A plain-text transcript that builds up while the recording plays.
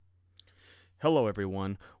Hello,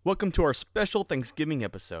 everyone. Welcome to our special Thanksgiving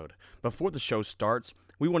episode. Before the show starts,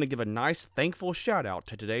 we want to give a nice, thankful shout out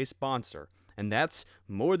to today's sponsor, and that's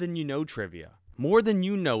More Than You Know Trivia. More Than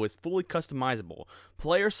You Know is fully customizable.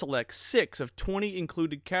 Players select 6 of 20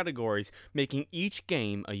 included categories, making each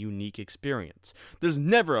game a unique experience. There's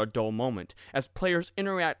never a dull moment, as players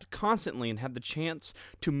interact constantly and have the chance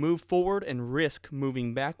to move forward and risk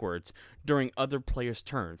moving backwards during other players'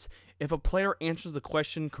 turns. If a player answers the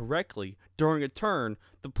question correctly during a turn,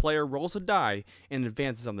 the player rolls a die and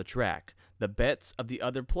advances on the track. The bets of the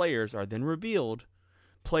other players are then revealed.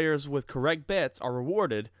 Players with correct bets are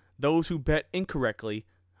rewarded. Those who bet incorrectly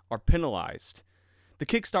are penalized. The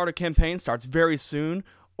Kickstarter campaign starts very soon,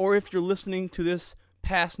 or if you're listening to this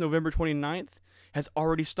past November 29th, has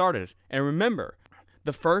already started. And remember,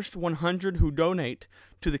 the first 100 who donate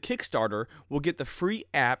to the Kickstarter will get the free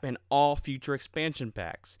app and all future expansion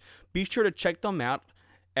packs. Be sure to check them out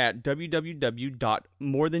at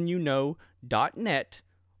www.morethanyouknow.net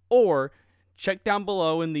or check down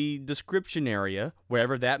below in the description area,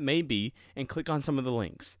 wherever that may be, and click on some of the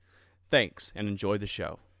links. Thanks, and enjoy the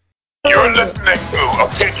show. You're listening to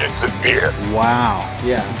Opinions and Beer. Wow.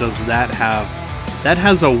 Yeah. Does that have... That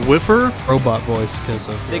has a whiffer? Robot voice because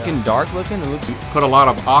of Thick and dark looking, it looks... Put a lot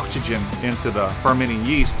of oxygen into the fermenting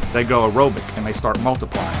yeast, they go aerobic and they start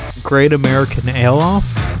multiplying. Great American Ale off,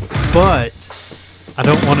 but I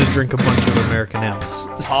don't want to drink a bunch of American Ales.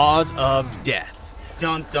 Cause of death.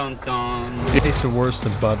 Dun dun dun. It tastes worse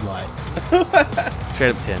than Bud Light.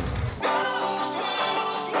 Straight up 10.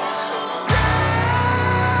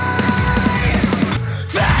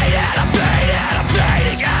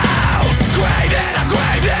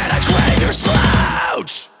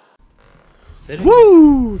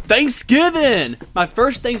 Woo! Thanksgiving! My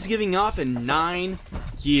first Thanksgiving off in 9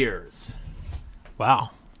 years.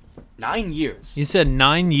 Wow. 9 years. You said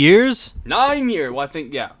 9 years? 9 years. Well, I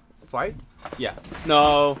think, yeah. Right? Yeah.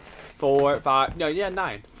 No. 4, 5. No, yeah,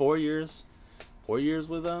 9. 4 years. 4 years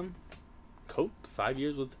with, Coke. 5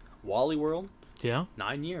 years with Wally World. Yeah.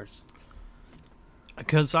 9 years.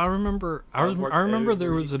 Because I remember worked I remember there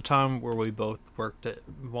every- was a time where we both worked at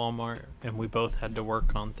Walmart and we both had to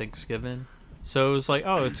work on Thanksgiving. So it was like,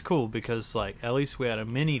 oh, it's cool because like at least we had a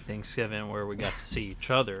mini Thanksgiving where we got to see each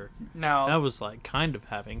other. Now, That was like kind of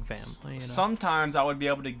having family, you know. sometimes I would be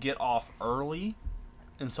able to get off early,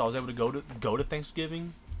 and so I was able to go to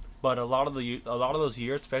Thanksgiving. But a lot of those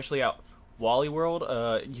years, especially at Wally World,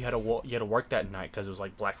 you had to work that night because it was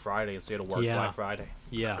like Black Friday, so you had to work Yeah. Black Friday.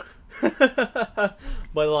 Yeah.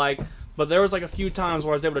 But there was like a few times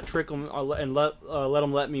where I was able to trick them and let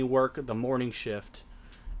them let me work the morning shift,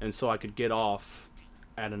 and so I could get off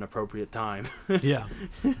at an appropriate time. Yeah.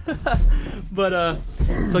 But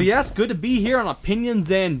so yeah, it's good to be here on Opinions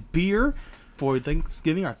and Beer for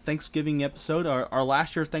Thanksgiving. Our Thanksgiving episode, our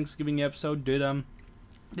last year's Thanksgiving episode did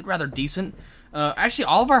rather decent. Actually,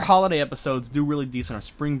 all of our holiday episodes do really decent. Our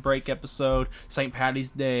spring break episode, St. Patty's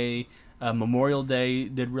Day, Memorial Day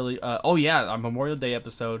did really. Our Memorial Day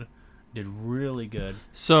episode did really good.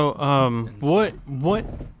 So, And what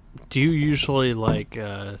do you usually like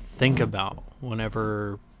think about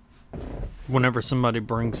whenever somebody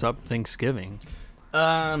brings up Thanksgiving?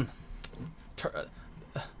 The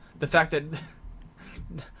fact that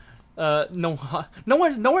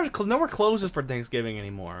nowhere closes for Thanksgiving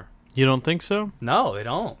anymore. You don't think so? No, they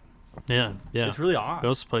don't. Yeah, yeah. It's really odd.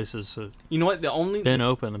 Those places have You know what? The only been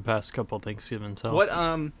open the past couple Thanksgivings.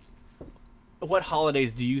 So. what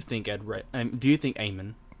holidays do you think do you think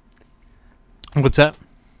Eamon? What's that?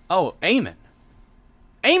 Oh, Eamon.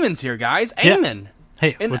 Eamon's here, guys. Yeah. Eamon.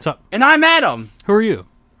 Hey, And, what's up? And I'm Adam. Who are you?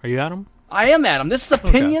 Are you Adam? I am Adam. This is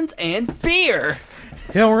Opinions and Beer.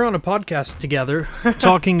 Yeah, we're on a podcast together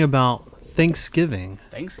talking about Thanksgiving.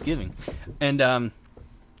 Thanksgiving. And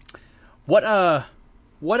what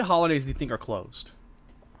holidays do you think are closed?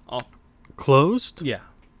 Closed? Yeah.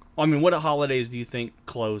 I mean, what holidays do you think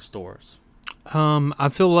close stores? I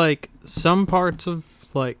feel like some parts of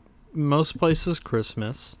like most places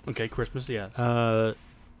Christmas. Okay, Christmas, yes.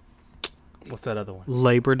 What's that other one?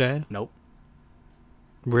 Labor Day. Nope.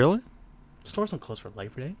 Really? Stores don't close for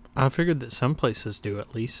Labor Day. I figured that some places do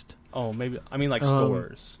at least. Oh, maybe. I mean, like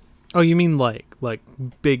stores. Oh, you mean like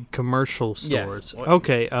big commercial Yeah. stores?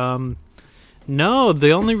 Okay. No,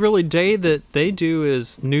 the only really day that they do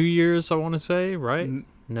is New Year's. I want to say, right?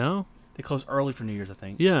 No. They close early for New Year's, I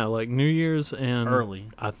think. Yeah, like New Year's and Early.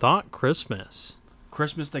 I thought Christmas.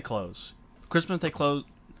 Christmas, they close. Christmas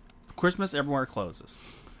everywhere closes.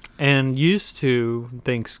 And used to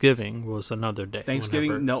Thanksgiving was another day.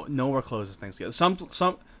 Thanksgiving, whenever- nowhere closes Thanksgiving. Some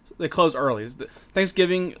They close early.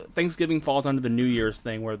 Thanksgiving falls under the New Year's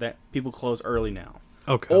thing where that people close early now.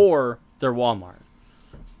 Okay. Or they're Walmart.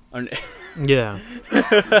 Yeah.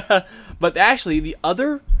 But actually, the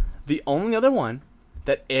only other one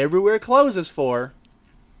that everywhere closes for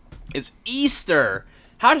is Easter.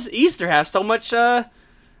 How does Easter have so much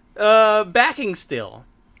backing still?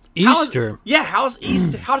 Easter. How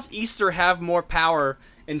does Easter have more power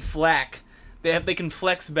and flack? They can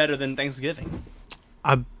flex better than Thanksgiving.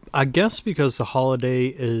 I guess because the holiday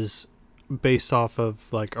is based off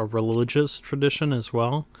of like a religious tradition as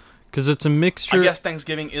well. Because it's a mixture. I guess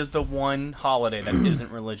Thanksgiving is the one holiday that isn't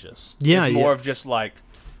religious. Yeah, it's more of just like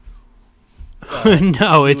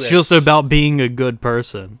no, it's Jewish. just about being a good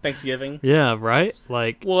person. Thanksgiving. Yeah, right.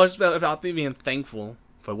 Like, Well, it's about being thankful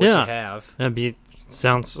for what you have.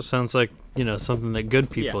 sounds like something that good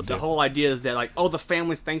people do. The whole idea is that like, the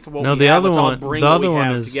family's thankful for what No, we the have. other Let's all one- bring the what other we one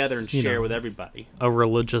have is, together and share with everybody. A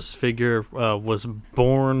religious figure was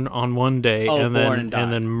born on one day and born then and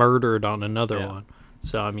died. then murdered on another Yeah. one.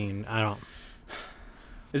 So I mean, I don't.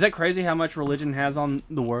 Is that crazy how much religion has on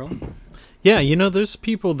the world? Yeah, there's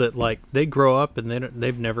people that like they grow up and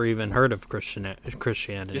they've never even heard of Christianity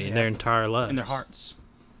Yes, they in their have. entire lives. In their hearts.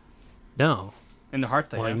 No, In their heart,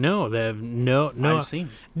 they like have. no, they have no. I've seen.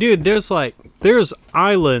 Dude, there's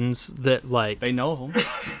islands that like They know them.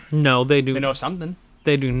 no, they do. They know something.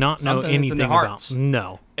 They do not know Something that's in anything their about. hearts.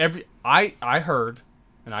 No, I heard,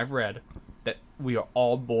 and I've read that we are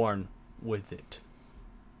all born with it.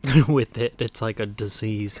 with it, it's like a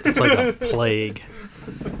disease. It's like a plague.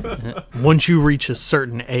 Once you reach a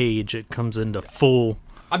certain age, it comes into full.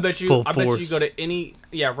 I bet you force. go to any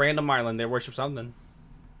random island, they worship something.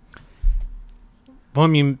 Well, I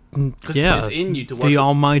mean, yeah, it's in you to the worship.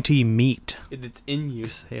 almighty meat. It's in you.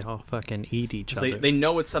 They all fucking eat each other. They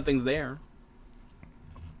know something's there.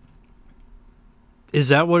 Is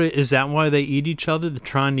that why they eat each other? They're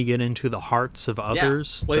trying to get into the hearts of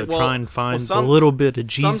others. Well, to try and find some- a little bit of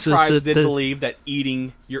Jesus. Some tribes did the- believe that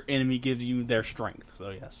eating your enemy gives you their strength.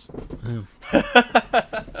 So yes.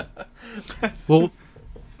 Well,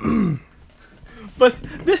 But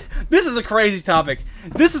this is a crazy topic.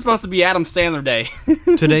 This is supposed to be Adam Sandler Day.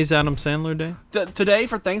 today's Adam Sandler Day. Today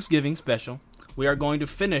for Thanksgiving special, we are going to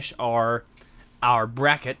finish our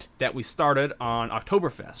bracket that we started on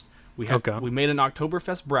Oktoberfest. We made an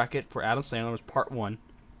Oktoberfest bracket for Adam Sandler. It was part 1.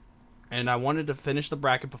 And I wanted to finish the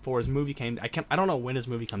bracket before his movie came. I don't know when his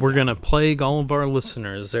movie comes out. We're gonna plague all of our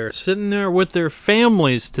listeners. They're sitting there with their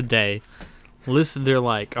families today. They're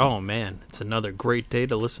like, oh man, it's another great day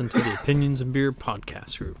to listen to the Opinions and Beer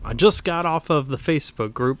podcast group. I just got off of the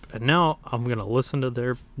Facebook group, and now I'm gonna listen to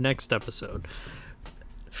their next episode.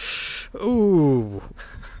 Ooh,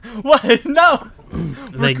 What? No.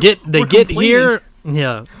 they get completing. here.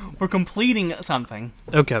 Yeah. We're completing something.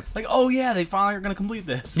 Okay. Like, oh yeah, they finally are going to complete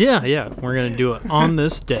this. Yeah. We're gonna do it on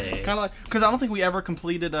this day. Kind of like, because I don't think we ever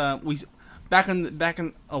completed. Back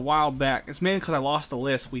in a while back. It's mainly because I lost the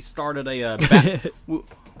list. We started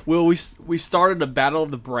we started a battle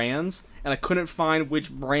of the brands, and I couldn't find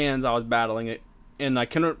which brands I was battling it, and I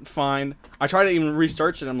couldn't find. I tried to even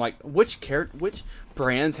research it. I'm like, which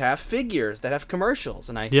brands have figures that have commercials?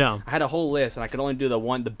 And I had a whole list, and I could only do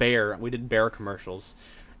the bear. We did bear commercials.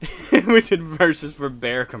 We did verses for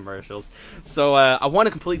bear commercials. So I want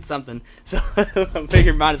to complete something. So I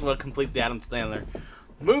figured might as well complete the Adam Sandler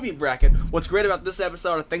movie bracket. What's great about this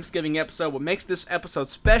episode, a Thanksgiving episode, what makes this episode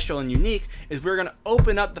special and unique is we're going to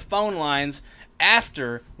open up the phone lines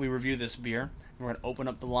after we review this beer. We're going to open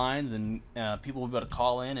up the lines, and people will be able to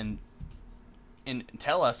call in and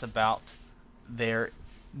tell us about their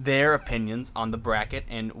opinions on the bracket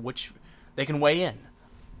and which they can weigh in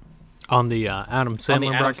On the Adam Sandler on the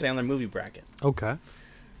Adam bracket? Sandler movie bracket. Okay.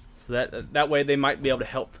 So that way they might be able to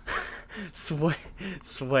help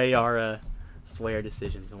sway our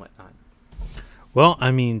decisions and whatnot. Well,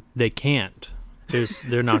 I mean, they can't.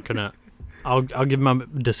 They're not gonna. I'll give my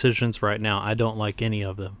decisions right now. I don't like any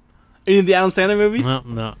of them. Any of the Adam Sandler movies?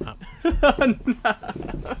 No.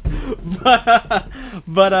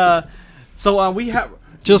 So we have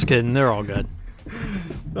Just kidding. They're all good.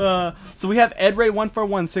 so we have Ed Ray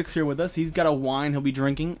 1416 here with us. He's got a wine he'll be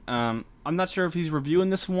drinking. I'm not sure if he's reviewing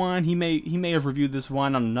this wine. He may have reviewed this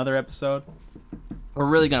wine on another episode. We're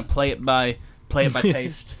really gonna play it by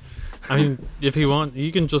taste. I mean, if you want,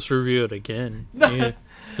 you can just review it again. You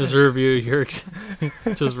just review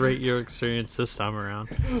just rate your experience this time around.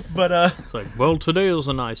 But It's like, well, today was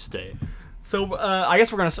a nice day. so I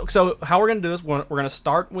guess we're gonna. So how we're gonna do this? We're gonna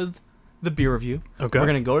start with the beer review. Okay. We're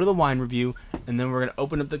gonna go to the wine review, and then we're gonna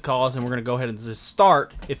open up the calls, and we're gonna go ahead and just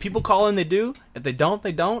start. If people call in, they do. If they don't,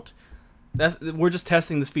 they don't. we're just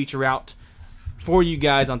testing this feature out for you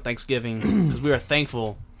guys on Thanksgiving because we are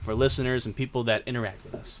thankful for listeners and people that interact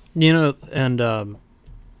with us. You know, and a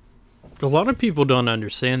lot of people don't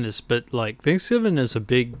understand this, but like Thanksgiving is a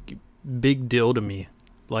big deal to me.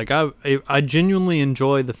 Like I genuinely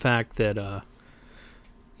enjoy the fact that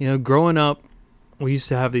you know, growing up, we used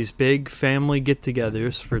to have these big family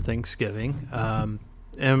get-togethers for Thanksgiving,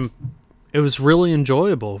 and it was really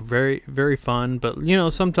enjoyable, very very fun. But you know,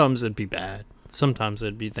 sometimes it'd be bad. Sometimes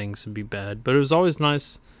it'd be things would be bad, but it was always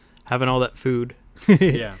nice having all that food.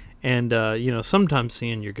 Yeah. And you know, sometimes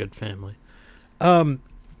seeing your good family.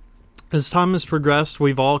 As time has progressed,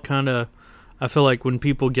 we've all kind of, I feel like when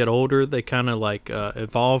people get older, they kind of like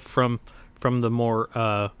evolve from the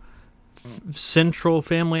more central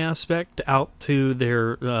family aspect out to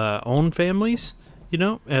their own families. You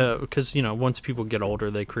know, because you know, once people get older,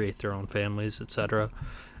 they create their own families, etc.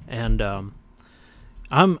 And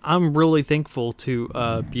I'm really thankful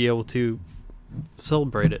to be able to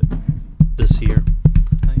celebrate it this year.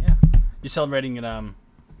 Yeah. You're celebrating it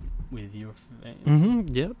with your family.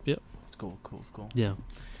 Mm-hmm. Yep. It's cool. Yeah.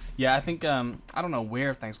 Yeah, I think I don't know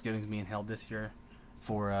where Thanksgiving's being held this year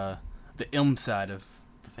for the Ilm side of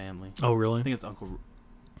the family. Oh, I really? think it's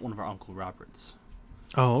one of our Uncle Roberts.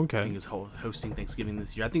 Oh, I think okay. is hosting Thanksgiving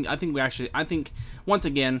this year. I think once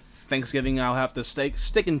again Thanksgiving I'll have to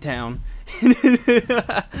stick in town.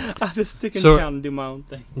 I have to stick in town and do my own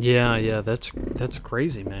thing. Yeah. That's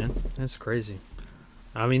crazy, man. That's crazy.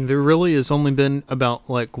 I mean, there really has only been about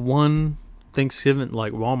like one Thanksgiving,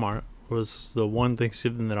 like Walmart was the one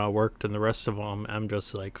Thanksgiving that I worked, and the rest of them, I'm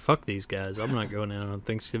just like, fuck these guys. I'm not going in on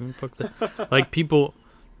Thanksgiving. Fuck that. Like people,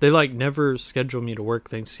 they like never schedule me to work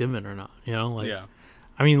Thanksgiving or not. You know, like. Yeah.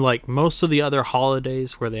 I mean, like, most of the other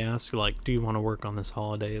holidays where they ask you, like, do you want to work on this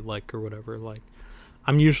holiday, like, or whatever, like,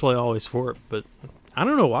 I'm usually always for it, but I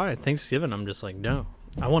don't know why. Thanksgiving, I'm just like, no.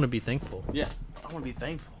 I want to be thankful. Yeah. I want to be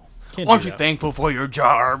thankful. Can't Aren't do you that. thankful for your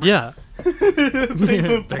job? Yeah.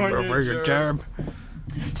 Thankful For your job.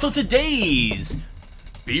 So today's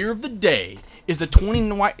beer of the day is the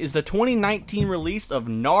 2019 release of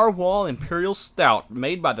Narwhal Imperial Stout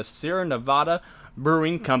made by the Sierra Nevada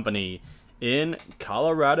Brewing Company in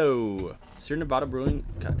Colorado. Sierra Nevada Brewing,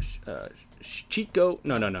 Chico,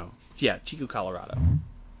 no. Yeah, Chico, Colorado.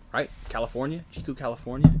 Right? California? Chico,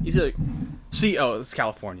 California? CO is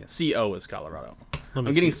California. CO is Colorado. I'm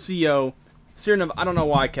getting CO. Sierra Nevada. I don't know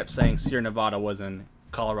why I kept saying Sierra Nevada was in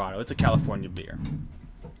Colorado. It's a California beer.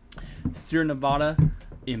 Sierra Nevada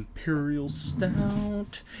Imperial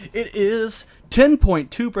Stout. It is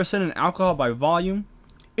 10.2% in alcohol by volume,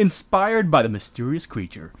 inspired by the mysterious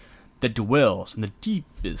creature that dwells in the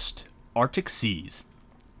deepest Arctic seas.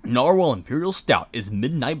 Narwhal Imperial Stout is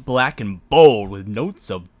midnight black and bold with notes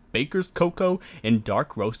of baker's cocoa and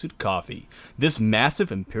dark roasted coffee. This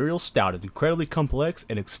massive Imperial Stout is incredibly complex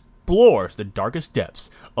and explores the darkest depths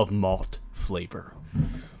of malt flavor.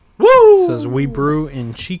 Woo! It says we brew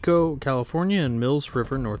in Chico, California, and Mills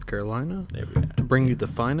River, North Carolina, There we go. to bring you the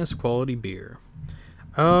finest quality beer.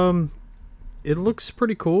 It looks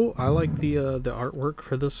pretty cool. I like the artwork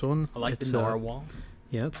for this one. I like It's, the narwhal.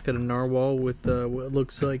 Yeah, it's got a narwhal with what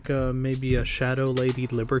looks like maybe a Shadow Lady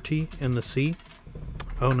Liberty in the sea.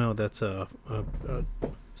 Oh no, that's a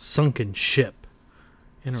sunken ship.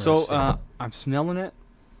 Interesting. So I'm smelling it.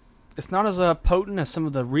 It's not as potent as some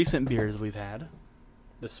of the recent beers we've had.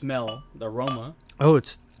 The smell, the aroma. Oh,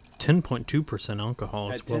 it's 10.2%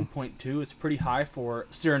 alcohol as At well. 10.2, it's pretty high for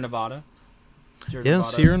Sierra Nevada.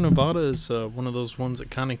 Sierra Nevada is one of those ones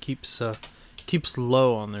that kind of keeps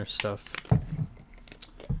low on their stuff.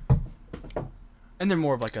 And they're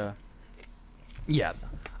more of like a... Yeah,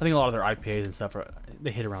 I think a lot of their IPAs and stuff,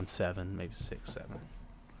 they hit around 7, maybe 6, 7.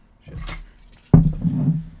 Shit.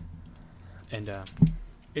 And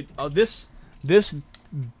this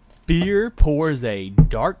beer pours a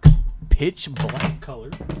dark pitch black color.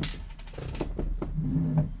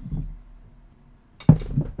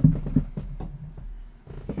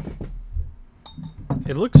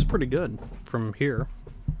 It looks pretty good from here.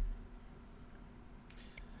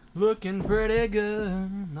 Looking pretty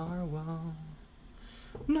good, narwhal.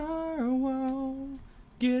 Narwhal,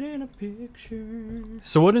 get in a picture.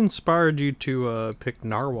 So what inspired you to pick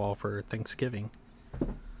Narwhal for Thanksgiving?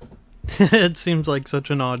 It seems like such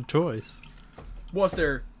an odd choice. What's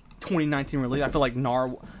their 2019 release? I feel like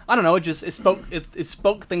narwhal. I don't know. It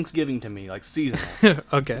spoke Thanksgiving to me, like seasonal.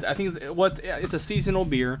 Okay. I think it's a seasonal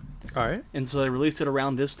beer, All right. and so they released it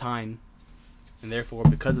around this time, and therefore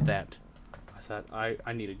because of that, I said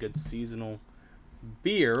I need a good seasonal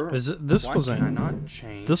beer. This Why wasn't can I not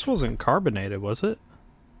change? this wasn't carbonated, was it?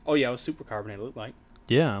 Oh yeah, it was super carbonated. It looked like.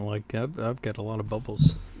 Yeah, like I've got a lot of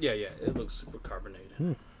bubbles. Yeah, it looks super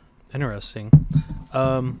carbonated. Interesting.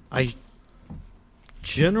 I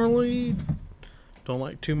generally don't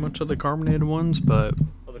like too much of the carbonated ones, but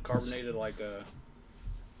Oh, the carbonated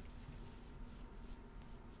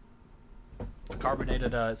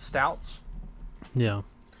stouts. yeah,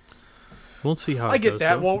 we'll see how I it get goes,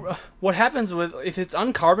 that. though. Well, what happens with if it's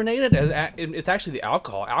uncarbonated? It's actually the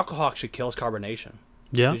alcohol. Alcohol actually kills carbonation.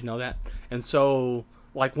 Yeah. Did you know that? And so,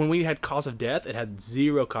 like when we had cause of death, it had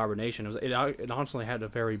zero carbonation. It honestly had a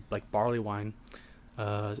very like barley wine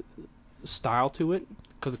style to it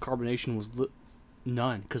because the carbonation was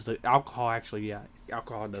none. Because the alcohol actually,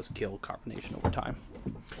 alcohol does kill carbonation over time.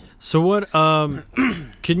 So what?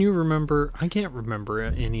 Can you remember? I can't remember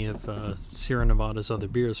any of Sierra Nevada's other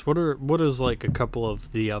beers. What is like a couple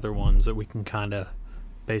of the other ones that we can kind of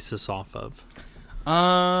base this off of?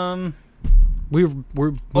 We're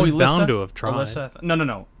bound to have tried. Alyssa.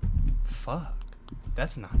 No. Fuck.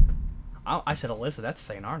 That's not. I said Alyssa. That's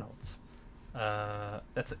St. Arnold's.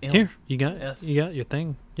 That's Elm. Here, you got Yes. your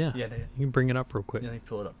thing. Yeah. Yeah, You can bring it up real quick. let me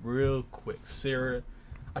pull it up real quick. Sarah,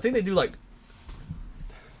 I think they do like.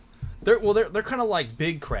 They're kind of like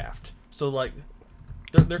Big Craft. So like,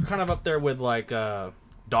 they're kind of up there with like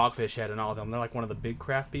Dogfish Head and all of them. They're like one of the Big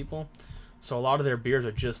Craft people. So a lot of their beers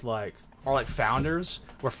are just like Founders.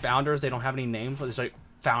 Where Founders they don't have any names. But it's like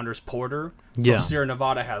Founders Porter. So Yeah. Sierra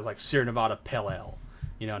Nevada has like Sierra Nevada Pale Ale.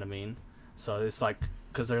 You know what I mean? So it's like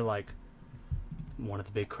because they're like one of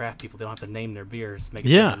the big craft people. They don't have to name their beers. Make it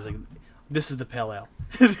Yeah. like, this is the Pale Ale.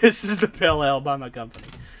 This is the Pale Ale by my company.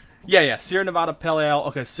 Yeah. Sierra Nevada Pale Ale.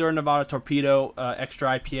 Okay, Sierra Nevada Torpedo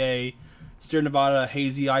Extra IPA. Sierra Nevada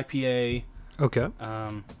Hazy IPA. Okay.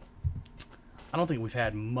 I don't think we've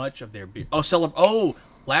had much of their beer.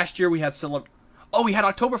 Last year we had we had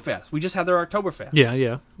Oktoberfest. We just had their Oktoberfest.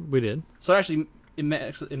 Yeah, we did. So actually, it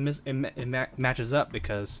matches up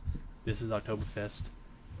because this is Oktoberfest,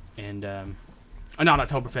 and not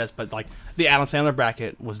Oktoberfest, but like the Adam Sandler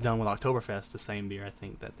bracket was done with Oktoberfest, the same beer I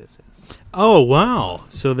think that this is. Oh wow!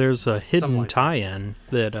 So there's a hidden like that. tie-in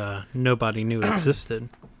that nobody knew existed.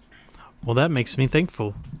 Well, that makes me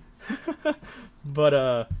thankful. But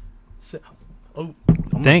I'm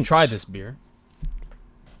gonna Thanks. try this beer.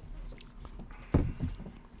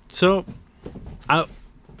 So, all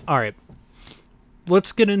right.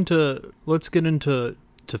 Let's get into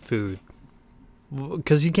food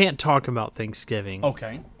because you can't talk about Thanksgiving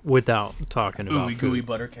Okay. without talking about Ooey food. gooey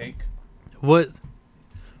butter cake. What?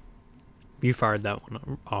 You fired that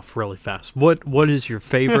one off really fast. What is your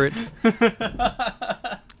favorite?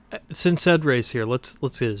 Since Ed Ray's here, let's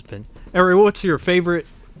get his opinion. Ed Ray, what's your favorite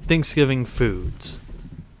Thanksgiving foods?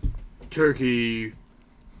 Turkey,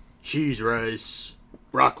 cheese rice,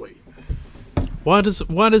 broccoli. Why does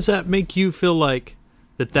that make you feel like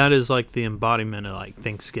that is like the embodiment of like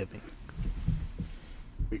Thanksgiving?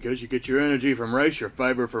 Because you get your energy from rice, your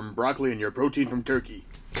fiber from broccoli, and your protein from turkey.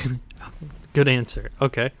 Good answer.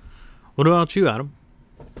 Okay. What about you, Adam?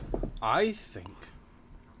 I think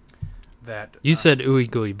that You said ooey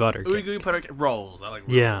gooey butter ooey cake. gooey butter cake. Rolls. I like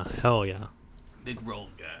rolls. Yeah, hell yeah. Big roll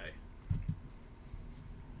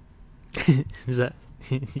guy.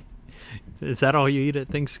 Is that all you eat at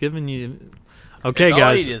Thanksgiving? Okay, It's all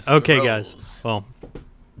I guys. eat is Okay, rolls. guys. Well,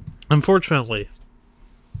 unfortunately,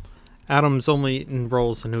 Adam's only eaten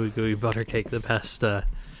rolls and ooey gooey butter cake the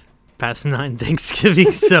past 9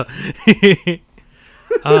 Thanksgivings. So,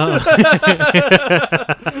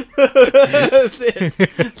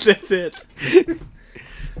 That's it.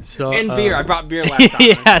 so And beer. I brought beer last time.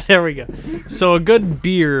 yeah, there we go. So a good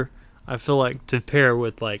beer, I feel like, to pair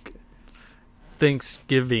with like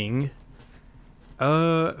Thanksgiving.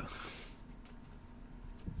 I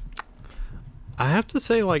have to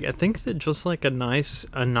say, like, I think that just like a nice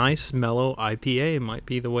mellow IPA might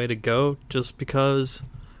be the way to go, just because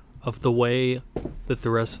of the way that the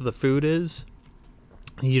rest of the food is.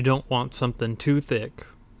 You don't want something too thick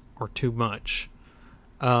or too much.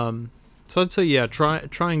 So I'd say, yeah, try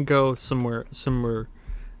and go somewhere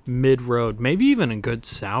mid road, maybe even a good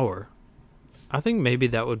sour. I think maybe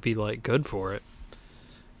that would be like good for it,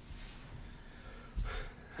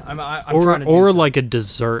 I'm trying to do or some- like a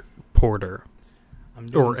dessert porter I'm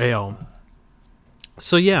doing or some, ale.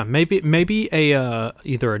 So yeah, maybe a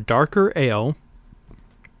either a darker ale,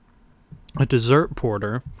 a dessert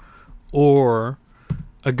porter, or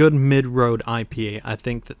a good mid-road IPA. I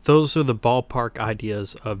think that those are the ballpark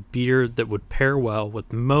ideas of beer that would pair well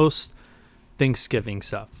with most Thanksgiving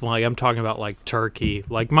stuff. Like I'm talking about like turkey.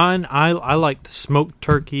 Like mine, I like smoked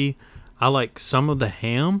turkey. I like some of the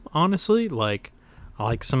ham, honestly. Like I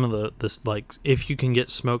like some of this like if you can get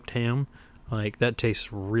smoked ham, Like, that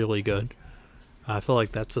tastes really good. I feel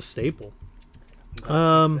like that's a staple.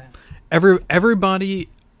 Everybody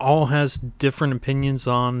all has different opinions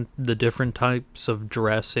on the different types of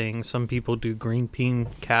dressing. Some people do green bean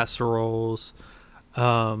casseroles.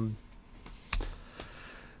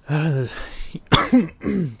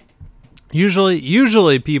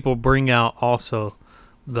 Usually people bring out also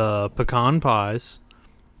the pecan pies,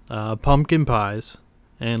 pumpkin pies,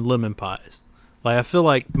 and lemon pies. Like, I feel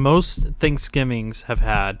like most Thanksgivings have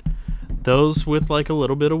had those with like a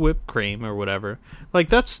little bit of whipped cream or whatever. Like,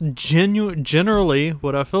 that's generally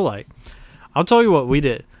what I feel like. I'll tell you what we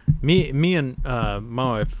did. Me and my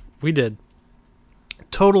wife, we did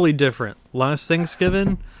totally different. Last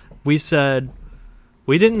Thanksgiving, we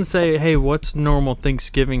didn't say, hey, what's normal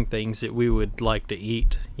Thanksgiving things that we would like to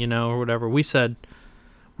eat, or whatever. We said,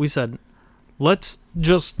 let's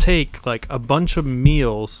just take like a bunch of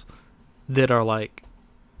meals that are like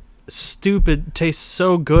stupid, taste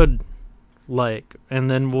so good, like, and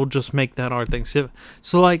then we'll just make that our Thanksgiving.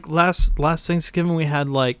 So like last Thanksgiving we had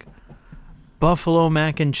like buffalo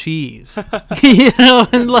mac and cheese,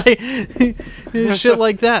 and like shit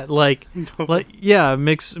like that, like yeah,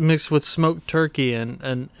 mixed with smoked turkey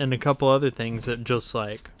and a couple other things that just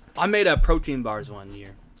like. I made a protein bars one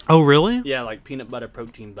year. Oh really? Yeah, like peanut butter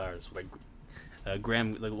protein bars, like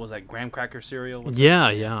graham. Like, what was that, graham cracker cereal? What's Yeah,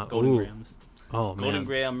 that? yeah. Golden Ooh. grams. Oh man. Golden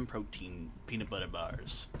graham protein peanut butter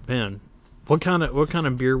bars. Man, what kind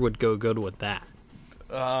of beer would go good with that?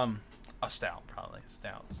 A stout, probably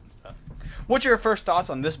stouts and stuff. What's your first thoughts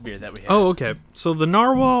on this beer that we have? Oh, okay. So the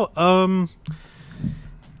Narwhal,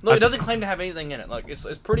 Look, it doesn't claim to have anything in it. Like, it's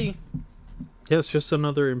pretty. yeah, it's just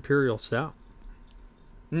another imperial stout.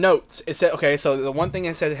 Notes. It said, okay, so the one thing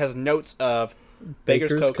it says, it has notes of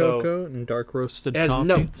Baker's cocoa. and dark roasted It has coffee.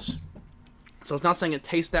 notes. So it's not saying it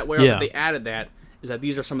tastes that way, Yeah. but they added that, is that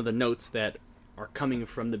these are some of the notes that are coming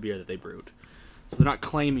from the beer that they brewed. So they're not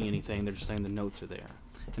claiming anything, they're just saying the notes are there.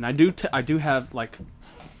 And I do have, like,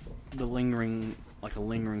 a lingering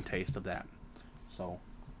taste of that. So.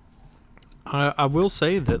 I will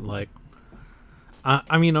say that, like,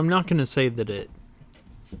 I mean, I'm not going to say that it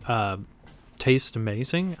tastes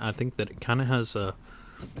amazing. I think that it kind of has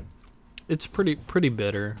it's pretty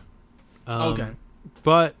bitter. Okay.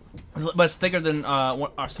 But it's thicker than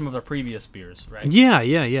what are some of the previous beers, right?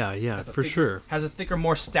 yeah, for sure. Has a thicker,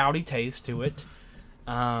 more stouty taste to it.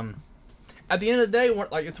 At the end of the day,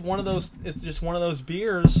 like, it's just one of those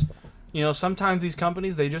beers. Sometimes these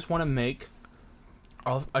companies, they just want to make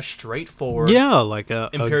a straightforward, Yeah, like a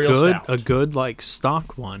imperial good stout. like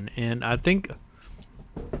stock one, and I think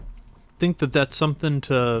that that's something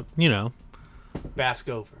to bask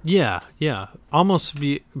over. yeah, almost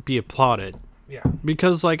be applauded. Yeah.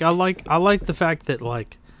 Because like I like the fact that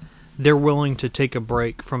like they're willing to take a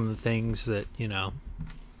break from the things that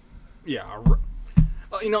Yeah.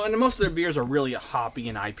 And most of their beers are really a hoppy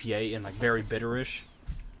and IPA and like very bitterish.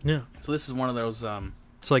 Yeah. So this is one of those.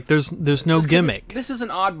 It's like there's no gimmick. This is an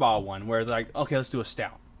oddball one where they're like, okay, let's do a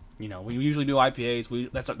stout. We usually do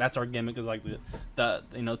IPAs. That's our gimmick, is like the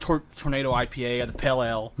tornado IPA or the pale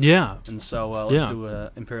ale. Yeah. And so let's do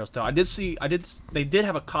a imperial stout. They did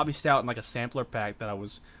have a coffee stout in like a sampler pack that I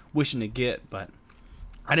was wishing to get, but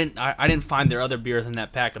I didn't find their other beers in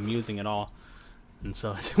that pack amusing at all. And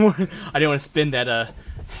so I didn't want to spend that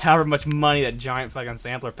however much money that giant fucking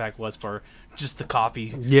sampler pack was for just the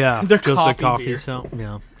coffee. Yeah, their just a coffee beer. stout.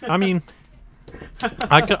 Yeah. I mean,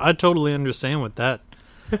 I totally understand with that.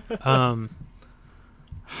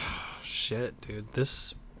 Shit, dude.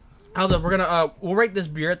 This. How's it? We're gonna we'll rate this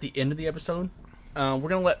beer at the end of the episode. We're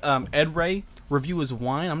gonna let Ed Ray review his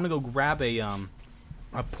wine. I'm gonna go grab a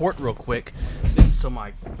port real quick, so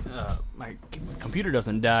my computer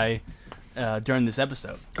doesn't die during this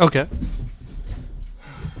episode. Okay.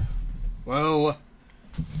 Well,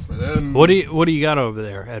 with them, What do you got over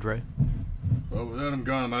there, Ed Ray? well, with them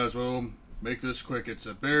gone, I might as well make this quick. It's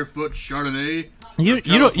a Barefoot Chardonnay. You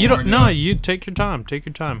don't. No, you take your time. Take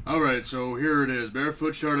your time. All right, so here it is.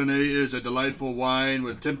 Barefoot Chardonnay is a delightful wine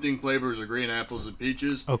with tempting flavors of green apples and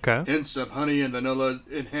peaches. Okay. Hints of honey and vanilla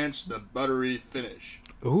enhance the buttery finish.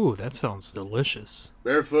 Ooh, that sounds delicious.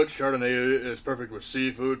 Barefoot Chardonnay is perfect with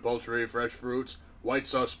seafood, poultry, fresh fruits, white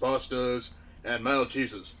sauce pastas, and mild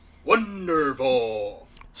cheeses. Wonderful!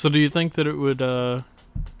 So, do you think that it would go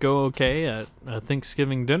okay at a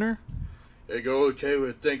Thanksgiving dinner? It'd go okay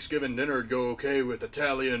with Thanksgiving dinner. It'd go okay with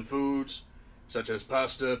Italian foods, such as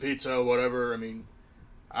pasta, pizza, whatever. I mean,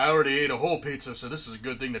 I already ate a whole pizza, so this is a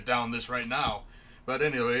good thing to down this right now. But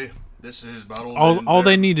anyway, this is bottled. All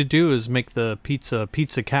they need to do is make the pizza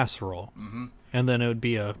casserole, and then it would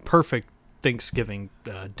be a perfect Thanksgiving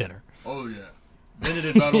dinner. Oh yeah. Invented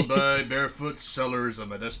and bottled by Barefoot Cellars of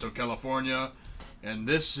Modesto, California. And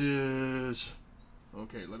this is...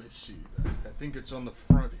 Okay, let me see. I think it's on the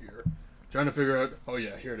front here. Trying to figure out... Oh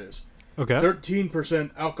yeah, here it is. Okay.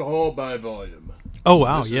 13% alcohol by volume. Oh, So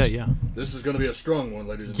wow. this Yeah, is- yeah. This is going to be a strong one,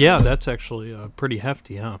 ladies and Yeah, gentlemen. that's actually pretty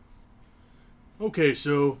hefty, huh? Okay,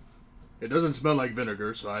 so it doesn't smell like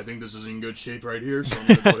vinegar, so I think this is in good shape right here. So I'm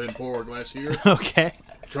going to go ahead and pour a glass here. Okay.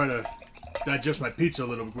 Try to digest my pizza a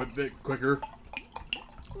little bit quicker.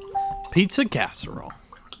 Pizza casserole.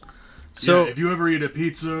 So, Yeah, if you ever eat a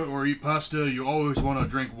pizza or eat pasta, you always want to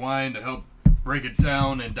drink wine to help break it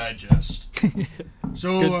down and digest.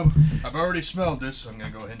 So I've already smelled this, so I'm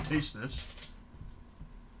going to go ahead and taste this.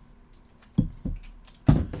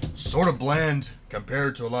 Sort of bland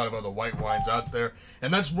compared to a lot of other white wines out there.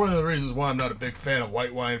 And that's one of the reasons why I'm not a big fan of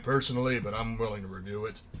white wine personally, but I'm willing to review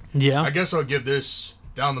it. yeah. I guess I'll give this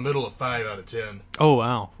down the middle of 5 out of 10. Oh,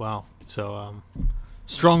 wow. Wow. So,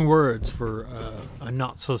 strong words for a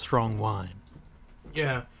not-so-strong wine.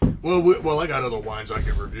 Yeah. Well, I got other wines I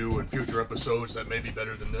could review in future episodes that may be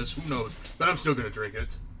better than this. Who knows? But I'm still going to drink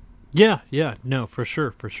it. Yeah, yeah. No, for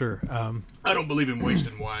sure, for sure. I don't believe in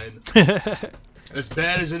wasting wine. As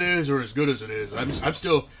bad as it is, or as good as it is, I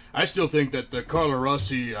still think that the Carlo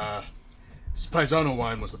Rossi Paisano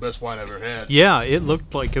wine was the best wine I ever had. Yeah, it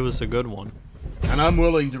looked like it was a good one. And I'm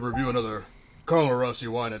willing to review another Carlo Rossi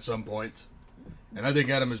wine at some point. And I think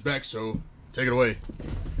Adam is back, so take it away.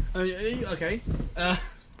 Okay.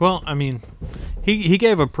 Well, I mean, he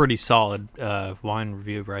gave a pretty solid wine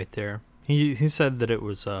review right there. He said that it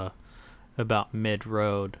was about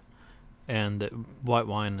mid-road, and that white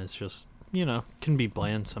wine is just, can be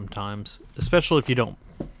bland sometimes, especially if you don't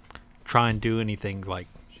try and do anything like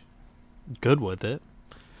good with it.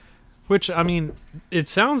 Which, I mean, it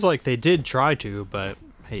sounds like they did try to, but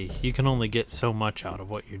hey, you can only get so much out of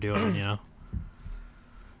what you're doing,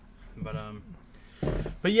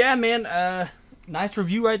 But yeah, man, nice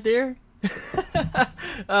review right there.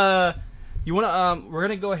 You wanna we're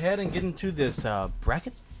gonna go ahead and get into this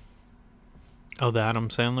bracket, Oh, the Adam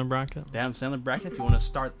Sandler bracket? the Adam Sandler bracket. If you want to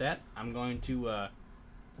start that, I'm going to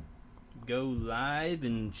go live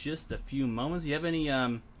in just a few moments. You have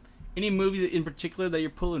any movie in particular that you're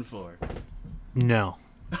pulling for? No.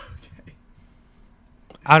 Okay.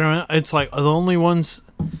 I don't know. It's like the only ones.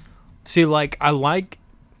 See, like, I like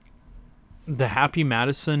the Happy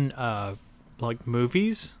Madison like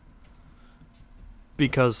movies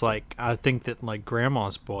because, like, I think that like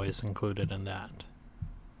Grandma's Boy is included in that,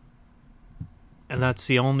 and that's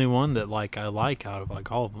the only one that like I like out of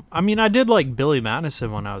like all of them. I mean, I did like Billy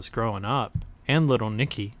Madison when I was growing up, and Little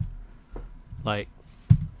Nicky. Like,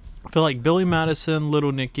 I feel like Billy Madison,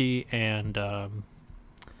 Little Nicky, and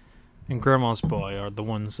Grandma's Boy are the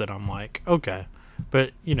ones that I'm like, okay.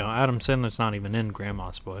 But, Adam Sandler's not even in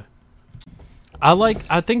Grandma's Boy.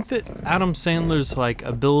 I think that Adam Sandler's like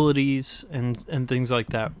abilities and things like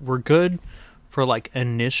that were good for like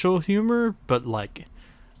initial humor, but like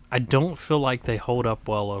I don't feel like they hold up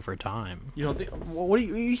well over time. You don't think? What are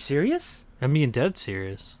you serious? I'm being dead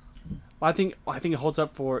serious. Well, I think it holds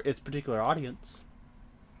up for its particular audience.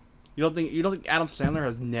 You don't think Adam Sandler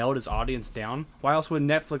has nailed his audience down? Why else would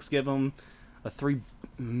Netflix give him a $3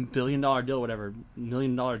 billion deal, whatever, $1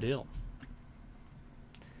 million deal?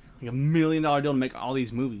 Like $1 million deal to make all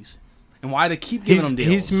these movies. And why they keep giving him deals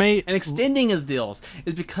he's made- and extending his deals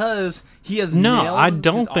is because he has No, nailed I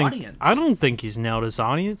don't his think audience. I don't think he's nailed his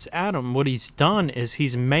audience. Adam, what he's done is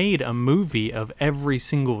he's made a movie of every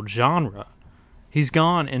single genre. He's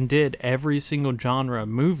gone and did every single genre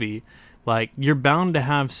movie. Like, you're bound to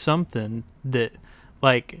have something that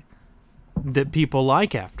people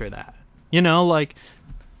like after that. Like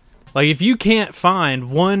if you can't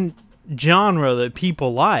find one genre that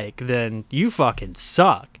people like, then you fucking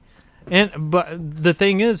suck. But the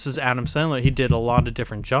thing is Adam Sandler, he did a lot of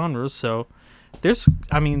different genres, so there's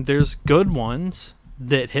good ones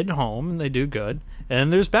that hit home and they do good,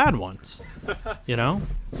 and there's bad ones.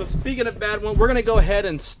 So speaking of bad one, we're gonna go ahead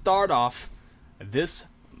and start off this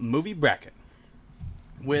movie bracket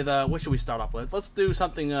with what should we start off with? Let's do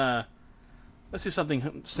something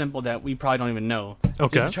simple that we probably don't even know.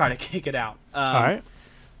 Okay. Just to try to kick it out. All right.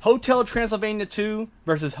 Hotel Transylvania 2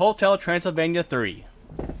 versus Hotel Transylvania 3.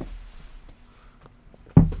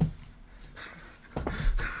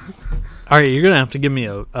 All right, you're gonna have to give me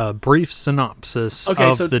a brief synopsis of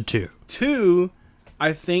the two. 2,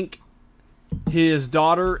 I think his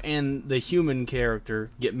daughter and the human character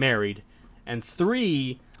get married, and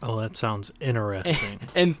 3, Oh, that sounds interesting.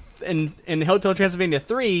 and in Hotel Transylvania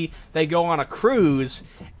 3, they go on a cruise,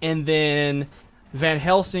 and then Van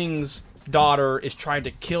Helsing's daughter is trying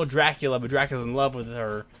to kill Dracula, but Dracula's in love with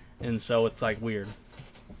her, and so it's like weird.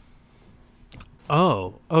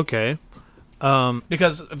 Oh, okay.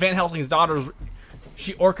 Because Van Helsing's daughter,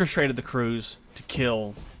 she orchestrated the cruise to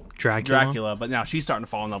kill Dracula, but now she's starting to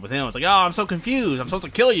fall in love with him. It's like, oh, I'm so confused. I'm supposed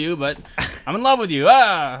to kill you, but I'm in love with you.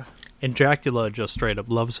 Ah. And Dracula just straight up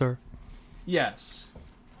loves her. Yes.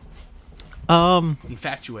 Um,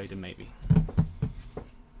 Infatuated, maybe.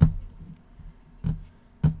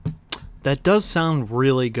 that does sound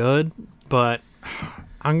really good, but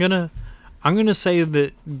I'm gonna say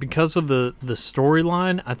that because of the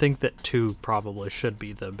storyline, I think that 2 probably should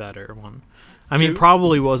be the better one. I mean, 2?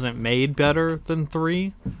 probably wasn't made better than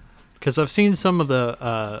 3, because I've seen some of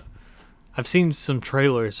the I've seen some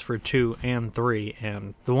trailers for 2 and 3,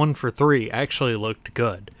 and the one for 3 actually looked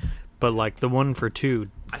good, but like the one for 2,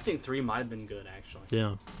 I think 3 might have been good, actually.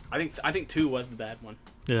 yeah, I think 2 was the bad one.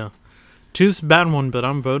 yeah. 2's a bad one, but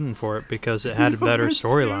I'm voting for it because it had a better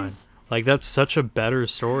storyline. Like, that's such a better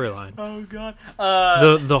storyline. Oh God.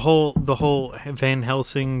 The whole Van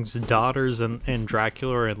Helsing's daughters and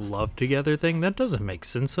Dracula are in love together thing, that doesn't make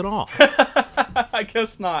sense at all. I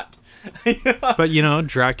guess not. But you know,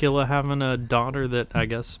 Dracula having a daughter that I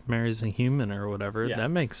guess marries a human or whatever, Yeah. that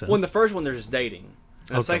makes sense. Well, in the first one, they're just dating.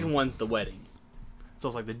 And the Okay. second one's the wedding. So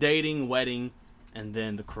it's like the dating, wedding, and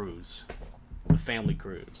then the cruise, the family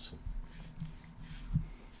cruise.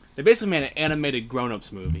 They basically made an animated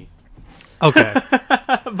grown-ups movie, Okay.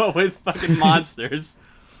 but with fucking monsters.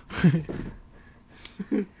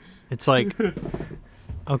 It's like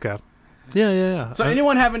okay. Yeah. So,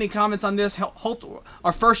 anyone have any comments on this?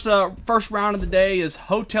 Our first round of the day is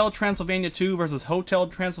Hotel Transylvania 2 versus Hotel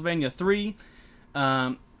Transylvania 3.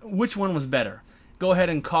 Which one was better? Go ahead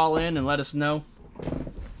and call in and let us know.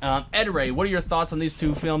 Ed Ray, what are your thoughts on these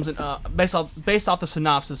 2 films? And based off the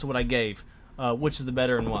synopsis of what I gave, which is the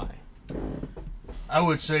better and why? I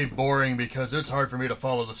would say boring because it's hard for me to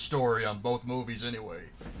follow the story on both movies anyway.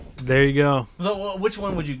 There you go. So, which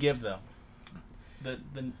one would you give though?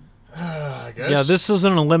 I guess. Yeah, this is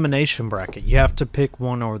an elimination bracket. You have to pick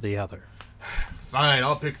one or the other. Fine,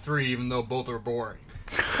 I'll pick 3 even though both are boring.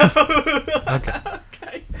 Okay.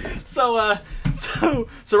 So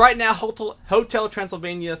right now, Hotel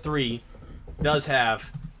Transylvania 3 does have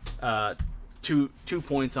two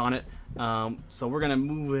points on it. So we're gonna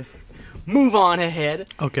move on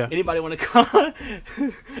ahead. Okay. Anybody want to call?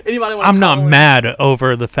 I'm not mad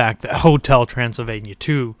over the fact that Hotel Transylvania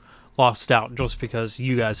 2 lost out just because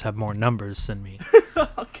you guys have more numbers than me.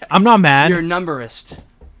 Okay. I'm not mad. You're a numberist.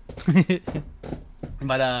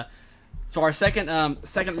 But so our second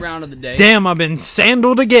round of the day. Damn, I've been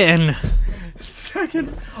sandaled again.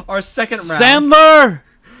 Our second round. Sandler!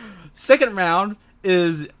 Second round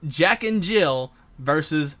is Jack and Jill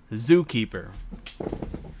versus Zookeeper.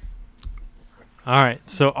 All right,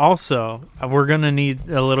 so also, we're going to need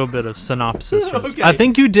a little bit of synopsis for this. Okay. I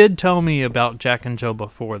think you did tell me about Jack and Jill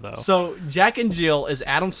before, though. So Jack and Jill is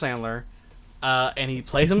Adam Sandler, and he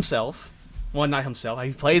plays himself. Well, not himself.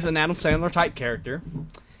 He plays an Adam Sandler type character,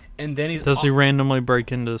 and then Does he randomly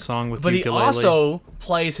break into the song with But ukulele? he also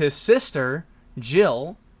plays his sister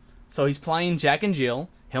Jill. So he's playing Jack and Jill,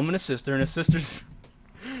 him and his sister, and his sister's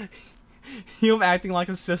him acting like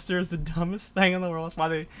his sister is the dumbest thing in the world.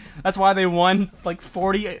 That's why they won like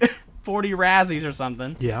 40 Razzies or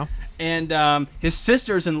something. Yeah. And his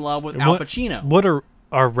sister's in love with Al Pacino. What are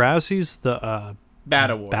Razzies the Bad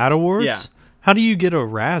Awards. Bad Awards? Yeah. How do you get a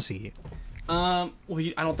Razzie? Well,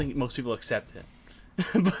 I don't think most people accept it,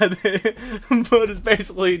 but it's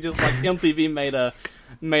basically just like MTV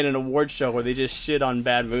made an award show where they just shit on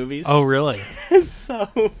bad movies. Oh, really?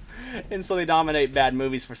 and so they nominate bad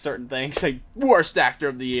movies for certain things, like worst actor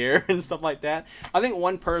of the year and stuff like that. I think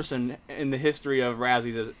one person in the history of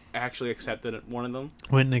Razzies has actually accepted one of them.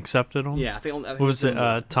 Went and accepted them? Yeah, I think Was it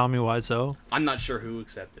Tommy Wiseau? I'm not sure who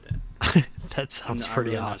accepted it. That sounds I'm pretty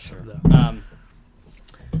really not awesome, sure. though.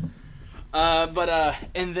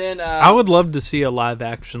 And then I would love to see a live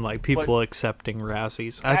action, like people accepting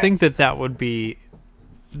Razzies. I think that would be.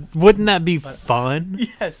 Wouldn't that be fun?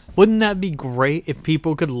 Yes. Wouldn't that be great if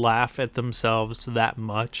people could laugh at themselves that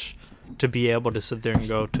much to be able to sit there and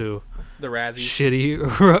go to The Razzies.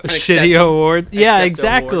 shitty award? Yeah, accept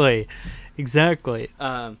exactly. Exactly.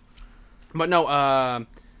 But no, Al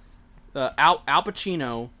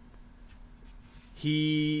Pacino,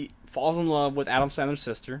 he falls in love with Adam Sandler's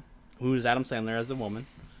sister, who is Adam Sandler as a woman.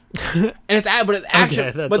 And it's actually,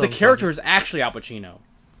 that but the sounds character is actually Al Pacino.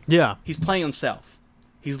 Yeah. He's playing himself.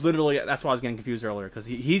 He's literally, that's why I was getting confused earlier, because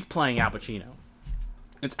he's playing Al Pacino.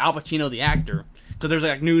 It's Al Pacino the actor, because there's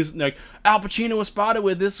like news like Al Pacino was spotted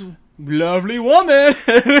with lovely woman.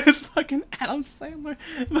 It's fucking Adam Sandler.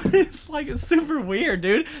 But it's like, it's super weird,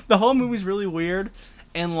 dude. The whole movie's really weird.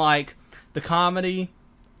 And like, the comedy,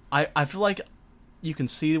 I feel like you can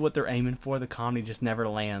see what they're aiming for. The comedy just never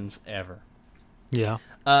lands, ever. Yeah.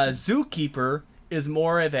 Zookeeper is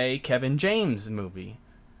more of a Kevin James movie,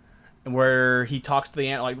 where he talks to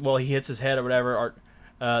the he hits his head or whatever, or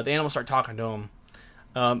the animals start talking to him.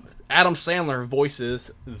 Adam Sandler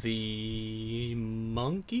voices the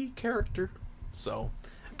monkey character, so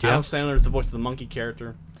Yeah. Adam Sandler is the voice of the monkey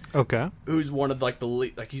character, Okay. who's one of like the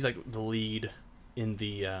lead, he's like the lead in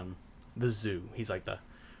the zoo. He's like the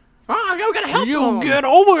I gotta help You him. get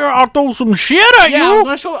over here! I'll throw some shit at Yeah, you. I'm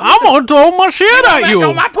gonna show- I'm gonna throw my shit at you.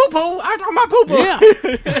 I poo poo. I throw my poo poo.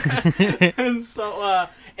 Yeah.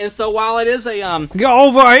 and so while it is a Get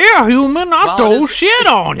over here, human! I'll Well, throw it is- shit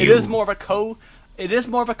on It you. is more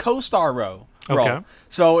of a co-star role. Okay.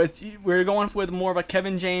 So we're going with more of a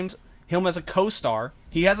Kevin James, him as a co-star.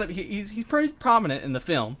 He's pretty prominent in the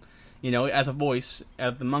film, as a voice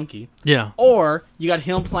of the monkey. Yeah. Or you got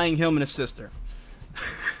him playing him and his sister.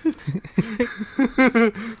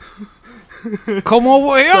 Come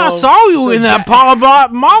over here! I So- saw you so in that Jack-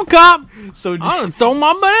 Polybot mall cop. So I'm gonna throw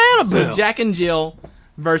my banana So bill. Jack and Jill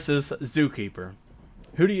versus Zookeeper.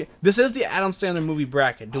 This is the Adam Sandler movie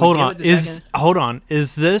bracket. Do we Hold give on. it to Jack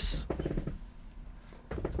Is this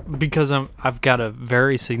because I've got a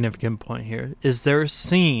very significant point here. Is there a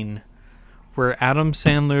scene where Adam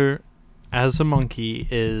Sandler as a monkey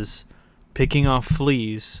is picking off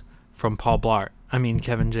fleas from Paul Blart? I mean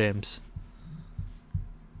Kevin James.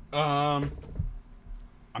 I'm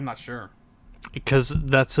not sure. Because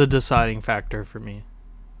that's a deciding factor for me.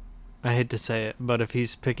 I hate to say it, but if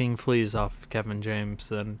he's picking fleas off of Kevin James,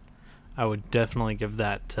 then I would definitely give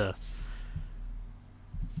that to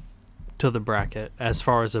the bracket. As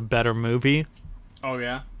far as a better movie, Oh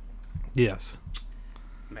yeah, yes.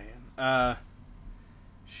 man.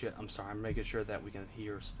 Shit. I'm sorry. I'm making sure that we can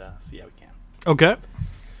hear stuff. Yeah, we can. Okay.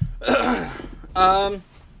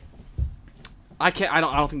 I can't. I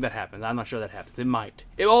don't think that happens. I'm not sure that happens. It might.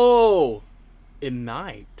 It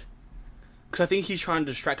might. Because I think he's trying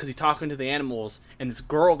to distract. Because he's talking to the animals and this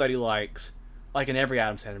girl that he likes, like in every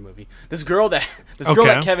Adam Sandler movie. This girl that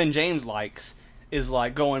Okay. Kevin James likes is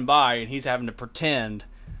like going by, and he's having to pretend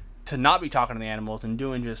to not be talking to the animals and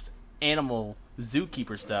doing just animal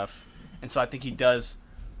zookeeper stuff. And so I think he does.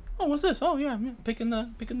 Oh, what's this? Oh yeah, picking the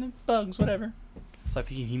bugs, whatever. So I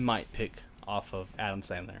think he might pick off of Adam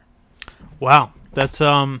Sandler. Wow. That's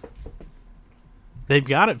they've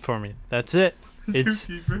got it for me. That's it. It's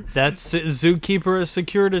Zookeeper. that's it. Zookeeper has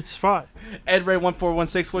secured its spot. Ed Ray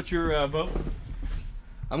 1416. What's your vote?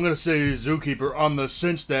 I'm gonna say Zookeeper on the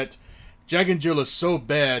sense that Jack and Jill is so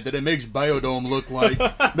bad that it makes Biodome look like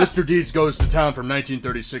Mr. Deeds Goes to Town from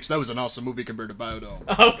 1936. That was an awesome movie compared to Biodome.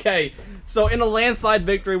 Okay, so in a landslide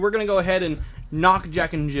victory, we're gonna go ahead and knock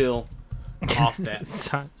Jack and Jill off that.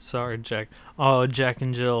 Sorry, Jack. Oh, Jack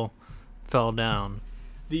and Jill fell down.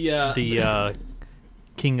 The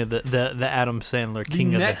King of the Adam Sandler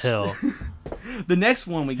King next- of the Hill the next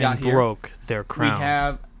one we got and here, broke their we crown.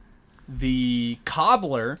 have the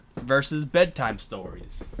Cobbler versus Bedtime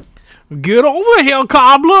Stories. Get over here,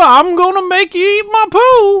 cobbler! I'm gonna make you eat my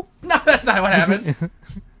poo. No, that's not what happens.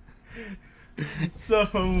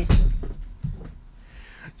 So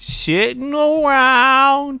Sitting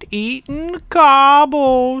around eating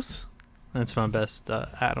cobbles. That's my best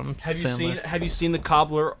Adam Sandler. have you seen the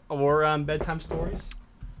Cobbler or Bedtime Stories?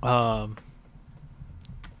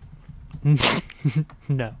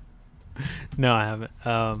 No, I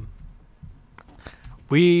haven't.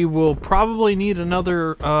 We will probably need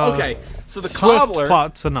another. Okay, so the Swift Cobbler.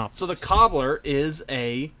 plot synopsis. So the Cobbler is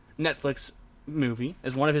a Netflix movie.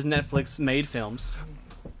 Is one of his Netflix made films.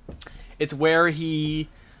 It's where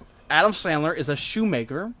Adam Sandler is a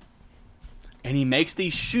shoemaker, and he makes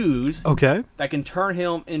these shoes Okay. that can turn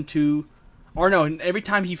him into, or no, every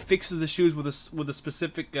time he fixes the shoes with a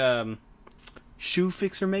specific shoe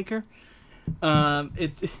fixer maker,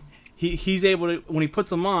 he's able to, when he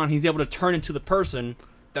puts them on, he's able to turn into the person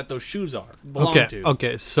that those shoes belong to.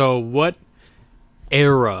 Okay. So what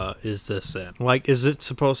era is this in? Like, is it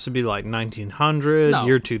supposed to be like 1900, No.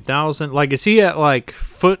 year 2000? Like, is he at like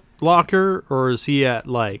Foot Locker, or is he at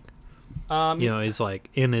like, he's like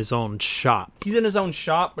in his own shop? He's in his own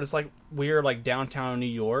shop, but it's like weird, like downtown New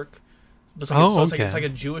York. It's like, Oh, it's okay. like a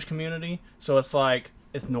Jewish community, so it's like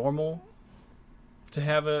it's normal to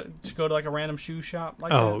go to like a random shoe shop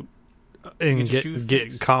like Oh, that. and Get your shoe get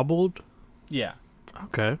fixed. cobbled? Yeah.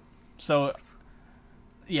 Okay. So,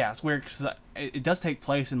 yeah, it's weird because it does take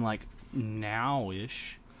place in like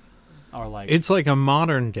now-ish, Or like It's like a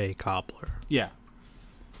modern day cobbler. yeah.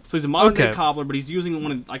 So he's a modern day Okay. cobbler, but he's using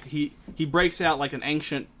one of, like he breaks out like an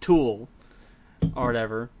ancient tool or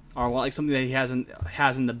whatever, or like something that he has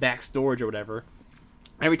in the back storage or whatever.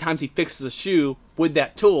 Every time he fixes a shoe with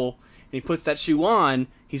that tool and he puts that shoe on,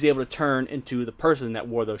 he's able to turn into the person that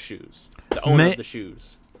wore those shoes, the owner of the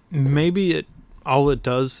shoes. Maybe all it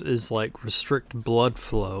does is like restrict blood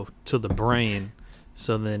flow to the brain,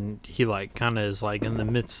 so then he like kind of is like in the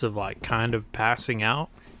midst of like kind of passing out,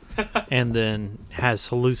 and then has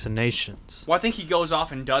hallucinations. Well, I think he goes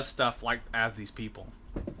off and does stuff like as these people.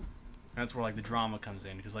 That's where like the drama comes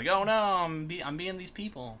in. He's like, "Oh no, I'm being these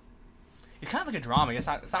people." It's kind of like a drama. It's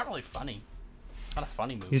not really funny. It's not a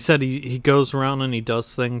funny movie. He said he goes around and he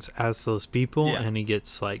does things as those people, Yeah. and he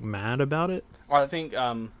gets like mad about it. Or I think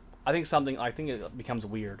it becomes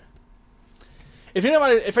weird. If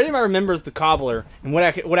anybody remembers the cobbler and what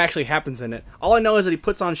actually happens in it, all I know is that he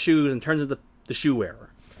puts on shoes and turns into the shoe wearer.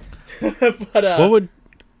 But what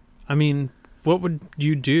would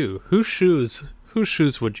you do? Whose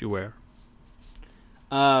shoes would you wear?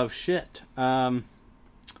 Shit.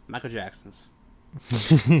 Michael Jackson's.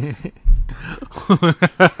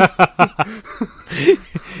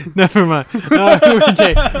 Never mind.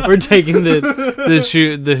 We're taking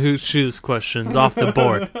the who shoes questions off the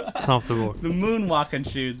board. It's off the board. The moonwalking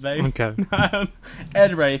shoes, baby. Okay.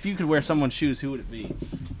 Ed Ray, if you could wear someone's shoes, who would it be?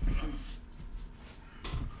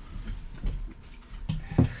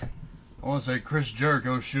 I want to say Chris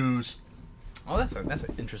Jericho's shoes. Oh, that's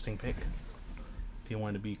an interesting pick. If you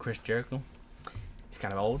wanted to be Chris Jericho, he's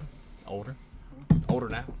kind of older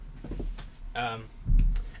now.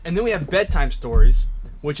 And then we have bedtime stories,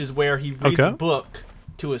 which is where he reads Okay. a book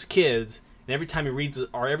to his kids, and every time he reads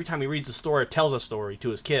a story or tells a story to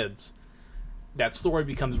his kids, that story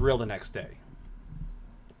becomes real the next day.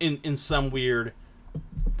 In some weird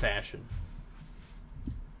fashion.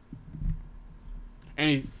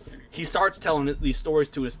 And he starts telling these stories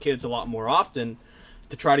to his kids a lot more often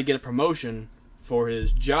to try to get a promotion for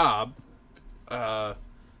his job, because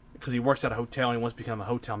he works at a hotel and he wants to become a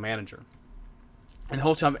hotel manager. And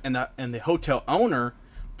the hotel owner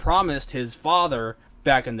promised his father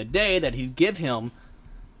back in the day that he'd give him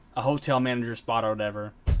a hotel manager spot or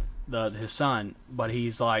whatever, his son. But he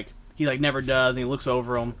never does, and he looks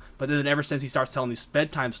over him. But then ever since he starts telling these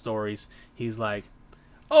bedtime stories, he's like,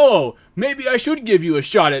 "Oh, maybe I should give you a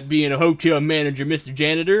shot at being a hotel manager, Mr.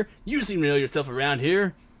 Janitor. You seem to know yourself around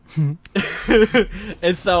here."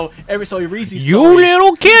 And so he reads these You stories.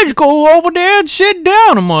 little kids, go over there and sit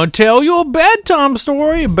down. I'm gonna tell you a bedtime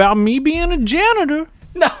story about me being a janitor.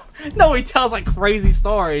 No, he tells like crazy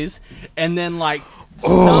stories, and then like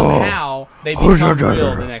somehow they become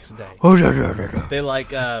real the next day. They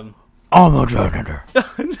like I'm a janitor.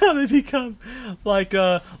 no, they become like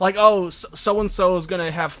so and so is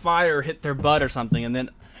gonna have fire hit their butt or something, and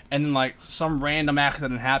then like some random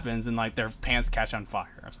accident happens and like their pants catch on fire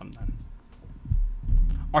or something,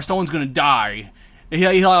 or someone's gonna die.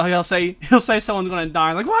 He'll say someone's gonna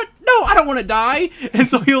die. Like, what? No, I don't want to die. And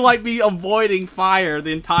so he'll like be avoiding fire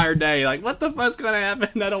the entire day. Like, what the fuck's gonna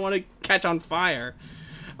happen? I don't want to catch on fire.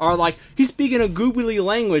 Or like he's speaking a googly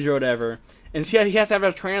language or whatever, and so he has to have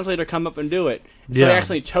a translator come up and do it. So he Yeah.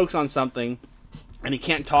 actually chokes on something, and he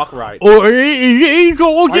can't talk right. Or he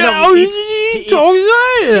talks He eats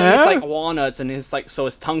like like walnuts, and his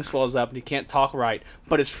tongue swells up, and he can't talk right.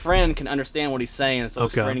 But his friend can understand what he's saying, so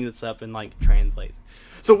his Okay. friend gets up and like translates.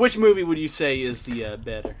 So, which movie would you say is the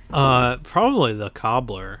better? Probably the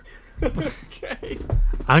cobbler. Okay.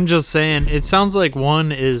 I'm just saying, it sounds like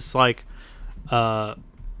one is like that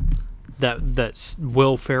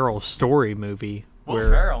Will Ferrell story movie. Will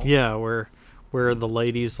Ferrell? Yeah, where the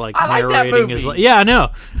lady's like I like that narrating his movie. yeah,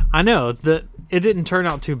 I know that it didn't turn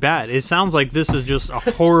out too bad. It sounds like this is just a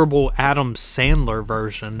horrible Adam Sandler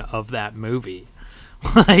version of that movie.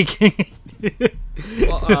 like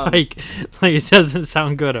Well, like it doesn't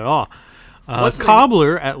sound good at all. What's the-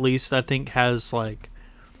 Cobbler at least I think has like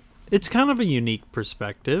it's kind of a unique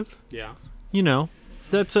perspective. yeah. You know,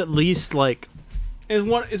 that's at least like It's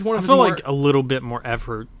one of I his feel more, like a little bit more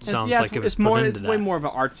effort sounds like it was it's more. put It's into way that. more of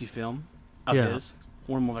an artsy film of Yeah. his.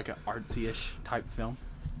 More like an artsy-ish type film.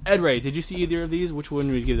 Ed Ray, did you see either of these? Which one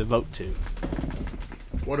would you give the vote to?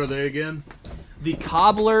 What are they again? The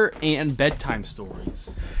Cobbler and Bedtime Stories.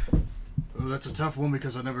 Oh, that's a tough one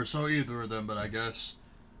because I never saw either of them, but I guess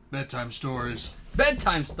bedtime stories.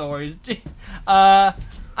 Bedtime Stories. Gee. I'm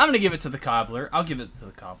gonna give it to the Cobbler. I'll give it to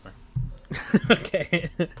the Cobbler. Okay.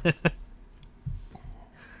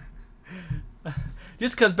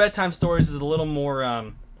 Just because Bedtime Stories is a little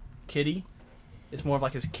more kiddie. It's more of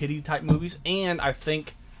like his kiddie type movies, and I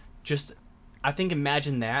think I think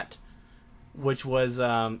imagine that, which was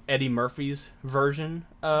Eddie Murphy's version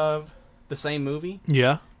of the same movie.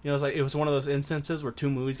 Yeah. It was one of those instances where two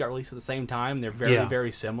movies got released at the same time. They're very,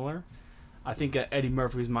 very similar. I think Eddie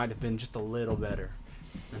Murphy's might have been just a little better,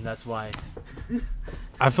 and that's why.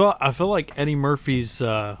 I feel like Eddie Murphy's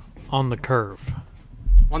on the curve.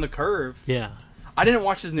 On the curve. Yeah. I didn't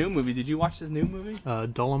watch his new movie. Did you watch his new movie?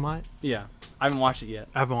 Dolomite. Yeah, I haven't watched it yet.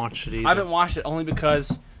 I haven't watched it either. I haven't watched it only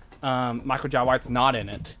because Michael Jai White's not in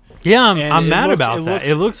it. Yeah, And I'm mad looks- about that.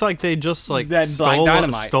 It looks like they just like That Black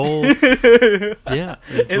Dynamite. stole. Yeah,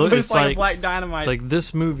 It looks it's like a Black Dynamite. It's like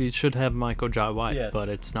this movie should have Michael Jai White, Yes. but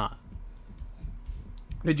it's not.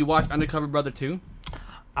 Did you watch Undercover Brother 2?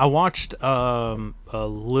 I watched a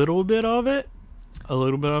little bit of it.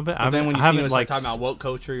 But then when you see him talking about woke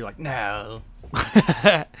culture, you're like, no.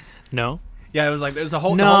 No. Yeah, it was like the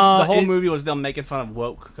whole movie was them making fun of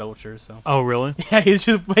woke culture. So Oh, really? yeah, he's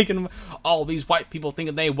just making all these white people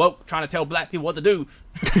thinking they woke, trying to tell black people what to do.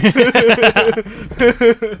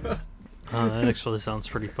 That actually sounds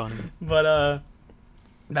pretty funny. But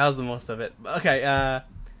that was the most of it. Okay,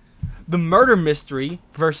 the Murder Mystery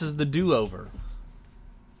versus the Do-Over.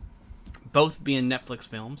 Both being Netflix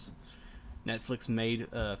films. Netflix made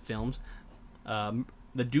films.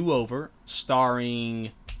 The Do-Over,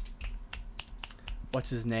 starring what's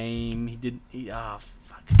his name?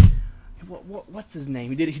 What's his name?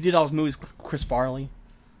 He did all his movies with Chris Farley.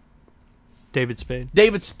 David Spade.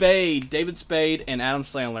 David Spade, and Adam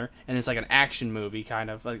Sandler, and it's like an action movie, kind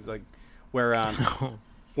of like where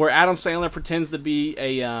Adam Sandler pretends to be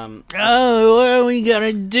a Oh, what are we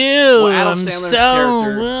gonna do? well, Adam Sandler's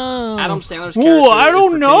character. I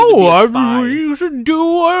don't know. You should do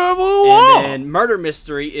whatever you want. And then Murder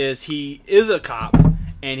Mystery is he is a cop,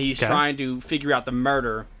 and he's Okay. trying to figure out the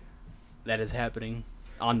murder that is happening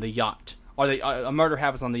on the yacht, or a murder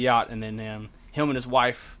happens on the yacht, and then him and his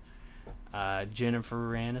wife,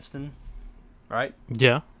 Jennifer Aniston, right?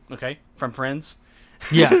 Yeah, Okay, from Friends.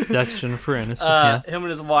 yeah, that's Jennifer Aniston. Him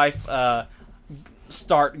and his wife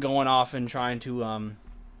start going off and trying to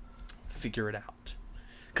figure it out.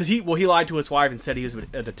 Because he lied to his wife and said he was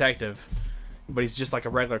a detective, but he's just like a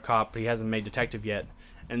regular cop. But he hasn't made detective yet,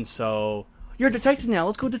 and so you're a detective now.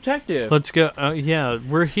 Let's go detective. Let's go. Yeah,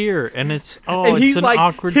 we're here, and it's and it's he's an like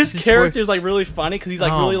awkward his situation. character's like really funny because he's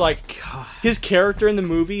like really my like God. his character in the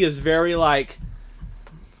movie is very like.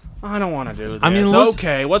 I don't want to do this. I mean,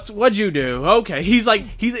 okay, what'd you do? Okay,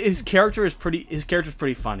 his character's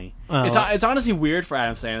pretty funny. Oh. It's honestly weird for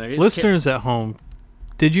Adam Sandler. Listeners at home,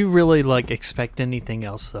 did you really expect anything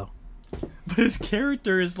else though? But his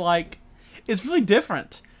character is it's really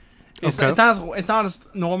different. It's Okay. it's not as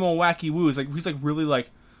normal wacky woo. It's like he's really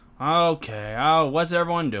like, okay, what's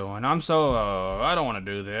everyone doing? I'm so I don't want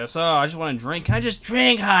to do this. Oh, I just want to drink. Can I just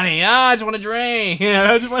drink, honey? I just want to drink.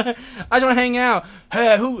 Yeah, I just want to hang out.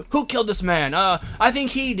 Hey, who killed this man? I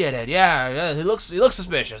think he did it. Yeah, he looks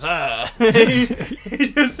suspicious. And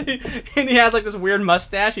he has like this weird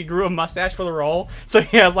mustache. He grew a mustache for the role, so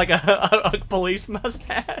he has like a police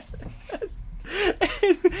mustache.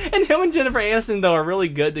 And him and Jennifer Aniston though are really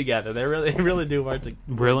good together. They really do work together.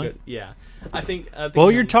 Really? Good. Yeah. I think Well,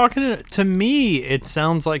 him- you're talking to me. It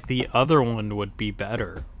sounds like the other one would be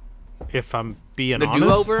better, if I'm being the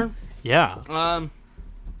honest. Do-Over. Yeah,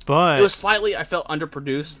 but It was slightly I felt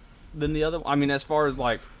underproduced than the other. I mean, as far as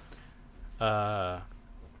the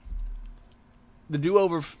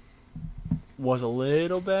Do-Over was a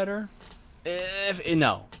little better.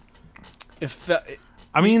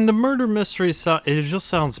 I mean, the murder mystery it just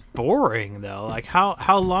sounds boring though. Like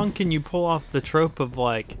how long can you pull off the trope of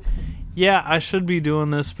yeah, I should be doing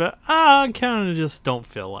this, but I kind of just don't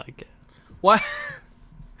feel like it. What?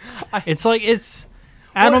 It's like it's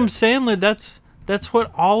Adam Sandler. That's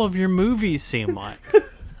what all of your movies seem like.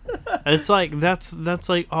 It's like that's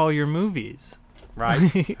like all your movies. Right.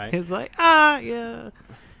 Right. It's like yeah.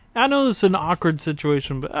 I know this is an awkward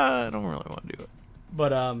situation, but I don't really want to do it.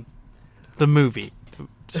 But The movie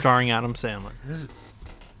starring Adam Sandler.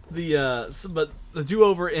 But the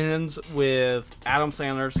Do-Over ends with Adam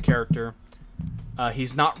Sandler's character.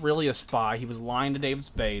 He's not really a spy. He was lying to David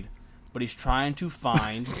Spade, but he's trying to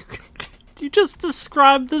find. You just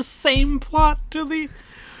described the same plot to the.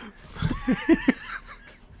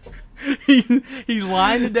 He's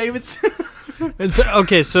lying to David. It's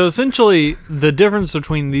okay. So essentially, the difference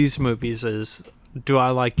between these movies is: do I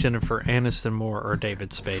like Jennifer Aniston more or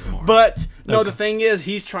David Spade more? But no, Okay. the thing is,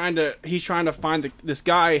 he's trying to find this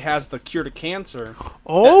guy has the cure to cancer.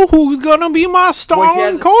 Oh, who's gonna be my star Well,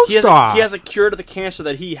 and co-star? he has a cure to the cancer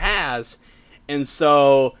that he has, and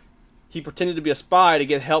so he pretended to be a spy to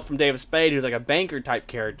get help from David Spade, who's like a banker type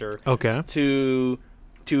character, Okay. to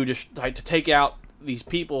just like to take out these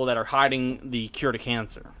people that are hiding the cure to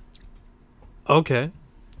cancer. Okay.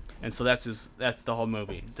 And so that's the whole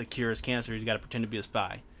movie. To cure his cancer, he's got to pretend to be a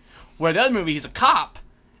spy. Where the other movie, he's a cop,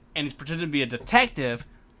 and he's pretending to be a detective,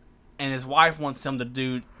 and his wife wants him to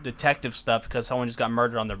do detective stuff because someone just got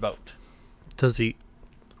murdered on their boat. Does he?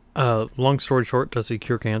 Long story short, does he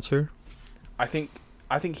cure cancer? I think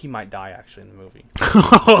he might die actually in the movie.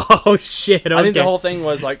 Oh shit! Okay. I think the whole thing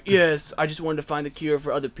was like, yes, I just wanted to find the cure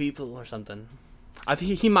for other people or something. I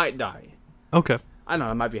think he might die. Okay. I don't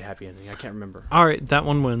know. It might be a happy ending. I can't remember. All right, that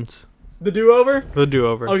one wins. The do-over? The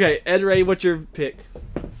do-over. Okay, Ed Ray, what's your pick?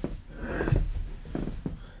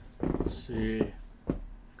 Let's see.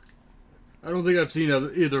 I don't think I've seen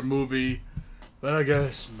either movie, but I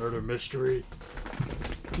guess Murder Mystery.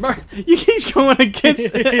 You keep going against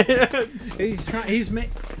it.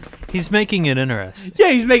 He's making it interesting. Yeah,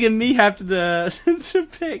 he's making me have to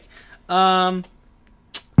pick.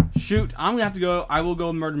 Shoot, I'm gonna have to go. I will go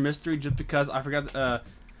with Murder Mystery just because I forgot.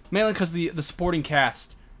 Mainly because the supporting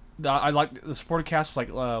cast. I like the supporting cast was like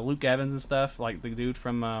Luke Evans and stuff, like the dude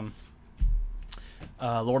from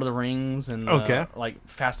Lord of the Rings and Okay. like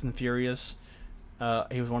Fast and Furious.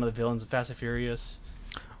 He was one of the villains of Fast and Furious.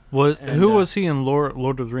 Who was he in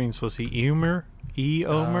Lord of the Rings? Was he Eomer?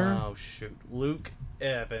 Oh shoot, Luke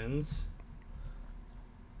Evans,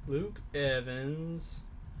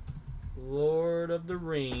 Lord of the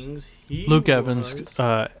Rings. Luke Evans,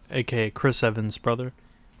 aka Chris Evans' brother.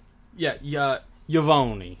 Yeah,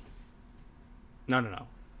 Yavoni. No.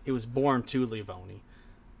 He was born to Livoni.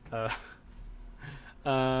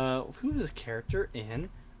 Who was his character in?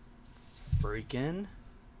 Freaking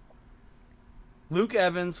Luke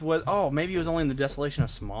Evans was. Oh, maybe he was only in the Desolation of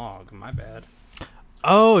Smog. My bad.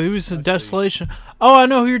 Oh, he was the Desolation. Oh, I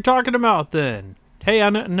know who you're talking about then. Hey, I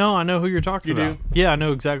know who you're talking You about. do? Yeah, I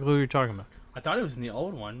know exactly who you're talking about. I thought it was in the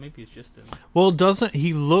old one. Maybe it's just in. Well, doesn't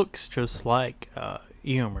he looks just like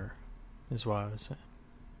Eomer? Is what I was saying.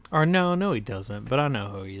 Or no, he doesn't. But I know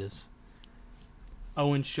who he is.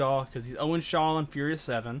 Owen Shaw, because he's Owen Shaw in Furious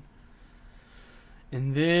 7.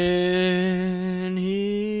 And then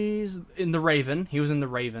he's in The Raven. He was in The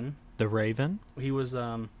Raven. The Raven. He was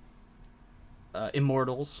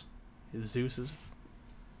Immortals. His Zeus's.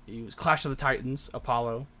 He was Clash of the Titans.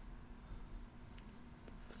 Apollo.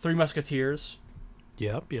 Three Musketeers.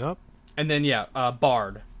 Yep. And then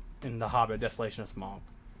Bard in The Hobbit: Desolation of Smog.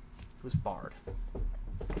 He was Bard.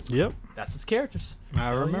 Yep. That's his characters. I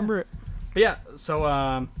remember it. But yeah,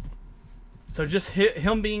 so just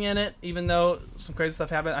him being in it, even though some crazy stuff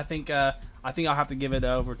happened, I think I'll have to give it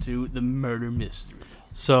over to the Murder Mystery.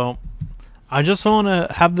 So, I just want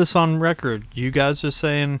to have this on record. You guys are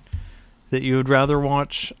saying that you would rather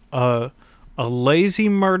watch a lazy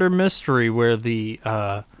murder mystery where the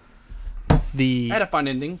I had a fun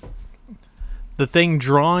ending. the thing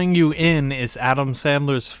drawing you in is Adam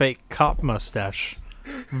Sandler's fake cop mustache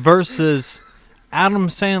versus Adam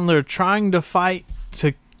Sandler trying to fight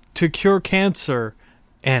to cure cancer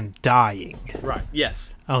and dying. Right.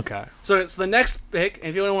 Yes. Okay. So it's the next pick. If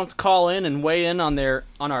anyone wants to call in and weigh in on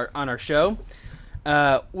our show,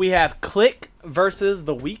 we have Click versus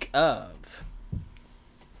The Week of.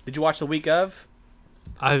 Did you watch The Week of?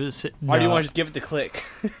 Why do you want to just give it to Click?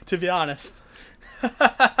 To be honest.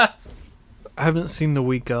 I haven't seen The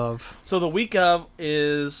Week of. So The Week of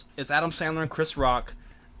it's Adam Sandler and Chris Rock,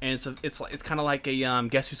 and it's kind of like a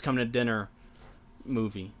Guess Who's Coming to Dinner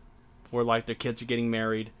movie, where like their kids are getting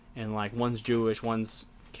married, and like one's Jewish, one's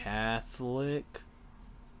Catholic.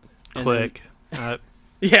 And Click. then-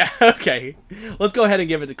 yeah. Okay. Let's go ahead and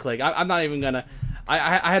give it to Click. I'm not even gonna.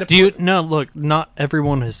 I had to. Look, not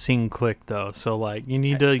everyone has seen Click though, so like you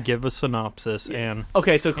need to give a synopsis and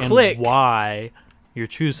Okay, so and Click. why you're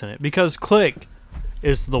choosing it, because Click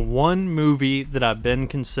is the one movie that I've been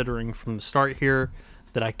considering from the start here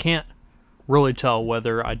that I can't really tell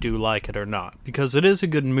whether I do like it or not, because it is a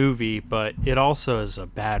good movie, but it also is a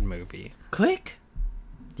bad movie. Click.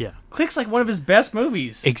 Yeah, Click's like one of his best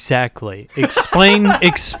movies. exactly. Explain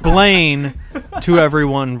to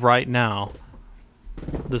everyone right now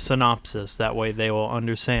the synopsis. That way they will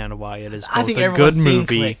understand why it is I both think a good everyone's seen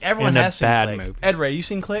movie Click. Everyone and a has seen bad Click. movie. Ed Ray, you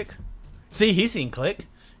seen Click? See, he's seen Click.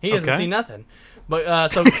 He hasn't Okay. seen nothing. But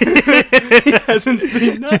so he hasn't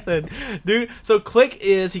seen nothing, dude. So Click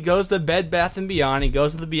is he goes to Bed Bath and Beyond. He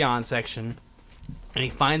goes to the Beyond section, and he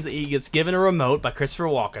finds that he gets given a remote by Christopher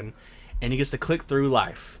Walken, and he gets to click through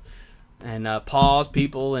life, and pause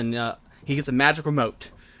people, and he gets a magic remote,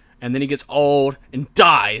 and then he gets old and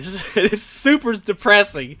dies. It's super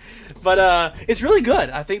depressing, but it's really good.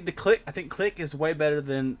 I think Click is way better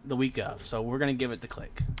than The Week Of, so we're gonna give it to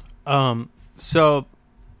Click. So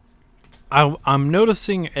I'm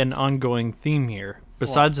noticing an ongoing theme here,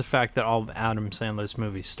 besides the fact that all of Adam Sandler's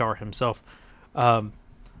movies star himself.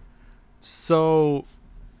 So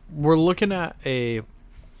we're looking at a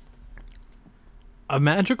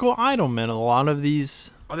magical item in a lot of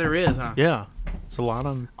these. Oh, there is, huh? Yeah, it's a lot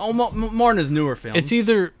of. Oh, more in his newer films. It's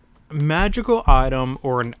either a magical item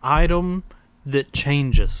or an item that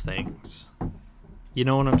changes things. You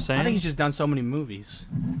know what I'm saying? I think he's just done so many movies.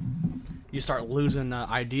 You start losing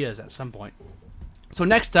ideas at some point. So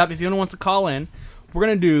next up, if anyone wants to call in, we're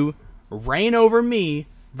going to do Reign Over Me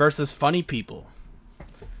versus Funny People.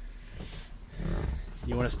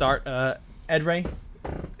 You want to start, Ed Ray?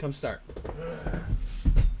 Come start.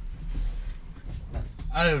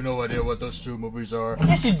 I have no idea what those two movies are.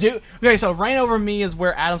 Yes, you do. Okay, so Reign Over Me is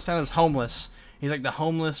where Adam Sandler's homeless. He's like the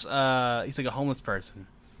homeless, he's like a homeless person.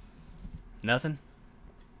 Nothing?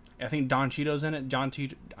 I think Don Cheadle's in it.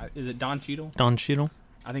 Is it Don Cheadle? Don Cheadle.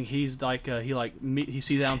 I think he's like he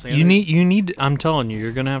sees Adam Sandler. You need. I'm telling you,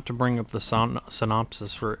 you're gonna have to bring up the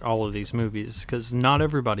synopsis for all of these movies because not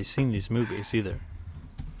everybody's seen these movies either.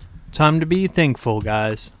 Time to be thankful,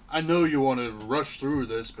 guys. I know you want to rush through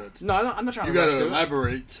this, but No, I'm not trying you to rush gotta through it.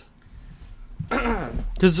 elaborate.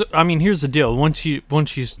 Because I mean, here's the deal. Once you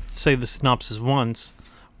say the synopsis once,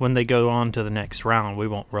 when they go on to the next round, we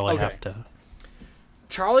won't really Okay. have to.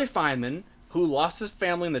 Charlie Feynman, who lost his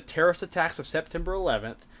family in the terrorist attacks of September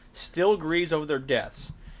 11th, still grieves over their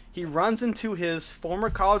deaths. He runs into his former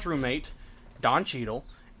college roommate, Don Cheadle,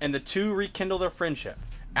 and the two rekindle their friendship.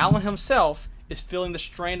 Alan himself is feeling the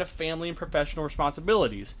strain of family and professional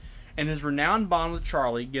responsibilities, and his renowned bond with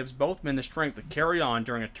Charlie gives both men the strength to carry on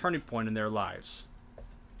during a turning point in their lives.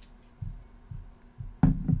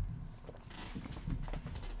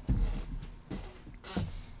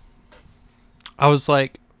 I was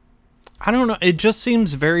like, I don't know. It just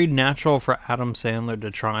seems very natural for Adam Sandler to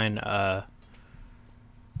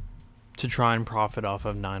try and profit off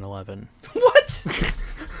of 9/11. What?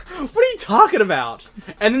 What are you talking about?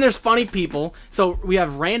 And then there's Funny People. So we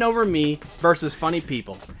have Reign Over Me versus Funny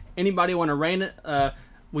People. Anybody want to reign?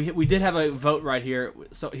 We did have a vote right here.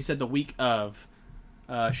 So he said The Week Of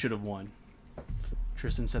should have won.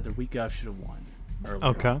 Tristan said The Week Of should have won earlier.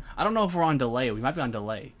 Okay. I don't know if we're on delay. We might be on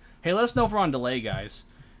delay. Hey, let us know if we're on delay, guys.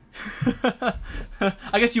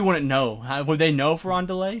 I guess you wouldn't know. Would they know if we're on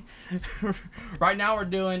delay? Right now we're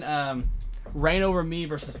doing Reign Over Me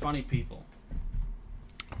versus Funny People.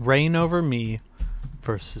 Reign Over Me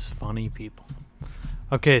versus Funny People.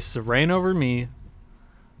 Okay, so Reign Over Me.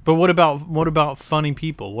 But what about Funny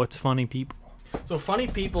People? What's Funny People? So Funny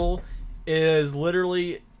People is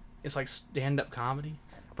literally, it's like stand-up comedy,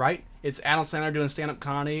 right? It's Adam Sandler doing stand-up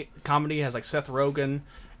comedy. It has like Seth Rogen,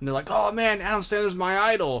 and they're like, "Oh man, Adam Sandler's my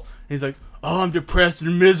idol." And he's like, "Oh, I'm depressed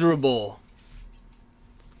and miserable."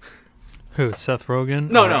 Who? Seth Rogen?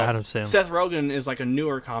 No, or no. Adam Sandler. Seth Rogen is like a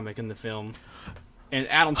newer comic in the film, and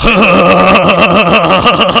Adam.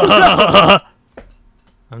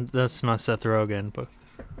 That's not Seth Rogen, but.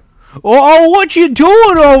 Oh, what you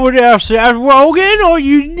doing over there, Seth Rogen? Or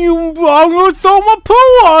I'm gonna throw my poo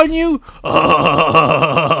on you.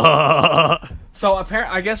 So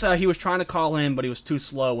apparently, I guess he was trying to call in, but he was too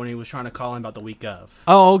slow when he was trying to call in about the Week Of.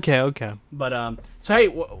 Oh, okay. But so hey,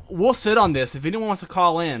 we'll sit on this. If anyone wants to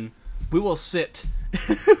call in, we will sit.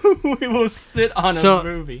 We will sit on a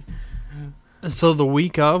movie. So the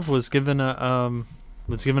Week Of was given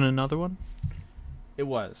another one. It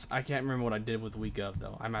was. I can't remember what I did with the Week Of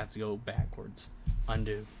though. I might have to go backwards.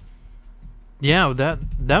 Undo. Yeah, that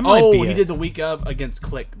might be. Oh, he it. did the Week Of against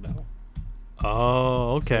Click though.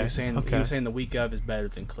 Oh, okay. So he was saying the Week Of is better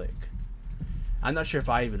than Click. I'm not sure if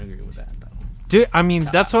I even agree with that though. Dude, I mean,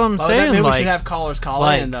 that's what I'm saying. Maybe Like, we should have callers call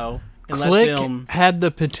like, in though. And Click let them... had the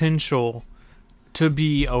potential to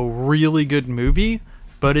be a really good movie,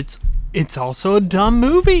 but it's also a dumb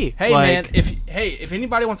movie. Hey man, if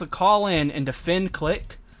anybody wants to call in and defend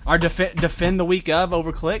Click or defend the Week Of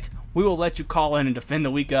over Click, we will let you call in and defend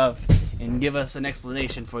the Week Of and give us an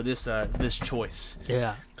explanation for this choice.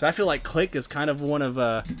 Yeah. Because I feel like Click is kind of one of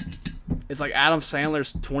it's like Adam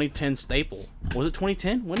Sandler's 2010 staple. Was it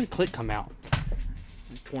 2010? When did Click come out?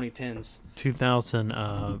 2010s.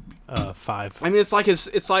 2005. I mean, it's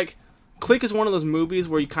like Click is one of those movies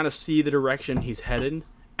where you kind of see the direction he's headed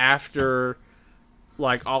after,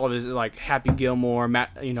 like all of his like Happy Gilmore,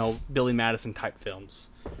 Billy Madison type films.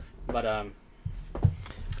 But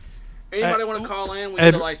anybody want to call in? We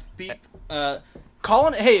can like beep. Call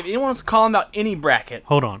in. Hey, if anyone wants to call in about any bracket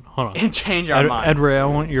Hold on. and change our minds. Ed Ray, I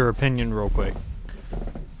want your opinion real quick.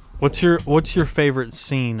 What's your favorite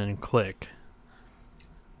scene in Click?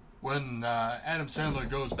 When Adam Sandler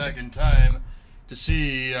goes back in time to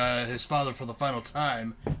see his father for the final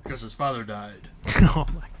time because his father died. Oh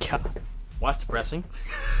my god. Well, that's depressing.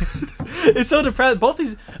 It's so depressing. Both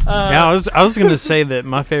these. Yeah, I was gonna say that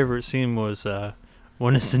my favorite scene was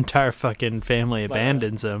when his entire fucking family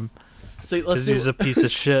abandons him So let's because do. he's a piece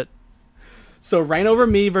of shit. So Reign Over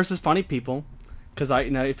Me versus Funny People. Because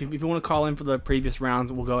if you want to call in for the previous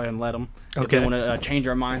rounds, we'll go ahead and let them. If Okay. they want to change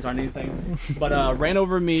our minds on anything. But Reign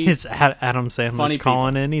Over Me. It's Adam Sandler's Funny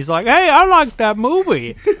calling in. He's like, "Hey, I like that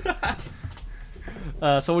movie." So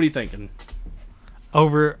what are you thinking?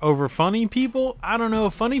 Over Funny People? I don't know.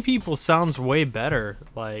 Funny People sounds way better.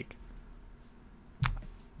 Like,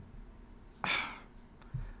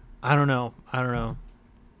 I don't know.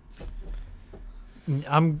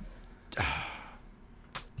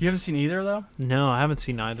 You haven't seen either though. No, I haven't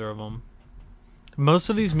seen either of them. Most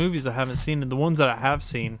of these movies I haven't seen, and the ones that I have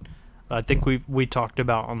seen, I think we talked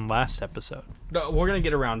about on last episode. No, we're gonna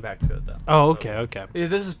get around back to it though. Oh, So- okay. Yeah,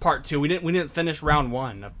 this is part 2. We didn't finish round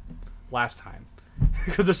 1 of last time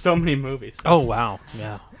because there's so many movies. Oh wow,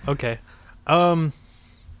 yeah, okay. I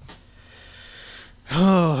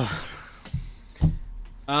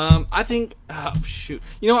think. Oh, shoot.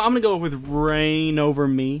 You know what? I'm gonna go with Reign Over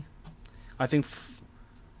Me. I think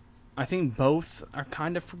both are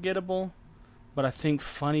kind of forgettable, but I think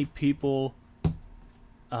Funny People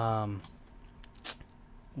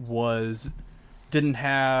didn't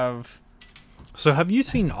have. So have you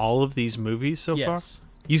seen all of these movies so far? Yes,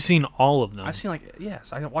 You've seen all of them. I've seen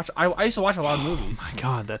yes. I used to watch a lot of movies. My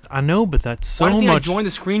God, I know, but that's so Why do you think much. I joined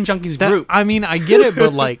the Screen Junkies group? I mean, I get it,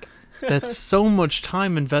 but like, that's so much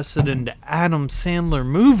time invested into Adam Sandler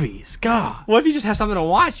movies. God. What if you just have something to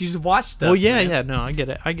watch? You just watch stuff. Well, yeah, man. yeah. No, I get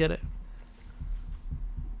it.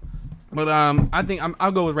 But I think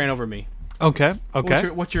I'll go with Reign Over Me. Okay.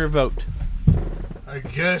 What's your vote? I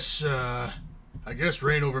guess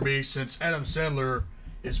Reign Over Me, since Adam Sandler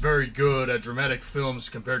is very good at dramatic films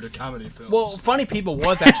compared to comedy films. Well, Funny People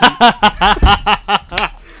was actually.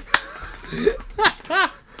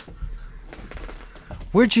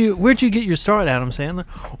 Where'd you get your start, Adam Sandler?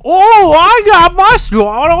 Oh, I got my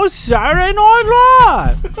start on Saturday Night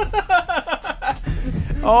Live.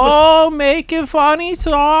 Oh, making funny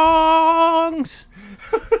songs.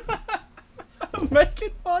 Making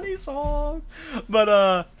funny songs,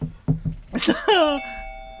 but so, oh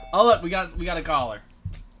look, we got a caller.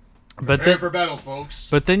 But Prepare then, for battle, folks.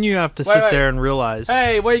 but then you have to sit wait. there and realize.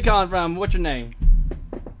 Hey, where you calling from? What's your name?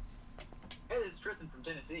 Hey, this is Tristan from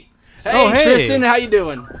Tennessee. Hey, Oh, hey. Tristan, how you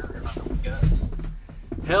doing?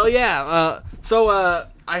 Hell yeah. So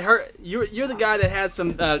I heard you're the guy that had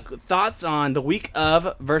some thoughts on the week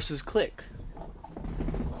of versus Click.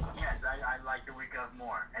 Yes, I like the week of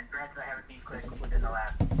more. And granted, I haven't seen Click within the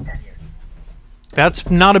last 10 years. That's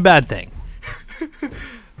not a bad thing.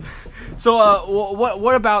 So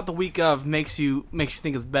what about the week of makes you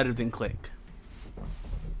think it's better than Click?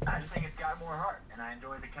 I just think it's got more heart, and I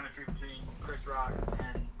enjoy the chemistry between Chris Rock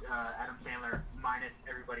and Adam Sandler, minus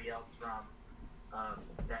everybody else from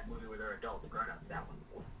that movie where they're adults, grown-ups, that one.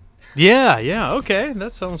 Yeah, okay.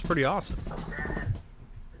 That sounds pretty awesome. It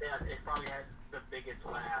probably has the biggest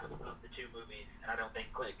laugh of the two movies, and I don't think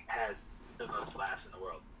Click has the most laughs in the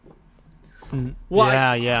world.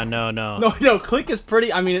 Well, No. No, Click is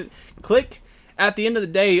pretty. I mean, Click. At the end of the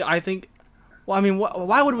day, I think. Well, I mean,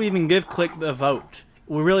 why would we even give Click the vote?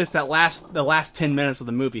 Well, really, it's the last 10 minutes of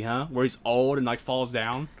the movie, huh? Where he's old and like falls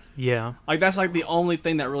down. Yeah. Like that's like the only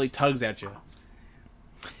thing that really tugs at you.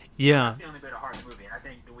 Yeah. That's the only bit of heart in the movie, and I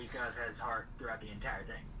think the week of has heart throughout the entire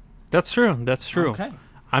thing. That's true. Okay.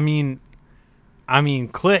 I mean,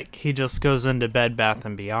 Click, he just goes into Bed Bath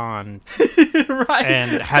and Beyond Right.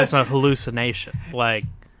 and has a hallucination. Like,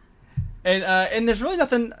 And there's really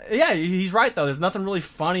nothing. Yeah, he's right though. There's nothing really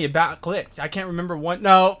funny about Click. I can't remember one.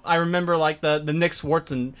 No, I remember like the Nick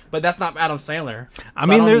Swartzen, but that's not Adam Sandler. I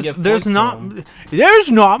So mean, don't even give there's points to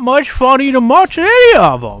him. not much funny to much any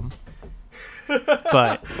of them.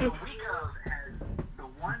 But The week of has the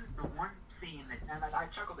one scene that, and I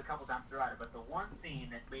chuckled a couple times throughout it, but the one scene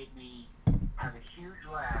that made me have a huge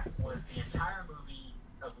laugh was the entire movie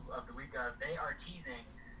of the week of. They are teasing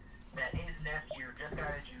that his nephew just got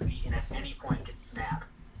out of juvie and at any point could snap.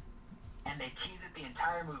 And they tease it the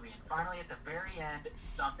entire movie, and finally at the very end,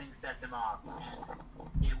 something sets him off.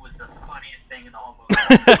 It was the funniest thing in the whole movie.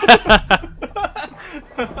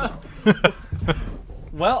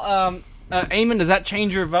 Well, Eamon, does that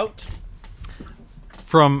change your vote?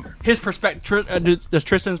 from. His perspective. Does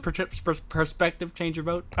Tristan's perspective change your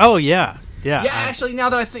vote? Oh yeah. Yeah, actually, now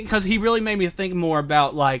that I think, because he really made me think more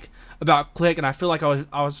about Click, and I feel like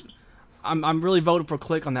I'm really voting for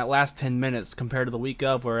Click on that last 10 minutes compared to the week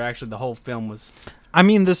of, where actually the whole film was. I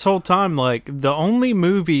mean, this whole time, like, the only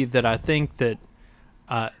movie that I think that,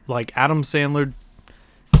 like, Adam Sandler,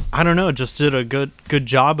 I don't know, just did a good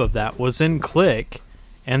job of that was in Click,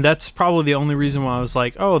 and that's probably the only reason why I was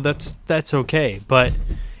like, oh, that's okay. But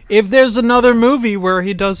if there's another movie where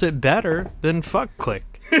he does it better, then fuck Click.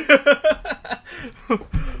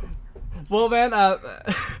 Well, man,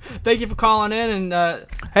 thank you for calling in, and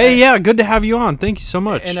hey, yeah, good to have you on. Thank you so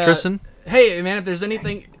much, Tristan. Hey, man, if there's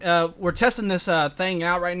anything, we're testing this thing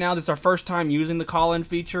out right now. This is our first time using the call-in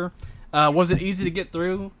feature. Was it easy to get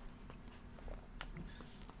through?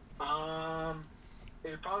 It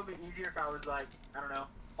would probably be easier if I was like, I don't know,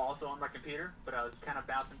 also on my computer, but I was kind of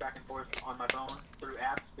bouncing back and forth on my phone through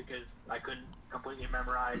apps because I couldn't completely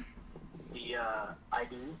memorize the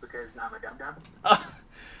ID because I'm a dum-dum.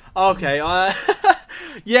 Okay,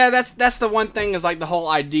 yeah, that's the one thing is like the whole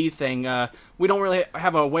ID thing. We don't really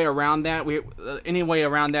have a way around that. Any way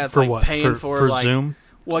around that is For like what? paying For like, Zoom?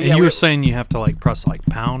 Well, and yeah, you were saying you have to like press like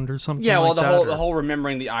pound or something. Yeah, well, like the whole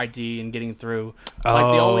remembering the ID and getting through. Like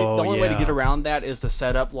Oh, the only way to yeah. get around that is to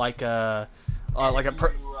set up like a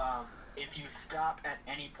If you stop at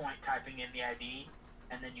any point typing in the ID,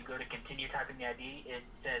 and then you go to continue typing the ID, it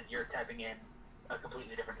says you're typing in a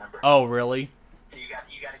completely different number. Oh, really? So you got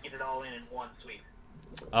to get it all in one sweep.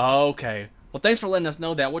 Okay. Well, thanks for letting us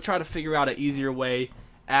know that. We'll try to figure out an easier way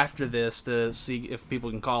after this to see if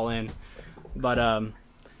people can call in. But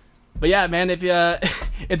yeah, man, if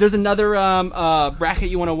if there's another bracket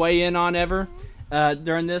you want to weigh in on ever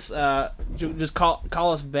during this, just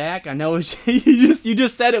call us back. I know you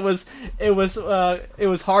just said it was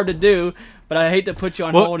hard to do, but I hate to put you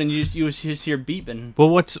on hold and you was just here beeping. Well,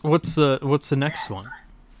 what's the next one?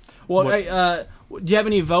 Well, hey, do you have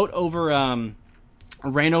any vote over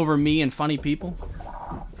Reign Over Me and Funny People?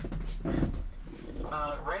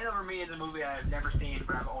 Reign Over Me is a movie I've never seen,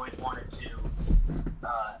 but I've always wanted to.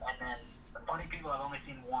 And then Funny People I've only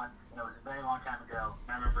seen once, and it was a very long time ago.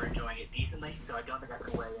 I remember enjoying it decently, so I don't think I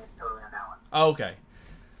could weigh in totally on that one. Okay.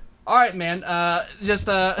 All right, man. Just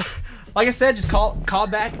like I said, just call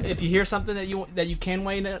back if you hear something that you can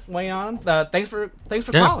weigh on. Thanks for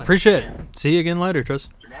calling. Appreciate it. See you again later, Tris.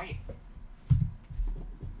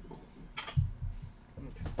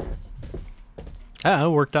 Yeah, it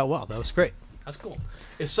worked out well. That was great. That's cool.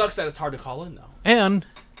 It sucks that it's hard to call in though. And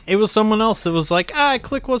it was someone else that was like,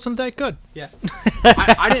 Click wasn't that good. Yeah.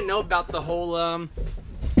 I didn't know about the whole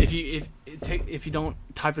if you don't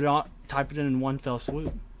type it in one fell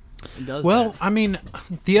swoop. It does. Well, that. I mean,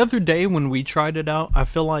 the other day when we tried it out, I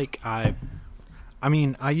feel like I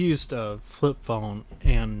used a flip phone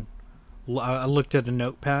and I looked at a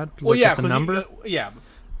notepad, looked at the number.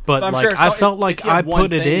 But I'm like sure I felt like I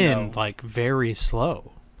put it in though. like very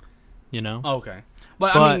slow, you know. Okay,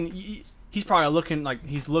 but I mean, he's probably looking like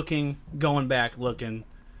going back, looking.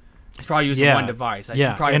 He's probably using one device. Like,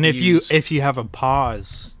 yeah, and if you have a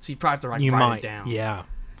pause, so you probably have to you write might, it down. Yeah,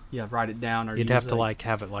 write it down, or you'd have to like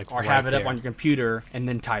have it like or right have it there. up on your computer and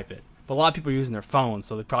then type it. But a lot of people are using their phones,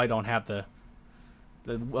 so they probably don't have the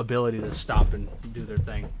ability to stop and do their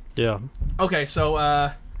thing. Yeah. Okay,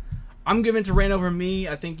 so I'm giving it to Reign Over Me.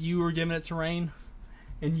 I think you were giving it to Rain,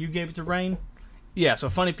 and you gave it to Rain. Yeah, so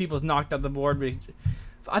Funny People's knocked out the board. But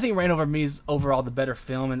I think Reign Over Me is overall the better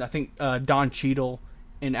film, and I think Don Cheadle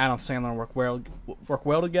and Adam Sandler work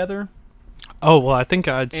well together. Oh well, I think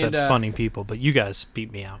I'd said Funny People, but you guys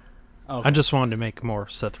beat me out. Okay. I just wanted to make more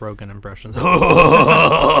Seth Rogen impressions.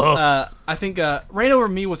 I think Reign Over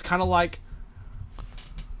Me was kind of like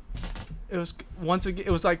it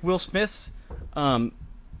was like Will Smith's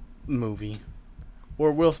movie,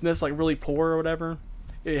 where Will Smith's like really poor or whatever.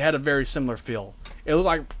 It had a very similar feel. It looked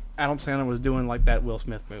like Adam Sandler was doing like that Will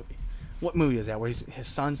Smith movie. What movie is that? Where his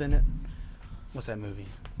son's in it? What's that movie?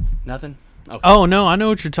 Nothing. Okay. Oh no, I know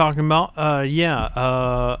what you're talking about. I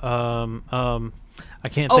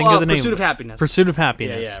can't think of the name. Pursuit of Happiness. Pursuit of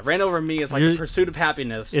Happiness. Yeah. Reign Over Me is like the Pursuit of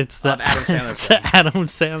Happiness. It's the of Adam Sandler. It's the Adam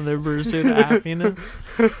Sandler Pursuit of Happiness.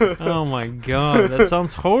 Oh my god, that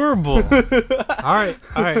sounds horrible. All right,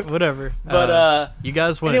 whatever. But you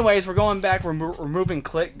guys win. Anyways, we're going back. We're removing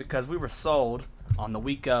Click because we were sold on the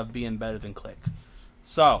week of being better than Click.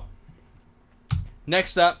 So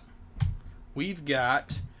next up, we've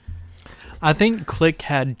got. I think Click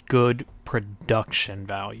had good production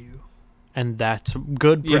value. And that's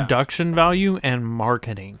good production value and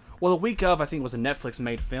marketing. Well, the week of I think was a Netflix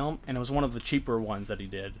made film, and it was one of the cheaper ones that he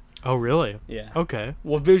did. Oh, really? Yeah. Okay.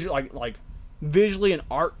 Well, like visually and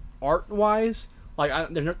art wise, like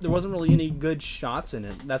there wasn't really any good shots in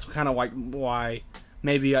it. That's kind of like why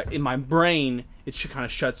maybe in my brain it kind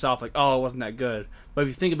of shuts off. Like, oh, it wasn't that good. But if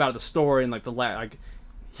you think about the story and like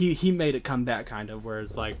he made it come back kind of.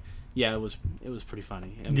 Whereas like, yeah, it was pretty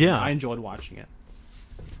funny. And Yeah. I enjoyed watching it.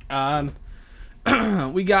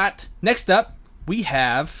 We got next up. We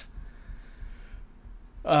have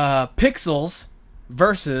Pixels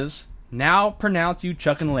versus Now Pronounce You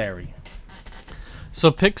Chuck and Larry. So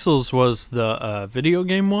Pixels was the video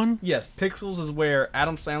game one? Yes, Pixels is where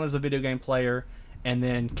Adam Sandler's a video game player, and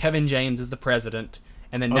then Kevin James is the president.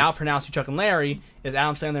 And then Now Pronounce You Chuck and Larry is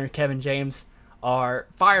Adam Sandler and Kevin James are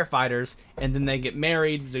firefighters, and then they get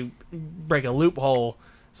married to break a loophole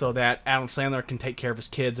so that Adam Sandler can take care of his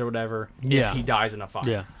kids or whatever if he dies in a fire.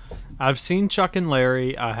 Yeah. I've seen Chuck and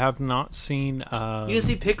Larry. I have not seen... You didn't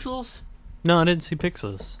see Pixels? No, I didn't see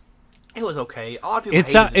Pixels. It was okay. A lot of people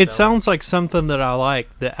hated It though. sounds like something that I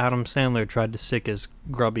like that Adam Sandler tried to stick his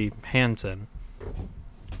grubby hands in.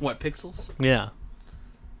 What, Pixels? Yeah.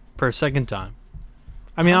 For a second time.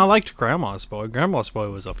 I mean, I liked Grandma's Boy. Grandma's Boy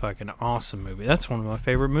was a fucking awesome movie. That's one of my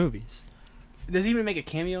favorite movies. Does he even make a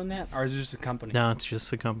cameo in that, or is it just a company? No, it's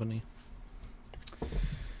just the company.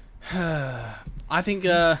 I think,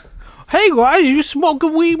 Hey guys, you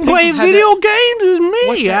smoking weed and Pixels playing had video that- games? It's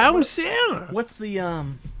What's me, that- Adam what- Sandler. what's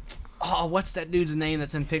the, what's that dude's name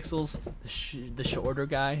that's in Pixels? The shorter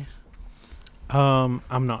guy? I'm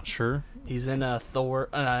not sure. He's in, Thor,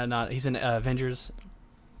 he's in, Avengers.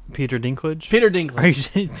 Peter Dinklage? Peter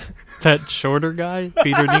Dinklage. Are you that shorter guy?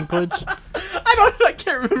 Peter Dinklage? I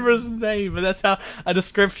can't remember his name, but that's how, a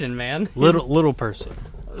description, man. Little person,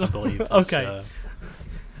 I believe. Okay.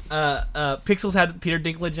 Pixels had Peter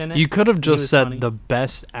Dinklage in it. You could have He just was said funny. the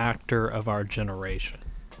best actor of our generation.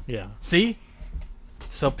 Yeah. See?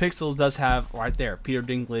 So Pixels does have right there Peter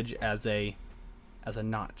Dinklage as a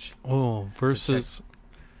notch. Oh, versus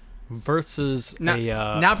Now,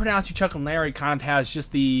 a Now Pronounce You Chuck and Larry kind of has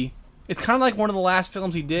just the... It's kind of like one of the last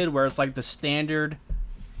films he did where it's like the standard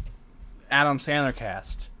Adam Sandler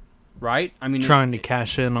cast. Right? I mean... trying to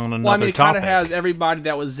cash in on another Well, I mean, it kind topic. of has everybody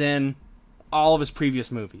that was in all of his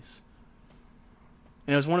previous movies.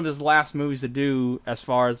 And it was one of his last movies to do as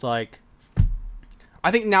far as, like...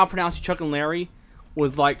 I think Now Pronounce You Chuck and Larry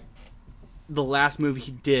was, like, the last movie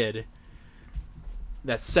he did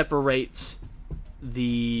that separates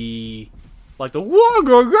the... like, the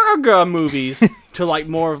Wagga Gaga movies to, like,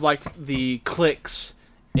 more of, like, the Clicks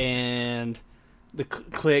and... the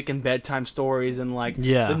Click and Bedtime Stories and, like,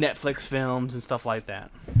 Yeah. the Netflix films and stuff like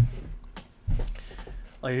that.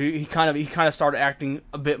 Like he kind of started acting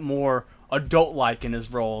a bit more adult-like in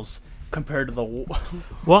his roles compared to the.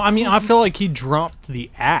 Well, I mean, I feel like he dropped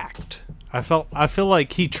the act. I feel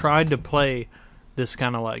like he tried to play this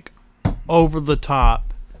kind of like over the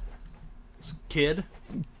top, kid.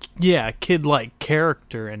 yeah, kid-like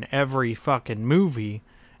character in every fucking movie,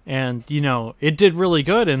 and you know, it did really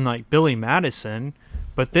good in like Billy Madison,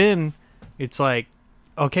 but then it's like,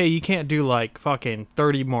 okay, you can't do like fucking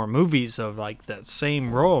 30 more movies of like that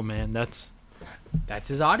same role, man. That's That's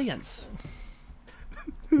his audience.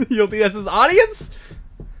 You don't think that's his audience?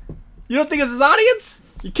 You don't think it's his audience?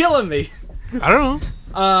 You're killing me. I don't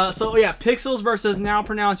know. So yeah, Pixels versus Now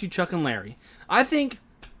Pronounce You Chuck and Larry. I think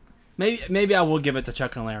maybe I will give it to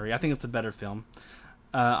Chuck and Larry. I think it's a better film.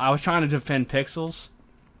 I was trying to defend Pixels,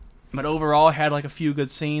 but overall it had like a few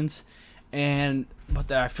good scenes,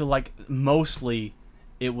 but I feel like mostly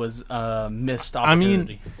it was missed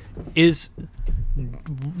opportunity.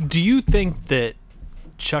 Do you think that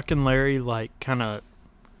Chuck and Larry like kind of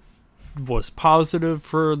was positive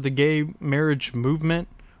for the gay marriage movement,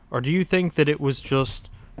 or do you think that it was just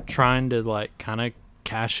trying to like kind of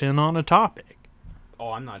cash in on a topic?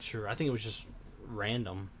 Oh, I'm not sure. I think it was just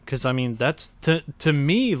random. Because I mean, that's to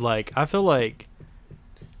me, like, I feel like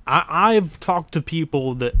I've talked to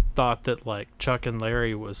people that thought that like Chuck and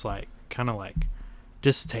Larry was like kind of like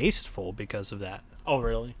distasteful because of that. Oh,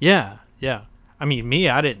 really? Yeah. I mean, me,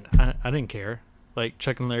 I didn't care. Like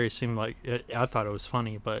Chuck and Larry seemed like I thought it was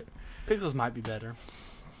funny, but Pixels might be better.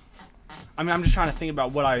 I mean, I'm just trying to think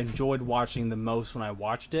about what I enjoyed watching the most when I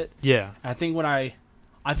watched it. yeah, I think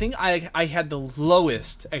I had the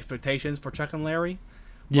lowest expectations for Chuck and Larry.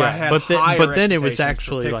 where I yeah. had But then it was higher expectations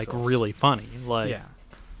for actually like Pixels. really funny. Like, Yeah.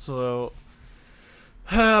 So,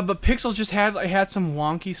 but Pixels just had some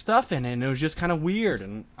wonky stuff in it, and it was just kind of weird.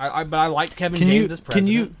 And but I liked Kevin James as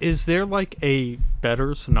president. is there like a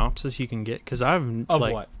better synopsis you can get? Because I've Of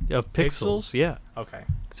like what? of Pixels, Pixels? yeah. Okay.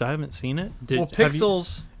 Because I haven't seen it. Well, have you-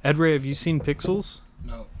 Pixels. Ed Ray, have you seen Pixels?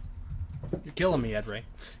 No. You're killing me, Ed Ray.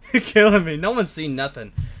 You're killing me. No one's seen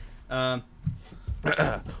nothing.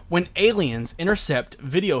 When aliens intercept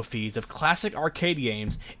video feeds of classic arcade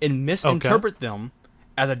games and misinterpret them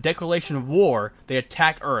as a declaration of war, they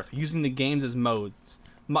attack Earth using the games as models.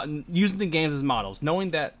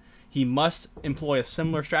 Knowing that he must employ a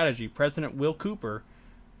similar strategy, President Will Cooper,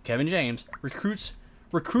 Kevin James, recruits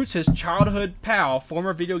his childhood pal,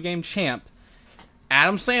 former video game champ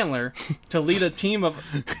Adam Sandler, to lead a team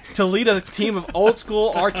of old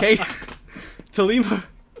school arcade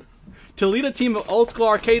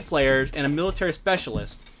players and a military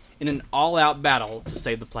specialist in an all-out battle to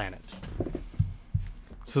save the planet.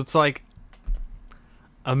 So it's like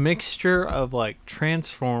a mixture of like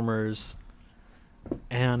Transformers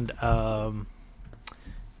and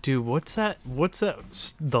dude, what's that?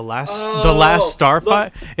 The last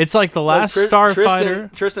Starfighter? It's like the last Starfighter.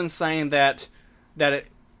 Tristan's saying that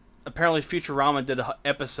apparently Futurama did an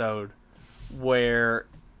episode where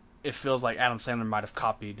it feels like Adam Sandler might have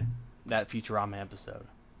copied that Futurama episode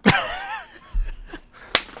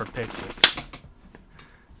for Pixels.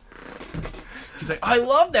 He's like, I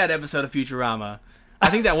love that episode of Futurama. I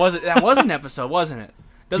think that was an episode, wasn't it?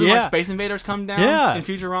 Doesn't like Space Invaders come down in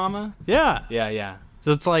Futurama? Yeah. Yeah.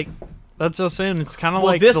 So it's like, that's just saying, it's kind of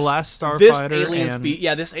Well, like the last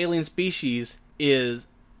Starfighter. This alien species is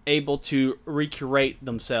able to recreate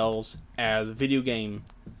themselves as video game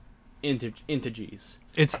entities.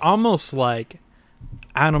 It's almost like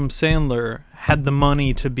Adam Sandler had the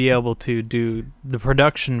money to be able to do the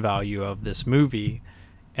production value of this movie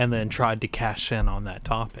and then tried to cash in on that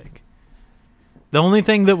topic. The only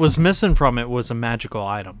thing that was missing from it was a magical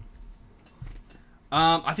item.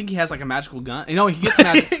 I think he has like a magical gun. You know, he gets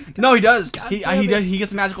magic. No, he does. He does. He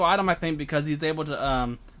gets a magical item, I think, because he's able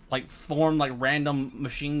to like form like random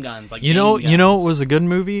machine guns. Like you know, it was a good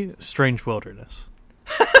movie, Strange Wilderness.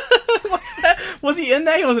 What's that? Was he in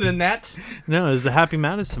that? He wasn't in that. No, it was a Happy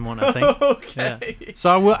Madison one, I think. Okay. Yeah.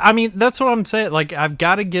 So I mean, that's what I'm saying. Like, I've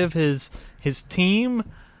got to give his team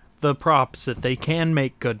the props that they can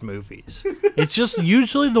make good movies. It's just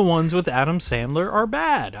usually the ones with Adam Sandler are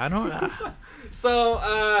bad. I don't.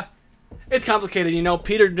 So, it's complicated, you know.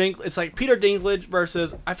 It's like Peter Dinklage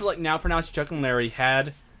versus, I feel like Now Pronounced Chuck and Larry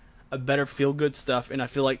had a better feel-good stuff, and I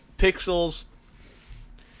feel like Pixels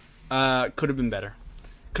could have been better.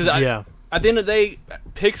 Because at the end of the day,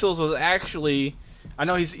 Pixels was actually, I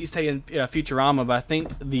know he's taking Futurama, but I think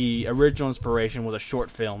the original inspiration was a short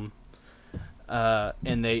film,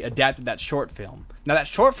 and they adapted that short film. Now, that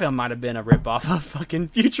short film might have been a ripoff of fucking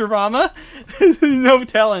Futurama. No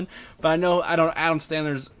telling. But I know Adam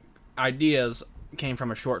Sandler's ideas came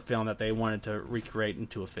from a short film that they wanted to recreate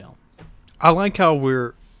into a film. I like how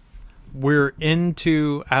we're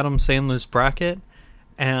into Adam Sandler's bracket,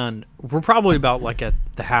 and we're probably about like at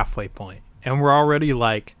the halfway point, and we're already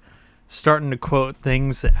like starting to quote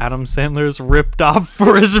things that Adam Sandler's ripped off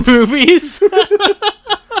for his movies.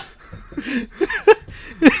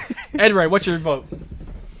 Ed Ray, what's your vote?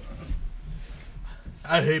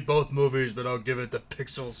 I hate both movies, but I'll give it to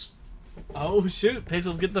Pixels. Oh shoot,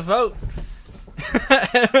 Pixels get the vote.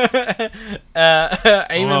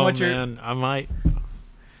 Eamon, what's your? Man, I might.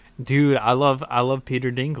 Dude, I love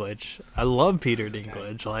Peter Dinklage. I love Peter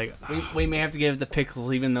Dinklage. Like, we may have to give it to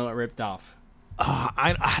Pixels, even though it ripped off.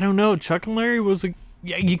 I don't know. Chuck and Larry was a.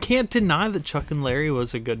 Yeah, you can't deny that Chuck and Larry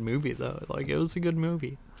was a good movie, though. Like, it was a good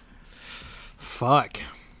movie. Fuck.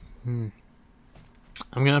 I'm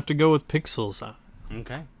gonna have to go with Pixels.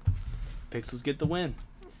 Okay. Pixels get the win.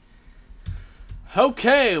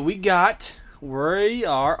 Okay, we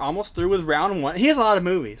are almost through with round one. He has a lot of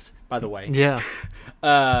movies, by the way. Yeah.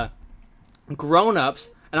 Grown-ups,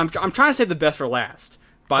 and I'm trying to save the best for last,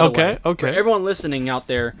 by the way. Okay. For everyone listening out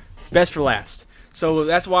there, best for last. So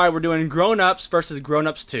that's why we're doing Grown-ups versus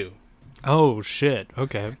Grown-ups 2. Oh, shit.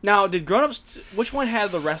 Okay. Now, did Grown-ups... Which one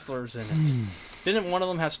had the wrestlers in it? Didn't one of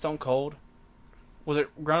them have Stone Cold? Was it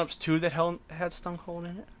Grown-ups 2 that had Stone Cold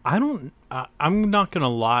in it? I'm not gonna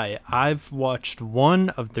lie. I've watched one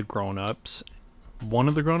of the Grown-ups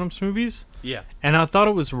movies. Yeah. And I thought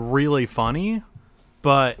it was really funny,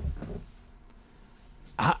 but...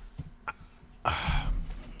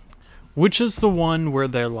 which is the one where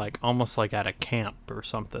they're like almost like at a camp or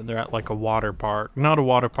something? They're at like a water park, not a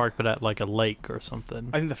water park, but at like a lake or something.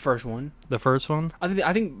 I think the first one. The first one. I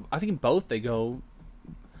think both they go.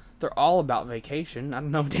 They're all about vacation. I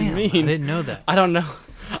don't know what you mean. I didn't know that. I don't know.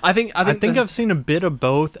 I think I've seen a bit of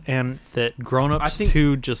both, and that Grown Ups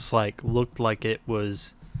 2 just like looked like it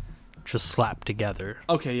was just slapped together.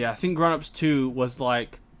 Okay, yeah, I think Grown Ups 2 was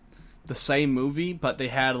like the same movie, but they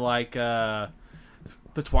had like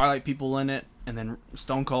the Twilight people in it, and then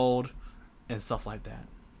Stone Cold, and stuff like that.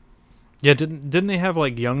 Yeah, didn't they have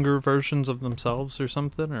like younger versions of themselves or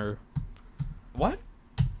something? Or What?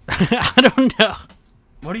 I don't know.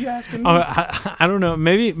 What are you asking me? Oh, I don't know.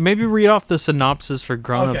 Maybe read off the synopsis for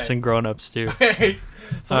Grown Ups Okay. and Grown Ups too. Okay.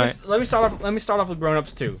 So All let me start off with Grown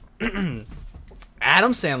Ups 2.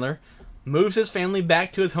 Adam Sandler moves his family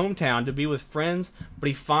back to his hometown to be with friends, but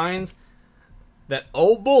he finds that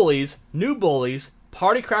old bullies, new bullies,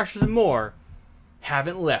 party crashers, and more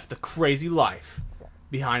haven't left the crazy life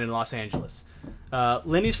behind in Los Angeles.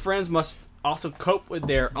 Lenny's friends must also cope with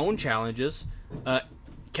their own challenges.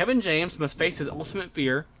 Kevin James must face his ultimate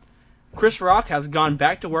fear. Chris Rock has gone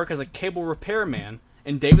back to work as a cable repairman,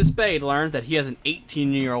 and David Spade learns that he has an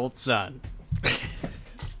 18-year-old son.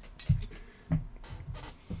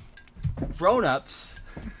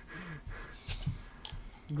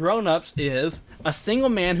 Grown-Ups is a single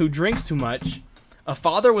man who drinks too much, a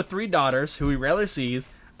father with 3 daughters who he rarely sees,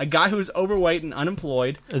 a guy who is overweight and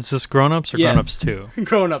unemployed. Is this Grown Ups or Yes. Grown Ups 2?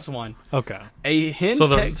 Grown-Ups 1. Okay. A hen So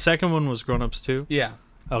the pecked- second one was Grown Ups 2? Yeah.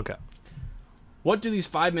 Okay. What do these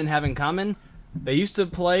 5 men have in common? They used to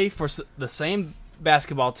play for the same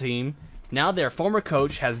basketball team. Now their former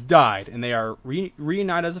coach has died, and they are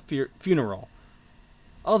reunited as a funeral.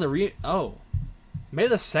 Oh, maybe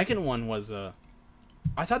the second one was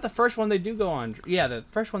I thought the first one they do go on. Yeah, the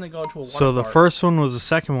first one they go to a water So the park. first one was the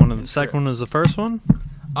second one, and the second one was the first one?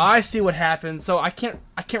 I see what happened. So I can't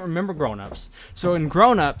remember Grown Ups. So in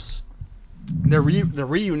Grown Ups, they're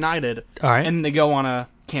reunited, All right. and they go on a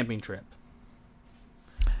camping trip.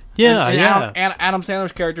 Yeah, and yeah. Adam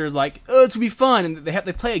Sandler's character is like, oh, it's gonna be fun, and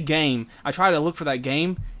they play a game. I try to look for that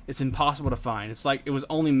game. It's impossible to find. It's like it was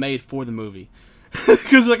only made for the movie, because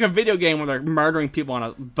it's like a video game where they're murdering people on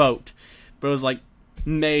a boat, but it was like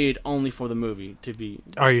made only for the movie to be.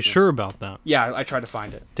 Are you sure about that? Yeah, I tried to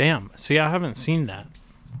find it. Damn. See, I haven't seen that. Or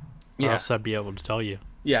Yeah, else I'd be able to tell you.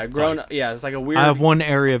 yeah, it's like a weird. I have one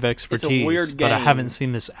area of expertise, weird but I game. haven't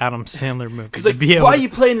seen this Adam Sandler movie. Because to like, be able why are to- you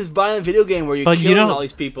playing this violent video game where you're But you killing know- all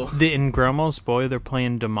these people? in Grandma's Boy, they're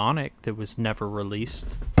playing Demonic that was never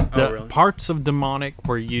released. The really? parts of Demonic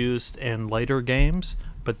were used in later games,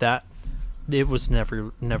 but it was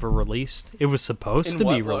never released. It was supposed to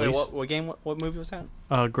be released. What game? What movie was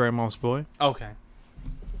that? Grandma's Boy. Okay.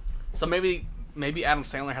 So maybe Adam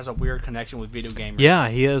Sandler has a weird connection with video gamers. Yeah,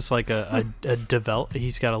 he has like a develop.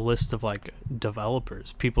 He's got a list of like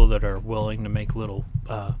developers, people that are willing to make little.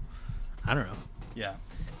 I don't know. Yeah.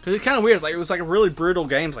 Because it's kind of weird. It was like a really brutal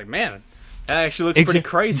game. It's like, man, that actually looks pretty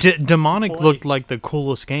crazy. Demonic Play. looked like the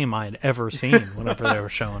coolest game I had ever seen whenever they were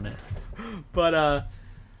showing it. But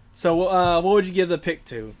so what would you give the pick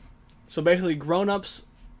to? So basically, Grown Ups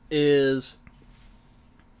is.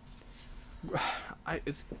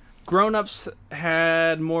 Grown Ups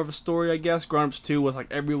had more of a story, I guess. Grown Ups 2 was like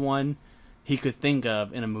everyone he could think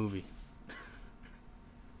of in a movie.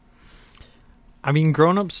 I mean,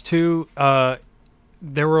 Grown Ups 2,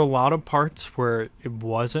 there were a lot of parts where it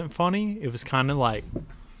wasn't funny. It was kind of like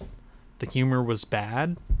the humor was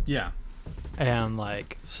bad. Yeah. And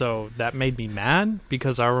like, so that made me mad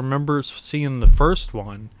because I remember seeing the first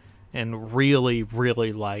one and really,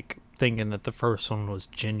 really like thinking that the first one was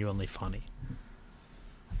genuinely funny.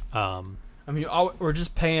 I mean, we're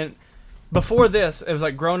just paying. Before this, it was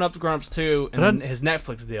like Grown Ups 2, and But then his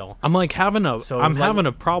Netflix deal. I'm like having a, So it I'm was like- having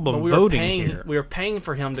a But problem we were voting paying. here. We were paying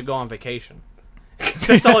for him to go on vacation.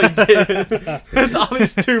 That's all he did. That's all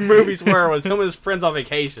these 2 movies were, was him and his friends on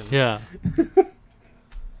vacation. Yeah.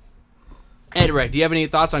 Anyway, do you have any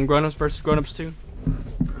thoughts on Grown Ups versus Grown Ups 2?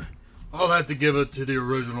 I'll have to give it to the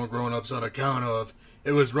original Grown Ups on account of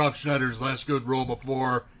it was Rob Schneider's last good role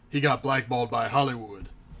before he got blackballed by Hollywood.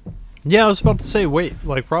 Yeah, I was about to say, wait,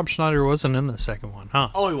 like Rob Schneider wasn't in the second one, huh?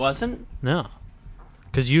 Oh, he wasn't? No.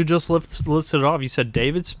 Because you just listed it off. You said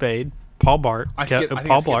David Spade, Paul Bart, I think I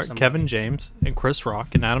Paul skipped Blart, somebody. Kevin James, and Chris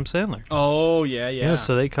Rock, and Adam Sandler. Oh, yeah. Yeah,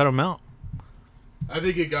 so they cut him out. I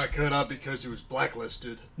think he got cut out because he was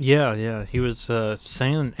blacklisted. Yeah, he was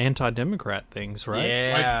saying anti-democrat things, right?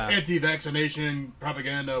 Yeah. Like anti-vaccination,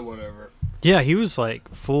 propaganda, whatever. Yeah, he was like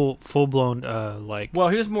full-blown like Well,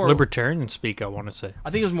 he was more libertarian speak, I want to say. I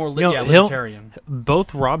think it was more You know, libertarian.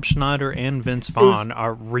 Both Rob Schneider and Vince Vaughn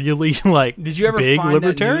are really like Did you ever big find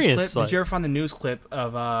libertarians. That news clip? like- Did you ever find the news clip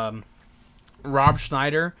of Rob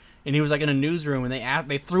Schneider, and he was like in a newsroom, and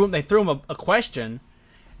they threw him a question,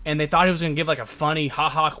 and they thought he was gonna give like a funny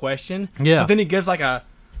ha-ha question. Yeah. But then he gives like a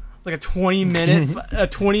like a 20-minute a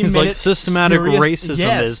 20-minute He's like systematic serious, racism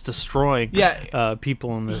yes. is destroying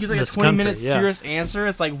people in this He's like this a 20-minute country. Yeah. serious answer.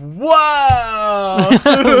 It's like, whoa!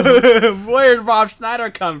 Where did Rob Schneider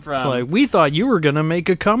come from? It's like, we thought you were gonna make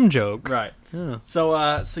a cum joke. right. Yeah. So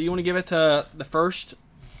you want to give it to the first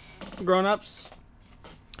grown-ups?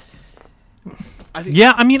 I think.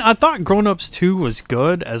 Yeah, I mean, I thought Grown Ups 2 was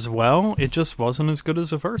good as well. It just wasn't as good as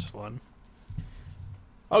the first one.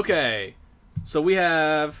 Okay, so we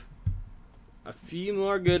have a few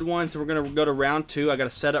more good ones. So we're gonna go to round 2. I gotta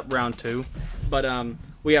set up round 2, but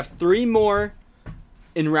we have 3 more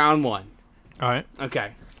in round 1. All right.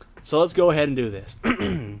 Okay, so let's go ahead and do this.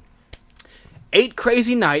 8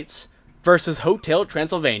 Crazy Nights versus Hotel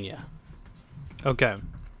Transylvania. Okay.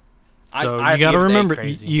 I So have you to gotta give it to remember.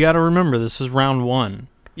 Crazy. You gotta remember. This is round 1.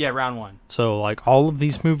 Yeah, round 1. So like all of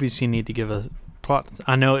these movies, you need to give a plot.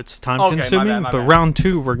 I know it's time Okay, my consuming, bad, my but bad. round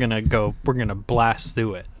 2 we're gonna blast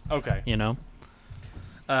through it. Okay. You know,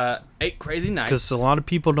 8 Crazy Nights. because a lot of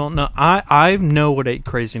people don't know. I know what 8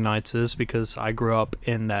 Crazy Nights is because I grew up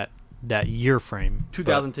in that year frame.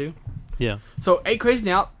 2002. But, yeah. So 8 Crazy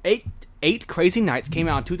Nights came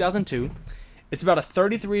out in 2002. It's about a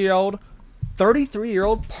 33-year-old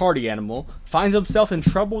party animal finds himself in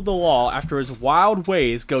trouble with the law after his wild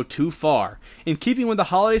ways go too far. In keeping with the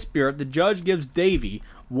holiday spirit, the judge gives Davy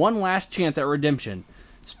one last chance at redemption.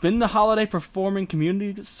 Spend the holiday performing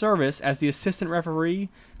community service as the assistant referee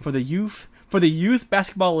for the youth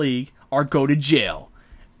basketball league, or go to jail.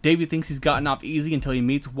 Davy thinks he's gotten off easy until he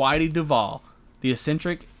meets Whitey Duvall, the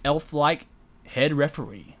eccentric, elf-like head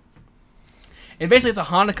referee. And basically, it's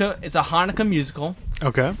a Hanukkah musical.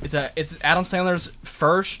 Okay. It's Adam Sandler's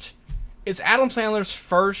first. It's Adam Sandler's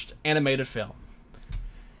first animated film.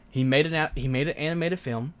 He made an animated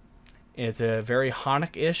film. And it's a very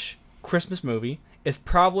Hanukkah-ish Christmas movie. It's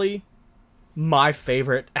probably my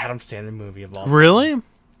favorite Adam Sandler movie of all time. Really?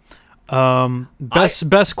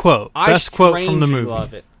 Best quote. I Best quote from the strangely movie.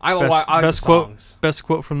 love it. I Best, like best the quote. songs. Best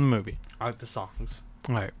quote from the movie. I like the songs.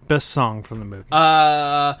 All right. Best song from the movie.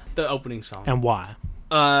 The opening song. And why?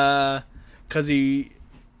 Cause he.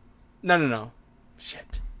 No.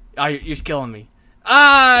 Shit. You're killing me.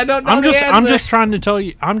 I don't know I'm the just answer. trying to tell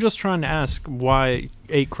you. I'm just trying to ask why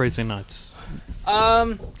 8 Crazy Nights.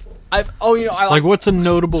 I Like, what's a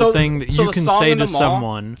notable thing that so you the can song say in to the mall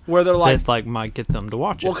someone where they're like, that like might get them to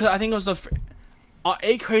watch well, it? cause I think it was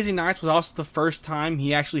 8 Crazy Nights was also the first time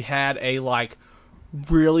he actually had a like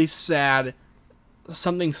really sad,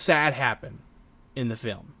 something sad happen in the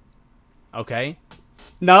film. Okay.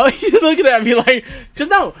 No, you're looking at me like, because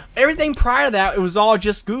no, everything prior to that, it was all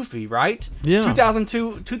just goofy, right? Yeah.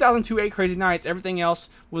 2002, 8 Crazy Nights, everything else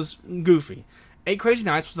was goofy. 8 Crazy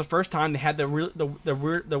Nights was the first time they had the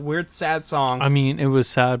weird sad song. I mean, it was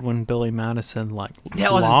sad when Billy Madison like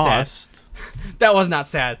That wasn't lost. That was not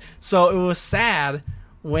sad. So it was sad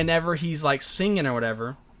whenever he's like singing or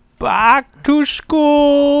whatever. Back to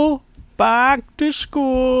school. Back to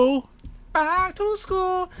school. Back to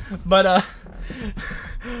school. But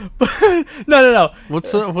no.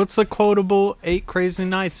 What's the quotable 8 Crazy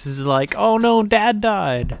Nights? Is it like, oh no, Dad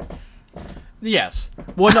died. Yes.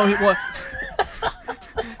 Well, no.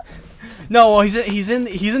 No. Well, he's in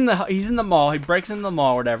the mall. He breaks into the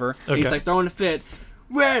mall or whatever. And he's Okay. like throwing a fit.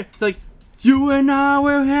 Where like you and I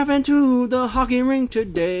were having to the hockey rink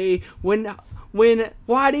today. When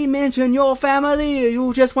Whitey mentioned your family,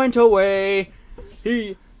 you just went away.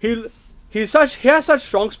 He has such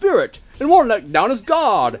strong spirit and won't let down his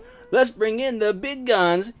guard. Let's bring in the big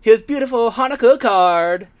guns. His beautiful Hanukkah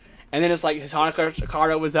card. And then it's like his Hanukkah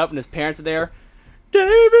card opens up and his parents are there.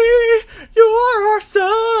 Davy, you are our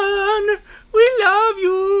son. We love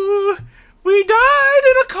you. We died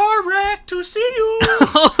in a car wreck to see you.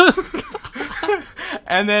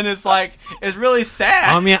 And then it's like, it's really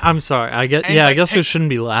sad. I mean, I'm sorry. I And he's I like, guess we "Take- shouldn't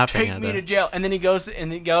be laughing Take at me that. to jail. And then he goes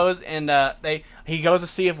and he goes to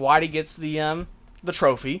see if Whitey gets the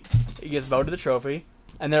trophy. He gets voted the trophy.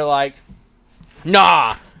 And they're like,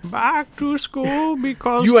 nah, Back to school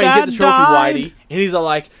because you ain't Dad get the trophy, died. Whitey. And he's all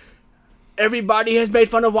like, everybody has made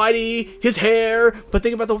fun of Whitey, his hair, but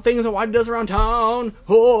think about the things that Whitey does around town.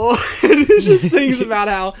 Oh, and he just thinks about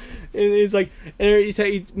how, and he's like, and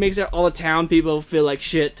he makes all the town people feel like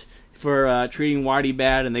shit for treating Whitey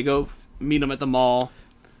bad, and they go meet him at the mall.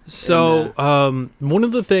 So, one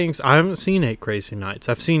of the things I haven't seen 8 Crazy Nights.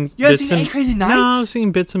 I've seen You haven't bits seen and 8 Crazy No, Nights? I've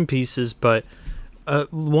seen bits and pieces, but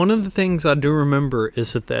one of the things I do remember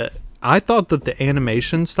is that I thought that the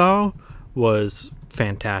animation style was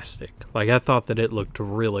fantastic. Like, I thought that it looked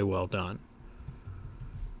really well done.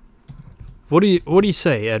 What do you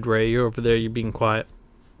say, Ed Ray? You're over there. You're being quiet.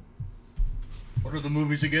 What are the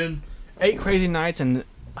movies again? 8 Crazy Nights and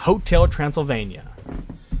Hotel Transylvania.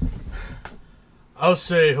 I'll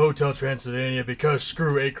say Hotel Transylvania because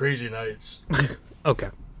screw 8 Crazy Nights. Okay.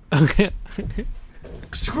 Okay.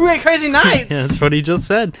 Screw 8 Crazy Nights! Yeah, that's what he just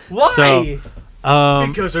said. Why? So,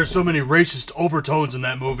 Because there's so many racist overtones in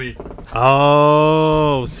that movie.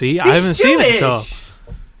 oh, see, I haven't seen it, so.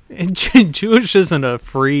 Jewish isn't a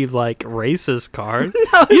free, like, racist card.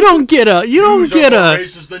 You don't get a, Jews are more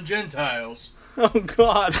racist than Gentiles. Oh,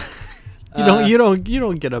 God. you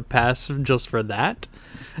don't get a pass just for that.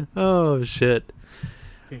 Oh shit.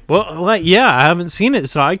 Well, like, yeah, I haven't seen it,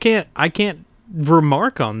 so I can't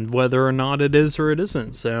remark on whether or not it is or it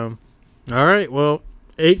isn't. So, all right, well,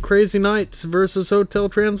 8 Crazy Nights versus Hotel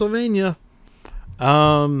Transylvania.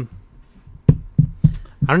 I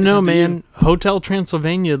don't know, man. Hotel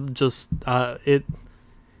Transylvania just it.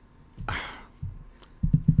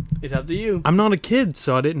 It's up to you. I'm not a kid,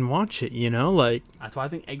 so I didn't watch it. You know, like. That's why I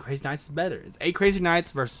think 8 Crazy Nights is better. It's 8 Crazy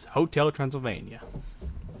Nights versus Hotel Transylvania.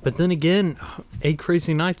 But then again, 8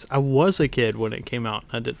 Crazy Nights, I was a kid when it came out.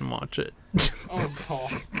 I didn't watch it. Oh,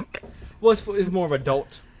 God. Well, it's more of an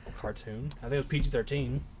adult cartoon. I think it was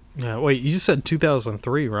PG-13. Yeah, wait, you said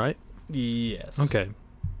 2003, right? Yes. Okay.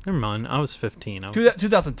 Never mind. I was 15.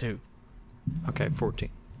 2002. Okay, 14.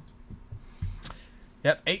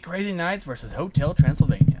 Yep, 8 Crazy Nights versus Hotel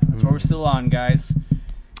Transylvania. That's what we're still on, guys.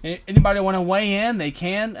 Anybody want to weigh in? They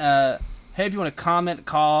can. Hey, if you want to comment,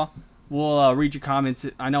 call. We'll read your comments.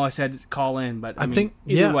 I know I said call in, but I mean, think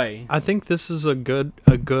either way. I think this is a good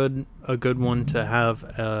one to have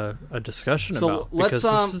a discussion about. Let's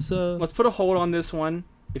this is, let's put a hold on this one.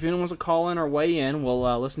 If anyone wants to call in or weigh in,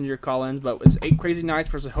 we'll listen to your call-ins. But it's 8 Crazy Nights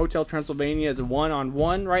versus Hotel Transylvania is a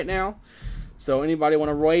 1-on-1 right now. So anybody want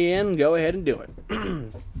to weigh in, go ahead and do it.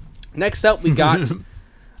 Next up, we got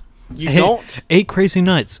don't 8 Crazy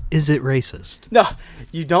Nights. Is it racist? no,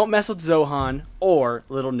 you don't mess with Zohan or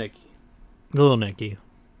Little Nicky. Little Nicky.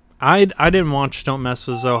 I didn't watch Don't Mess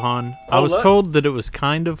with Zohan. I was told that it was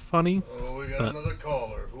kind of funny. Oh, we got another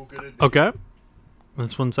caller. Who could it be? Okay.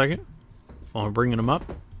 Just 1 second. While I'm bringing him up.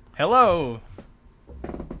 Hello.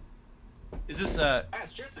 Is this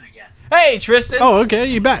That's Tristan again. Hey, Tristan. Oh, okay.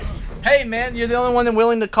 You back. Hey, man, you're the only one that's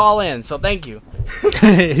willing to call in, so thank you.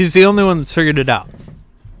 He's the only one that's figured it out.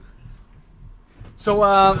 So, So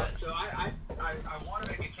I want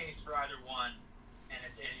to make a case for either one, and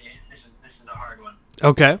this is a hard one.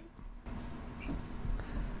 Okay.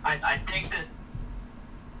 I think that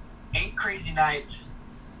 8 Crazy Nights,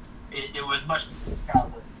 it was much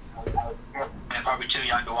childhood. I'm probably too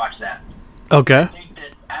young to watch that. Okay. I think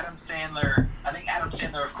that Adam Sandler,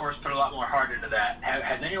 of course, put a lot more heart into that.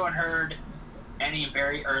 Has anyone heard any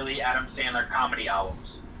very early Adam Sandler comedy albums?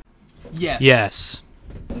 yes. Yes.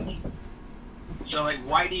 So, like,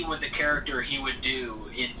 Whitey was a character he would do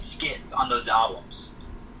in skits on those albums.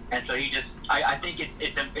 And so he just, I think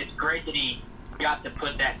it's great that he got to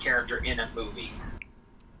put that character in a movie.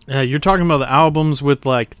 You're talking about the albums with,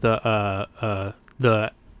 like, the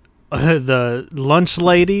lunch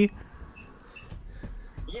lady.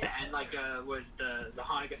 Yeah, and like was the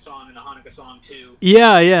Hanukkah song and the Hanukkah song 2.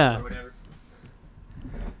 Yeah. Or whatever.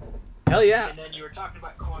 Hell yeah. And then you were talking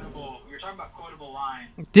about quotable lines.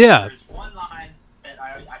 Yeah. There's one line that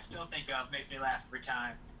I still think of, makes me laugh every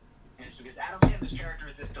time. And it's because Adam Sandler's character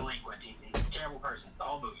is this delinquent. He's a terrible person the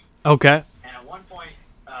whole movie. Okay. And at one point,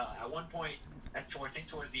 I think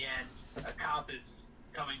towards the end, a cop is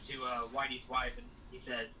coming to Whitey's wife, and he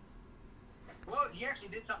says, "Well, he actually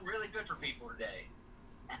did something really good for people today."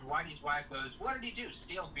 And Whitey's wife goes, "What did he do?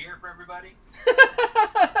 Steal beer for everybody?"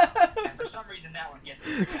 And for some reason, that one gets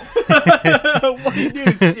me. What do you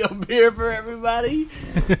do? Steal beer for everybody?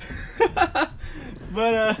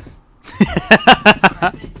 But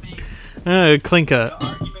I think Clink the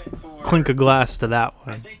argument for a glass to that I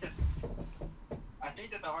one. think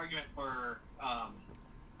that the argument for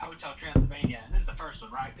Hotel Transylvania, and this is the first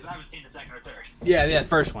one, right? Because I haven't seen the second or third. yeah,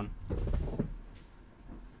 first one.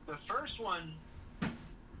 The first one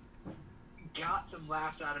got some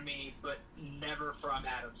laughs out of me, but never from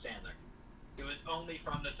Adam Sandler. It was only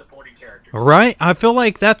from the supporting characters. Right? I feel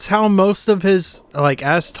like that's how most of his, like,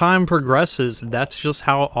 as time progresses, that's just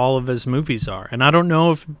how all of his movies are. And I don't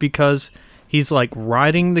know if because he's, like,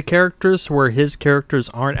 writing the characters where his characters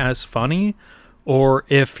aren't as funny, or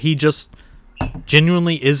if he just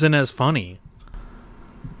genuinely isn't as funny.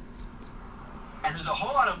 And there's a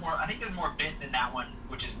whole lot of more, I think there's more bits in that one,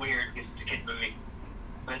 which is weird because it's a kid's movie.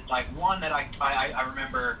 But, like, one that I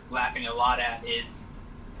remember laughing a lot at is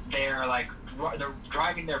they're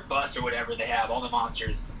driving their bus or whatever they have, all the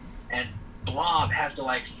monsters, and Blob has to,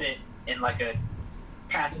 like, sit in, like, a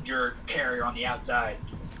passenger carrier on the outside,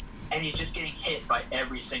 and he's just getting hit by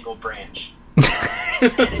every single branch. And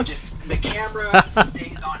the camera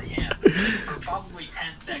stays on him for probably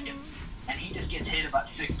 10 seconds, and he just gets hit about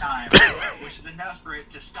 6 times, which is enough for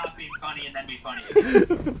it to stop being funny and then be funny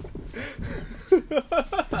again.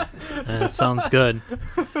 That sounds good.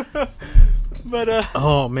 But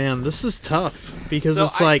Oh man, this is tough because So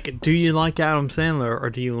it's like, do you like Adam Sandler or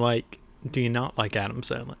do you not like Adam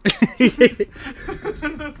Sandler?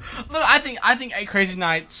 look, I think Eight Crazy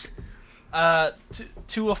Nights,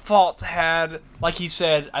 to a fault, had, like he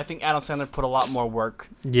said, I think Adam Sandler put a lot more work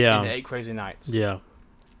Yeah. into Eight Crazy Nights. Yeah.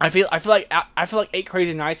 I feel like Eight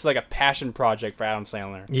Crazy Nights is like a passion project for Adam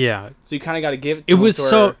Sandler. Yeah. So you kind of got to give it to It him was to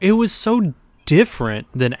so where- it was so different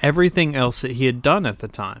than everything else that he had done at the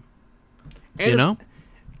time. and You it's- know?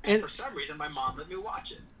 And for some reason, my mom let me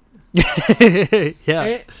watch it. Yeah.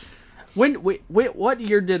 and- what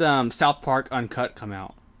year did South Park Uncut come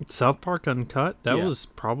out? South Park Uncut? That Yeah. was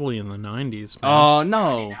probably in the 90s, man. Oh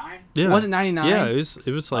no, 99? yeah. was it 99? Yeah,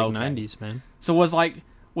 it was like Okay. 90s, man. So was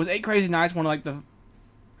Eight Crazy Nights one of like the?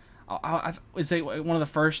 Is it one of the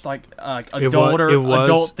first like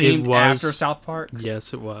adult themed after South Park?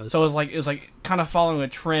 Yes, it was. So it was like kind of following a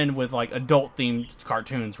trend with like adult themed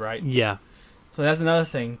cartoons, right? yeah. So that's another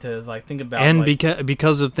thing to like think about. And like,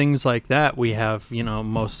 because of things like that, we have,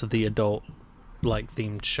 most of the adult like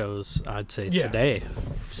themed shows, I'd say, Yeah. today.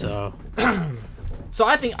 So so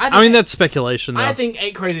I think I mean, that's speculation though. I think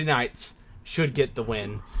Eight Crazy Nights should get the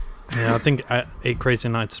win. Yeah, I think Eight Crazy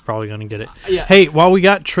Nights is probably going to get it. Yeah. Hey, while we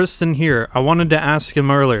got Tristan here, I wanted to ask him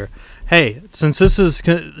earlier. Hey, since this is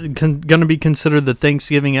going to be considered the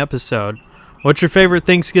Thanksgiving episode, what's your favorite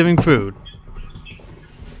Thanksgiving food?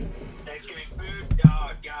 Thanksgiving food?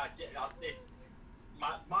 Oh, God.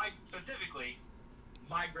 Specifically,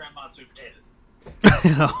 my grandma's sweet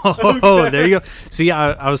potatoes. Oh, there you go. See,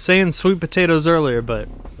 I was saying sweet potatoes earlier, but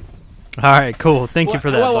all right, cool. Thank you for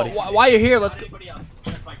that, buddy. While you're here, let's. Not anybody else,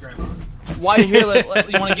 just my grandma. While you're here,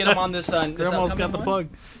 you want to get him on this? Grandma's got the plug.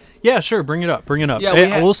 Yeah, sure. Bring it up. Yeah,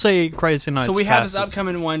 Hey, we'll say Crazy Nights. So we have this passes.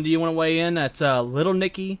 upcoming one. Do you want to weigh in? That's Little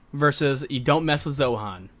Nicky versus You Don't Mess with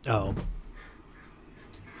Zohan. Oh,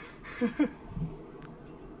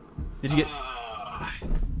 Did you get? I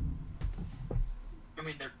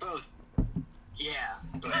mean, they're both. Yeah.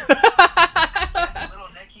 But Little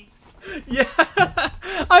Nicky? Yeah,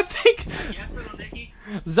 I think Yes, Little Nicky?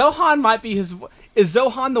 Zohan might be his. Is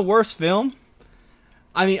Zohan the worst film?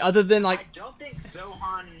 I mean, other than I like, don't think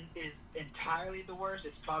Zohan is entirely the worst.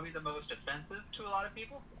 It's probably the most offensive to a lot of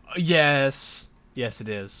people. yes, it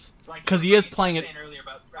is. Like 'Cause he is you were playing it- saying earlier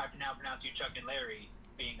about I can now pronounce you Chuck and Larry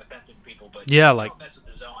being offensive to people, but Yeah, Don't like- Mess with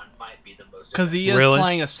the Zohan might be the most. Because he is Really?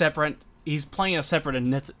 playing a separate. He's playing a separate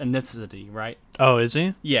ethnicity, right? oh, is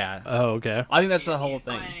he? Yeah, Oh, okay. I think that's the whole He's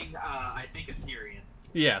thing. Playing, I think a Syrian.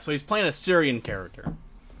 Yeah, so he's playing a Syrian character.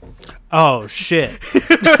 Oh shit!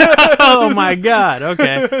 Oh my god.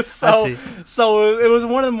 Okay, I see. So it was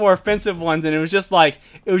one of the more offensive ones, and it was just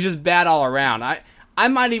bad all around. I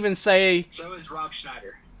might even say So is Rob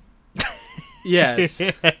Schneider. yes.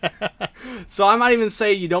 So I might even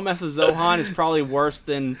say You Don't Mess with Zohan is probably worse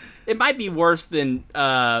than. It might be worse than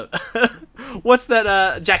what's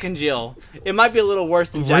that? Jack and Jill. It might be a little worse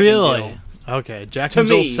than Jack and Jill. Really? Okay, Jack To and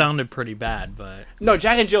Jill me- sounded pretty bad, but No,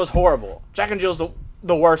 Jack and Jill is horrible. Jack and Jill's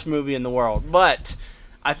the worst movie in the world. But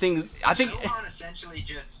I think Zohan essentially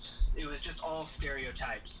it was just all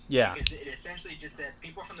stereotypes. Yeah. Because it essentially just said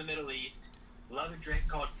people from the Middle East love a drink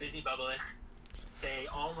called Fizzy Bubblet. They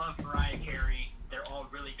all love Mariah Carey. They're all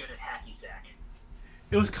really good at hacky sack.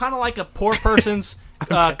 it was kind of like a poor person's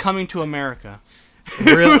Coming to America.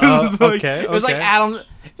 real. It was like Adam.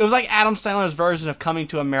 It was like Adam Sandler's version of Coming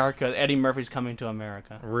to America. Eddie Murphy's Coming to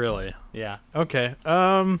America. Really? Yeah. Okay.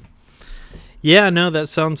 Yeah, no, that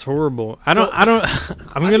sounds horrible. I'm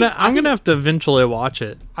gonna have to eventually watch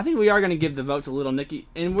it. I think we are going to give the vote to Little Nicky,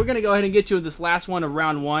 and we're going to go ahead and get you this last one of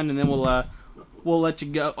round one, and then we'll let you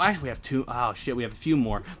go. Actually, we have two. Oh shit, we have a few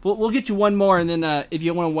more. We'll get you one more, and then if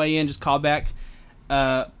you want to weigh in, just call back.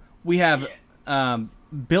 We have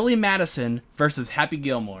Billy Madison versus Happy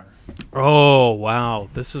Gilmore. Oh wow,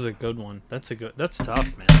 this is a good one. That's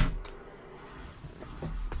tough, man.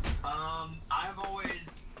 I've always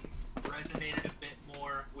resonated a bit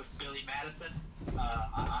more with Billy Madison.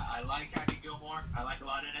 I like Happy Gilmore. I like a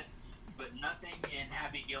lot in it, but nothing in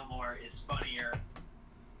Happy Gilmore is funnier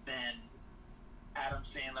than Adam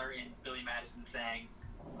Sandler and Billy Madison saying,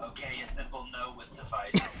 "Okay, a simple no would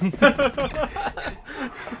suffice."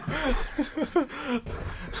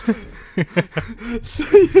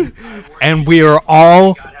 And we are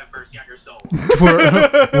all God have mercy on your soul.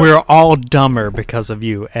 we're all dumber because of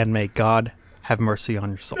you, and may God have mercy on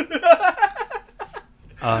your soul.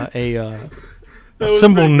 A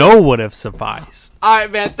simple no would have sufficed. All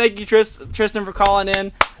right, man. Thank you, Tristan, for calling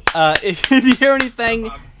in. If you hear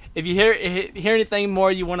anything, if you hear anything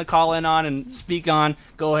more you want to call in on and speak on,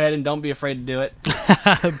 go ahead and don't be afraid to do it.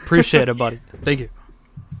 Appreciate it, buddy. Thank you.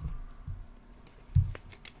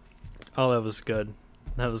 Oh, that was good.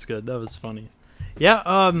 That was good. That was funny.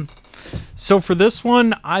 Yeah. So for this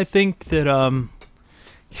one, I think that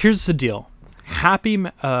here's the deal.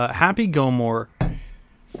 Happy Gilmore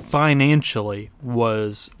financially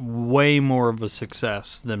was way more of a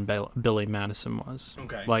success than Billy Madison was.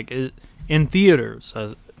 Okay. Like in theaters,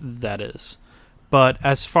 that is. But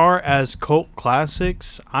as far as cult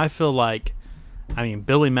classics, I feel like, I mean,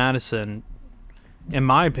 Billy Madison, in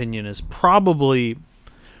my opinion, is probably,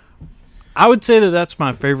 I would say that that's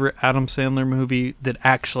my favorite Adam Sandler movie that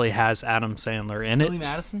actually has Adam Sandler in it. Billy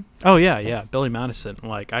Madison? Oh, yeah, Billy Madison.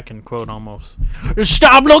 Like, I can quote almost,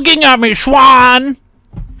 "Stop looking at me, Swan!"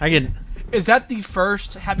 I can. Is that the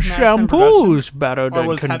first Happy Madison Shampoo's production? better Or than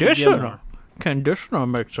was Happy conditioner. Gilmore? Conditioner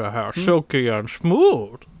makes your hair silky and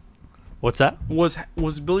smooth. What's that? Was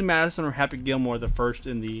Billy Madison or Happy Gilmore the first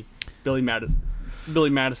in the Billy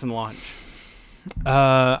Madison launch?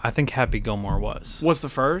 I think Happy Gilmore was. Was the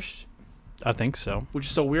first? I think so. Which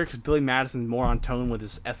is so weird because Billy Madison's more on tone with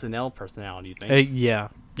his SNL personality, you think? Yeah,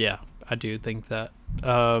 I do think that.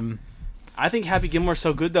 I think Happy Gilmore's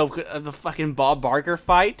so good, though. The fucking Bob Barker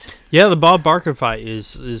fight. Yeah, the Bob Barker fight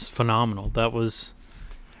is phenomenal. That was...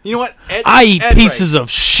 You know what? I eat pieces of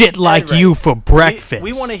shit like you for breakfast.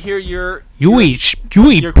 We want to hear your... You eat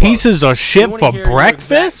your pieces quote. of shit We wanna for hear your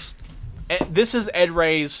breakfast? This is Ed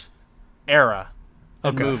Ray's era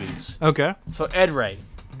of Okay. movies. Okay. So, Ed Ray,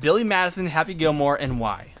 Billy Madison, Happy Gilmore, and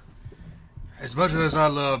why? As much as I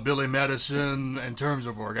love Billy Madison in terms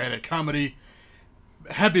of organic comedy,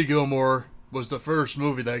 Happy Gilmore was the first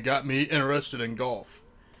movie that got me interested in golf.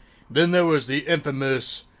 Then there was the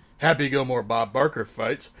infamous Happy Gilmore Bob Barker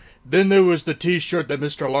fight. Then there was the t-shirt that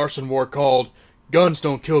Mr. Larson wore called "Guns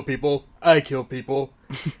Don't Kill People, I Kill People."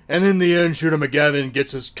 And in the end, Shooter McGavin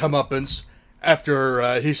gets his comeuppance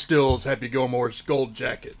after he steals Happy Gilmore's gold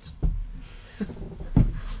jacket.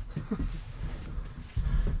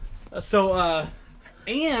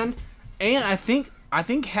 And I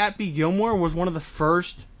think Happy Gilmore was one of the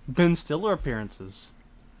first Ben Stiller appearances.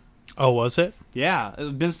 Oh, was it? Yeah,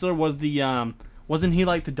 Ben Stiller was the wasn't he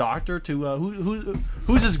like the doctor to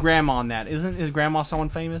who's his grandma on that? Isn't his grandma someone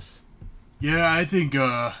famous? Yeah, I think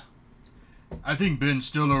Ben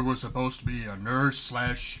Stiller was supposed to be a nurse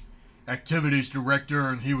slash activities director,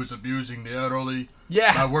 and he was abusing the elderly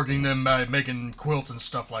by working them by making quilts and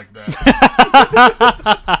stuff like that.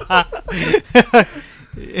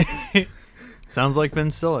 Sounds like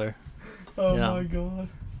Ben Stiller. Oh Yeah. my god!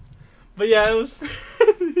 But yeah, it was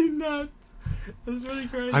pretty nuts. It was really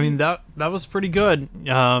crazy. I mean, that was pretty good.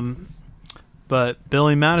 But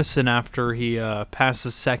Billy Madison, after he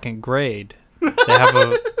passes second grade, they have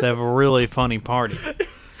a really funny party.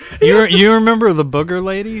 You remember the booger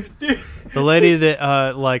lady? The lady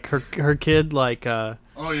that like her kid like Oh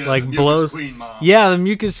yeah, like the mucus blows. queen mom. Yeah, the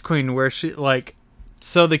mucus queen, where she like.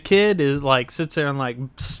 So the kid is like sits there and like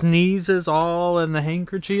sneezes all in the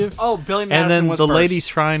handkerchief. oh, Billy Madison And then was the first. lady's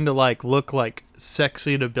trying to like look like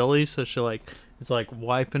sexy to Billy, so she like is like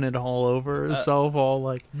wiping it all over herself, all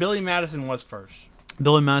like. Billy Madison was first.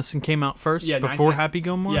 Billy Madison came out first Yeah, before 19 Happy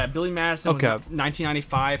Gilmore. Yeah, Billy Madison Okay. was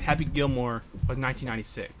 1995. Happy Gilmore was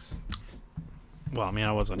 1996. Well, I mean,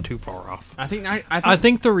 I wasn't too far off. I think I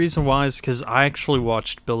think the reason why is because I actually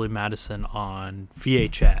watched Billy Madison on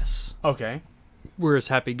VHS, okay. whereas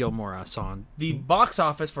Happy Gilmore I saw on. The box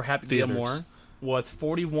office for Happy Theaters. Gilmore was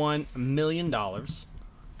 $41 million.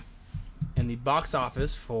 And the box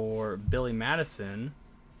office for Billy Madison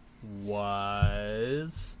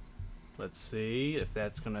was, let's see if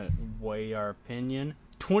that's going to weigh our opinion,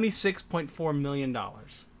 $26.4 million.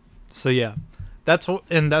 So yeah, that's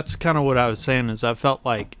kind of what I was saying is I felt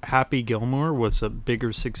like Happy Gilmore was a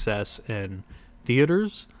bigger success in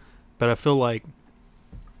theaters, but I feel like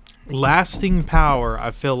lasting power.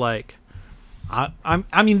 I feel like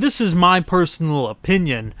I mean this is my personal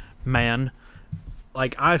opinion, man.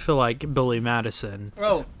 Like I feel like Billy Madison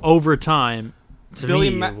Oh, over time to Billy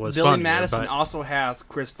me was Billy funnier, Madison but- also has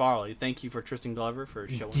Chris Farley. Thank you for Tristan Glover for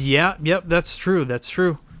showing. Yeah, yep, that's true. That's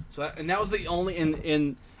true. So that, and that was the only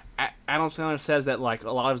in Adam Sandler says that like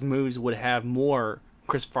a lot of his movies would have more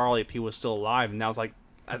Chris Farley if he was still alive, and that was like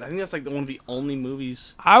I think that's like one of the only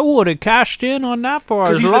movies. I would have cashed in on that for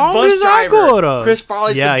as He's the long bus as I driver. could have. Chris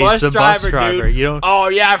Farley's yeah, the bus he's the driver, bus driver. dude. You don't. Oh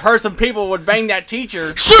yeah, I've heard some people would bang that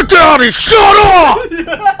teacher. Sit down and shut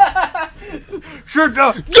up! Shut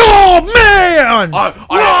up! Oh, man!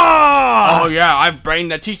 Oh yeah, I've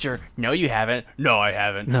banged that teacher. No, you haven't. No, I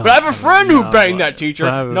haven't. No, but I have a friend who no, banged but- that teacher.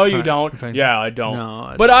 but I have a No, you friend- don't. friend- Yeah, I don't. No,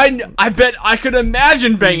 I but I bet I could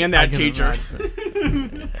imagine banging that can teacher.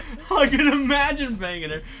 imagine. I can imagine banging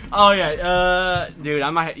her. Oh yeah, dude, I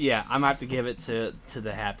might have to give it to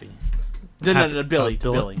the Happy. No, Billy.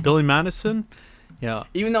 Billy Madison. Yeah.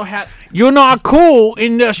 Even though You're not cool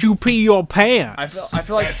unless you pee your pants. I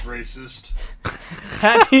feel like That's racist.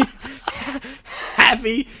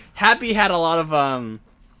 Happy had a lot of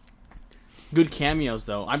good cameos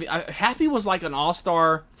though. I mean, Happy was like an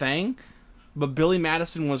all-star thing, but Billy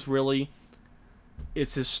Madison was really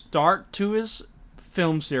it's his start to his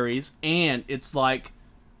film series, and it's like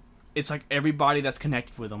everybody that's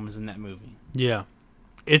connected with him is in that movie. Yeah,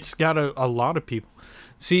 it's got a lot of people.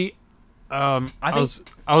 See, I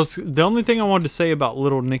was the only thing I wanted to say about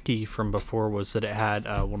Little Nicky from before was that it had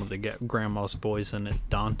one of the grandma's boys in it,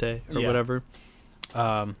 Dante or Yeah. whatever.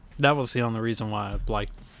 That was the only reason why I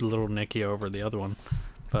liked Little Nicky over the other one.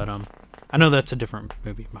 But I know that's a different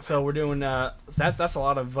movie. So we're doing that's a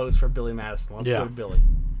lot of votes for Billy Madison. Let's Yeah. go to Billy.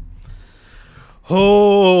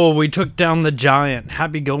 Oh, we took down the giant.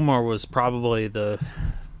 Happy Gilmore was probably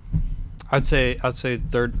I'd say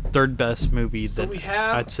third best movie that we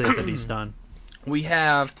have- I'd say that he's done. We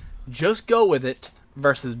have Just Go With It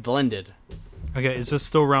versus Blended. Okay, is this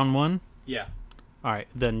still round one? Yeah. All right,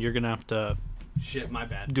 then you're gonna have to Shit, my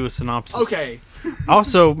bad. do a synopsis. Okay.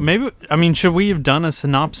 Also, should we have done a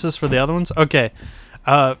synopsis for the other ones? Okay.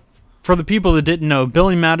 For the people that didn't know,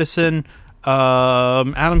 Billy Madison,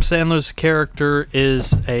 Adam Sandler's character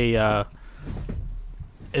is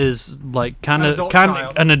like kind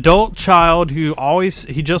of an adult child who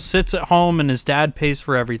he just sits at home and his dad pays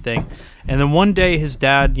for everything. And then one day his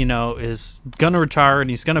dad, is gonna retire and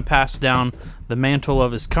he's gonna pass down the mantle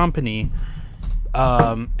of his company.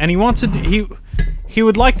 And he wants to. He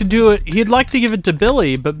would like to do it. He'd like to give it to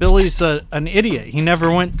Billy, but Billy's an idiot. He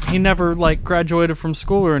never like graduated from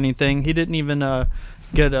school or anything. He didn't even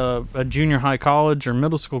get a junior high college or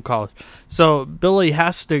middle school college. So Billy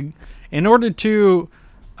has to, in order to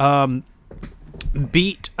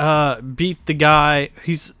beat the guy.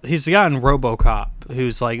 He's the guy in RoboCop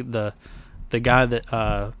who's like the guy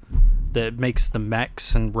that makes the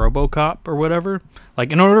mechs in RoboCop or whatever.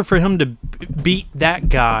 Like, in order for him to beat that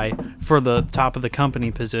guy for the top of the company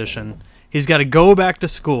position, he's got to go back to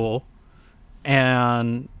school,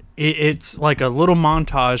 and it's like a little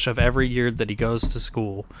montage of every year that he goes to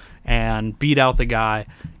school and beat out the guy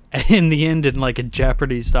in the end in like a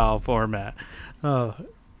Jeopardy style format.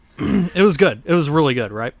 It was good. It was really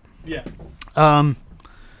good, right? Yeah.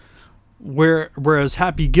 Whereas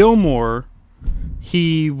Happy Gilmore,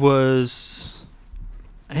 he was...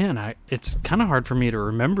 Man, it's kind of hard for me to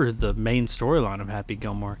remember the main storyline of Happy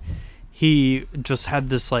Gilmore. He just had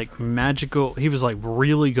this like magical... He was like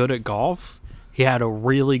really good at golf. He had a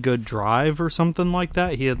really good drive or something like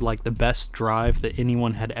that. He had like the best drive that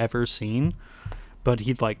anyone had ever seen. But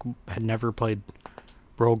he had never played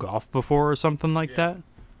pro golf before or something like that.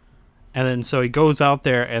 And then so he goes out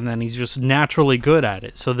there and then he's just naturally good at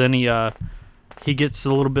it. So then he gets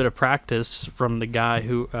a little bit of practice from the guy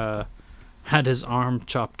who had his arm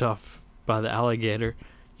chopped off by the alligator.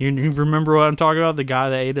 You remember what I'm talking about? The guy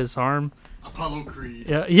that ate his arm? Apollo Creed.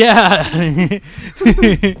 Yeah.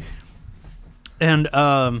 And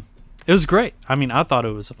it was great. I mean, I thought it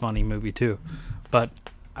was a funny movie too. But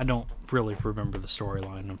I don't really remember the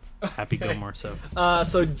storyline of Happy Gilmore.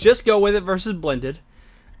 So Just Go With It versus Blended.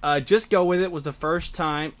 Just Go With It was the first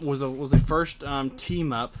time was the first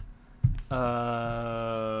team up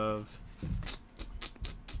of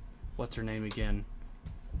what's her name again?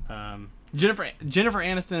 Jennifer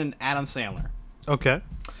Aniston and Adam Sandler. Okay.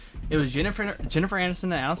 It was Jennifer Aniston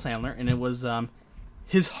and Adam Sandler, and it was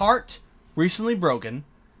his heart recently broken.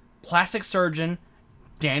 Plastic surgeon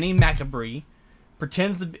Danny McAbree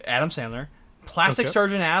pretends to be Adam Sandler. Plastic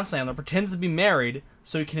surgeon Adam Sandler pretends to be married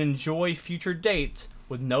so he can enjoy future dates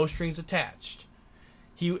with no strings attached.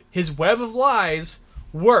 His web of lies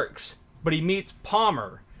works, but he meets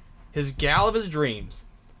Palmer, his gal of his dreams.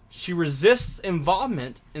 She resists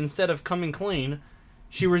involvement instead of coming clean.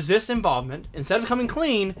 Instead of coming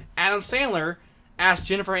clean, Adam Sandler asks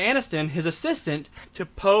Jennifer Aniston, his assistant, to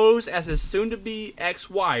pose as his soon-to-be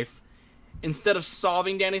ex-wife. Instead of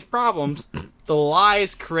solving Danny's problems, the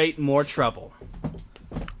lies create more trouble.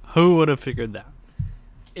 Who would have figured that?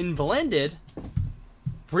 In Blended,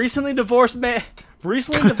 recently divorced man,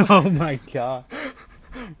 Oh my god.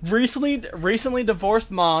 recently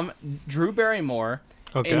divorced mom Drew Barrymore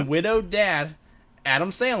Okay. and widowed dad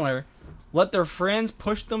Adam Sandler let their friends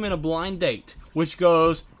push them in a blind date, which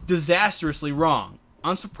goes disastrously wrong.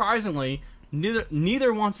 Unsurprisingly,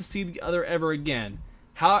 neither wants to see the other ever again.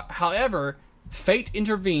 However, fate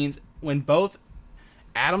intervenes when both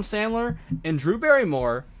Adam Sandler and Drew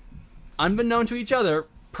Barrymore, unbeknown to each other,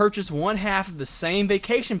 purchase one half of the same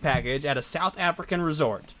vacation package at a South African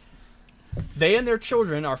resort. They and their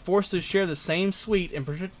children are forced to share the same suite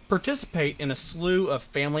and participate in a slew of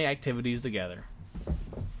family activities together.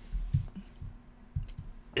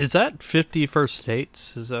 Is that 50 First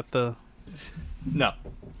Dates? Is that the... No.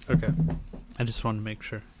 Okay. I just wanted to make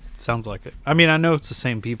sure. Sounds like it. I mean, I know it's the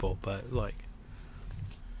same people, but like...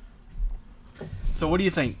 So what do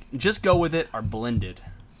you think? Just Go With It or Blended?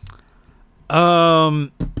 I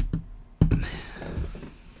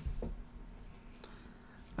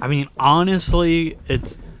mean, honestly,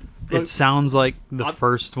 it Look, sounds like the I'll-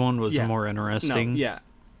 first one was yeah. more No, interesting. yeah.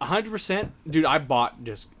 100%. Dude, I bought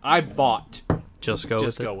Just Just go Go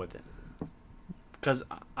with it. With It. Because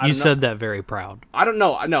You said that very proud. I don't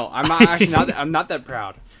know. No, I'm not actually not. I'm not that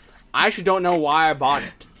proud. I actually don't know why I bought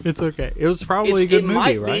it. It's okay. It was probably a good it movie,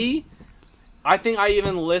 might right? be. I think I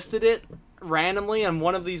even listed it randomly on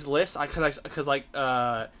one of these lists. Because like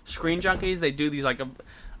Screen Junkies, they do these like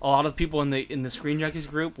a lot of people in the Screen Junkies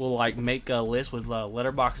group will like make a list with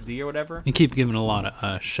Letterboxd or whatever. You keep giving a lot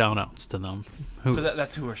of shout outs to them. Who? Because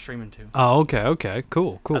that's who we're streaming to. Oh, okay.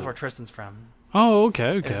 Cool. That's where Tristan's from. Oh,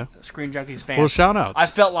 okay. Is Screen Junkies fans. Well, shout outs. I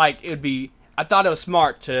felt like it would be. I thought it was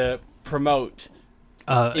smart to promote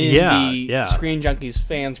in the Screen Junkies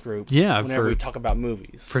fans group. Yeah, whenever we talk about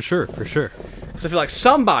movies, For sure. So I feel like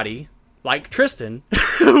somebody like Tristan,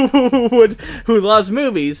 who loves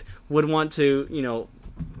movies, would want to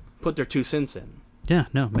put their 2 cents in. Yeah,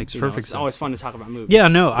 no, makes perfect It's sense. always fun to talk about movies. Yeah,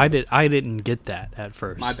 no, I didn't get that at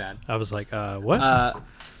first. My bad. I was like, what?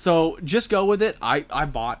 So Just Go With It. I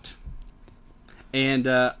bought, and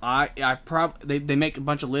I probably they make a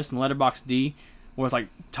bunch of lists in Letterboxd where it's like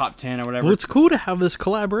top 10 or whatever. Well, it's cool to have this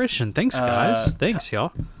collaboration. Thanks, guys. Thanks,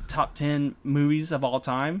 y'all. Top 10 movies of all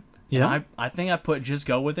time. Yeah. And I think I put Just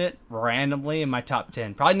Go With It randomly in my top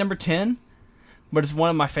 10. Probably number 10, but it's one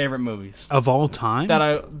of my favorite movies Of all time? that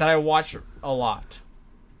I watch a lot.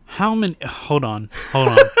 How many... Hold on.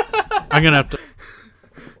 I'm going to have to...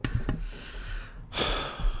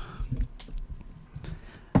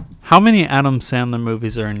 How many Adam Sandler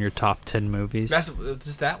movies are in your top 10 movies? That's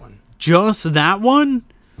just that one. Just that one?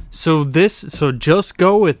 So Just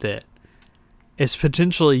Go With It is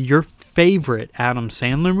potentially your favorite Adam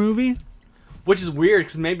Sandler movie? Which is weird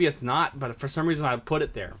because maybe it's not, but for some reason I put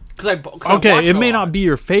it there. Okay, it may not be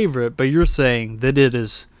your favorite, but you're saying that it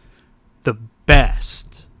is the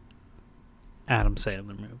best Adam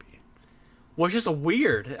Sandler movie. Well, it's just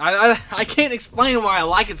weird. I can't explain why I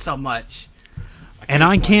like it so much.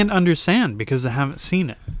 I can't understand because I haven't seen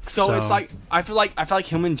it. So it's like I feel like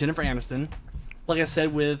him and Jennifer Aniston, like I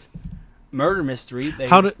said with Murder Mystery.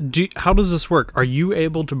 How does this work? Are you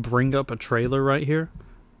able to bring up a trailer right here?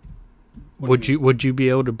 Would you be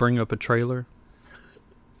able to bring up a trailer?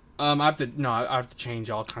 I have to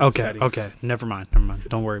change all kinds of settings. Okay. Never mind.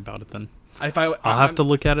 Don't worry about it then. I'll have to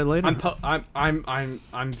look at it later.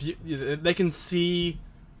 They can see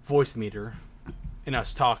voice meter in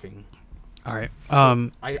us talking. All right.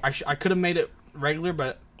 I could have made it regular,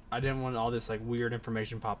 but I didn't want all this like weird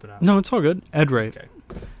information popping up. No, it's all good. Ed Ray, Okay.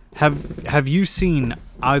 have you seen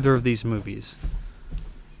either of these movies?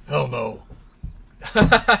 Hell no.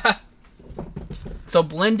 So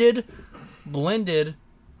blended.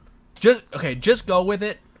 Just Go With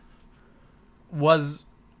It. Was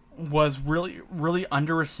really really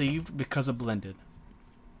underreceived because of Blended.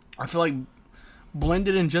 I feel like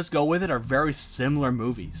Blended and Just Go With It are very similar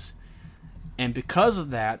movies, and because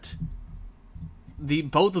of that,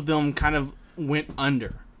 both of them kind of went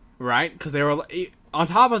under, right? Because they were on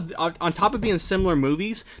top of being similar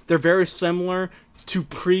movies, they're very similar to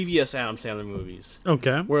previous Adam Sandler movies.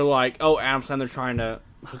 Okay. Where like, oh, Adam Sandler's trying to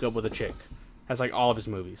hook up with a chick. That's like all of his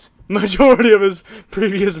movies. Majority of his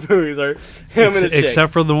previous movies are him and a chick.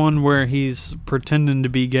 Except for the one where he's pretending to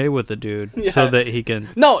be gay with a dude so that he can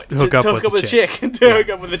hook up with a chick. Hook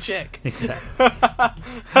up with a chick. Exactly.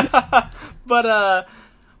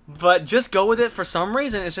 But Just Go With It for some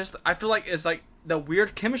reason. It's just I feel like it's like the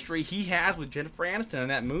weird chemistry he has with Jennifer Aniston in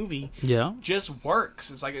that movie. Yeah. Just works.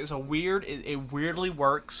 It's like it's a weird. It weirdly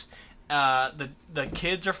works. The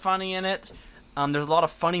kids are funny in it. There's a lot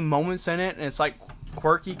of funny moments in it, and it's like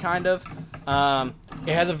quirky kind of.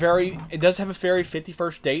 It does have a very 50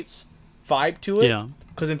 First Dates vibe to it. Yeah.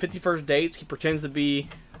 Because in 50 First Dates, he pretends to be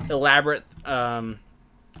elaborate,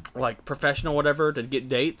 like professional, whatever, to get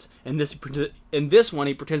dates. And in this one,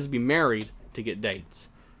 he pretends to be married to get dates.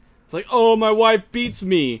 It's like, oh, my wife beats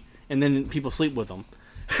me, and then people sleep with him.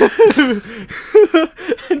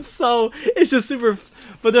 And so it's just super.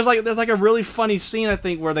 But there's like a really funny scene, I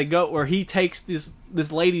think, where he takes this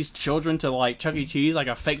lady's children to like Chuck E. Cheese, like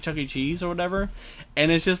a fake Chuck E. Cheese or whatever,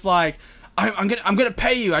 and it's just like, I'm gonna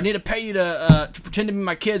pay you. I need to pay you to pretend to be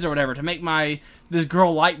my kids or whatever, to make this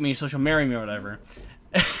girl like me so she'll marry me or whatever.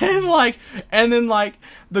 And then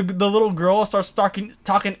the little girl starts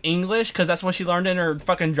talking English because that's what she learned in her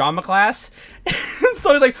fucking drama class. And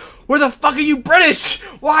so he's like, "Where the fuck are you British?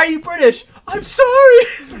 Why are you British? I'm sorry."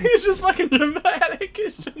 It's just fucking dramatic.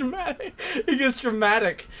 It gets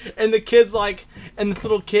dramatic, and this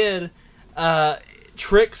little kid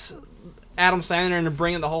tricks Adam Sandler into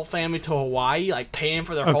bringing the whole family to Hawaii, like paying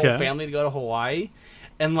for their whole family to go to Hawaii,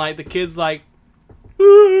 and like the kid's like.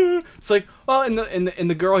 It's like, oh, and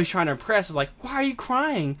the girl he's trying to impress is like, why are you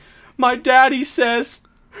crying? My daddy says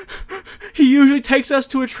he usually takes us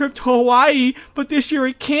to a trip to Hawaii, but this year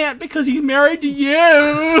he can't because he's married to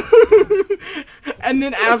you. And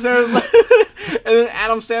then Adam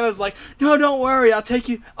Sandler's like, no, don't worry, I'll take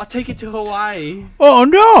you to Hawaii. Oh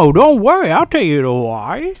no, don't worry, I'll take you to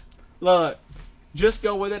Hawaii. Look, Just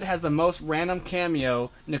Go With It has the most random cameo.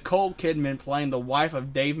 Nicole Kidman playing the wife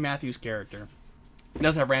of Dave Matthews' character. It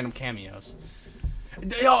does have random cameos.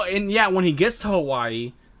 Oh, and yeah, when he gets to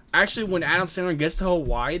Hawaii, actually, when Adam Sandler gets to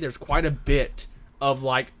Hawaii, there's quite a bit of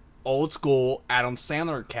like old school Adam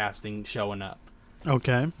Sandler casting showing up.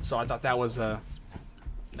 Okay. So I thought that was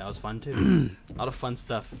fun too. A lot of fun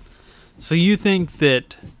stuff. So you think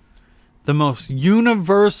that the most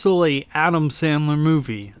universally Adam Sandler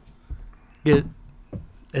movie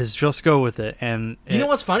is Just Go With It, and You know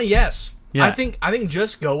what's funny? Yes. Yeah. I think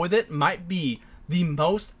Just Go With It might be the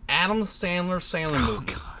most Adam Sandler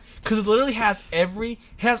movie. Because it literally has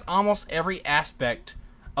almost every aspect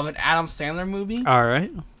of an Adam Sandler movie. All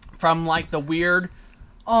right. From like the weird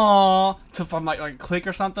aw to from like Click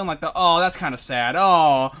or something, like the oh that's kind of sad,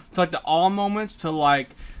 oh, to like the aw moments, to like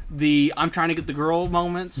the I'm trying to get the girl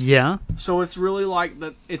moments. Yeah. So it's really like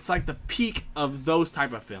it's like the peak of those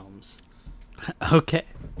type of films. Okay.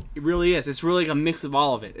 It really is. It's really like a mix of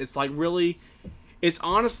all of it. It's like really, it's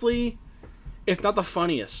honestly, it's not the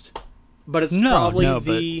funniest, but it's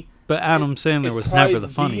probably But Adam Sandler was never the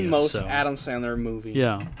funniest. The most so. Adam Sandler movie.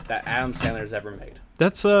 Yeah. That Adam Sandler's ever made.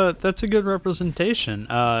 That's a good representation,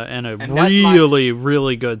 and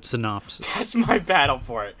really good synopsis. That's my battle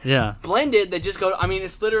for it. Yeah. Blended, they just go. I mean,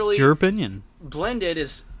 it's literally. It's your opinion. Blended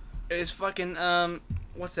is fucking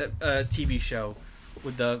what's that TV show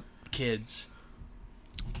with the kids?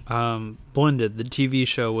 Blended, the TV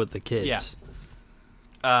show with the kids.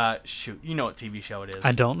 Yeah. Shoot, you know what TV show it is?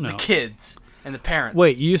 I don't know. The kids and the parents.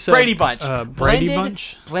 Wait, you said Brady Bunch. Brady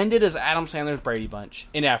Bunch? Blended is Adam Sandler's Brady Bunch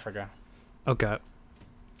in Africa. Okay.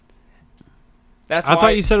 That's I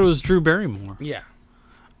thought you said it was Drew Barrymore. Yeah.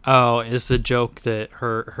 Oh, is the joke that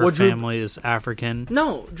her family is African?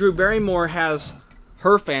 No, Drew Barrymore has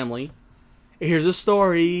her family. Here's a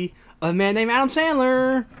story of a man named Adam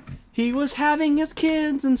Sandler. He was having his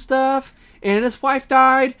kids and stuff, and his wife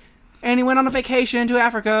died, and he went on a vacation to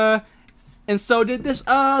Africa, and so did this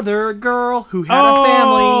other girl who had a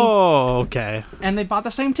family. Oh, okay. And they bought the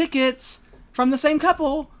same tickets from the same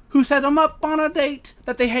couple who set them up on a date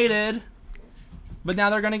that they hated. But now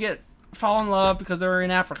they're gonna fall in love because they're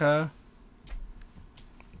in Africa.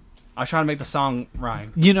 I was trying to make the song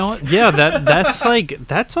rhyme. You know what? Yeah, that's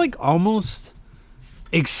like almost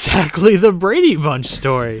exactly the Brady Bunch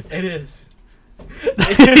story. It is.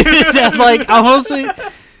 That like almost.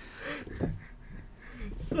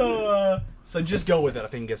 So just go with it. I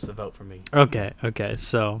think gets the vote for me. Okay.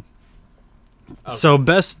 So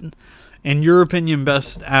best, in your opinion,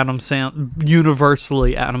 best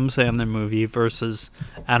universally Adam Sandler movie versus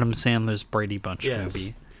Adam Sandler's Brady Bunch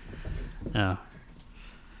movie. Yeah.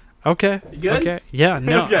 Okay. You good? Okay. Yeah.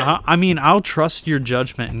 No. Okay. I mean, I'll trust your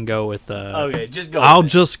judgment and go with. Okay, just go. I'll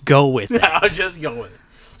just go with it. I'll just go with it.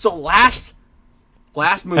 So last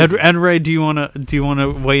movie. Ed Ray, do you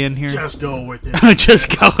wanna weigh in here? Just go with it.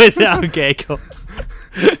 Just go with it. Okay. Cool.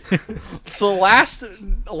 So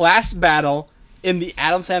last battle in the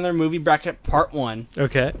Adam Sandler movie bracket part 1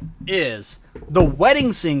 Okay. is The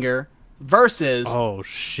Wedding Singer versus Oh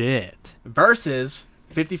shit.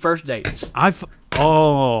 50 First Dates.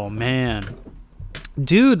 Oh man,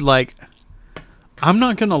 dude, like, I'm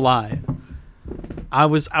not gonna lie. I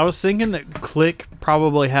was thinking that Click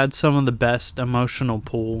probably had some of the best emotional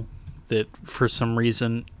pull that for some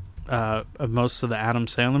reason of most of the Adam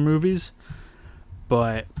Sandler movies,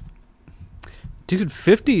 but dude,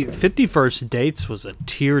 50 First Dates was a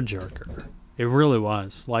tearjerker. It really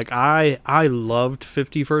was. Like I loved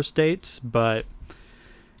 50 First Dates, but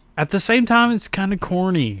at the same time it's kind of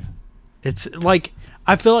corny. It's like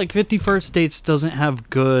I feel like 50 First Dates doesn't have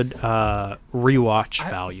good rewatch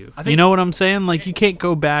value. I think, you know what I'm saying? Like you can't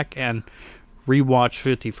go back and rewatch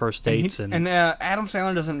 50 First Dates and Adam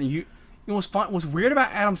Sandler doesn't. You know what's fun? What's weird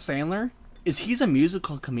about Adam Sandler is he's a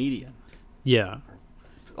musical comedian. yeah.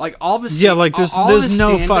 Like all of his Like there's no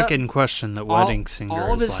stand-up, fucking question that Wedding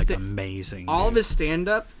Singer is like amazing. All of dude. his stand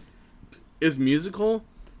up is musical,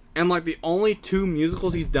 and like the only two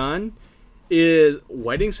musicals he's done is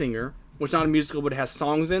Wedding Singer, which is not a musical but it has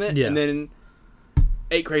songs in it, Yeah. and then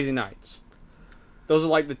 8 Crazy Nights. Those are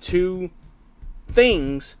like the two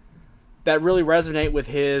things that really resonate with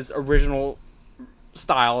his original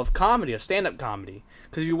style of comedy, of stand-up comedy.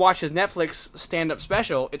 Because if you watch his Netflix stand-up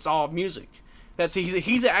special, it's all music.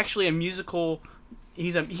 He's actually a musical.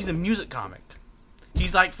 He's a music comic.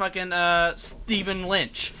 He's like fucking Stephen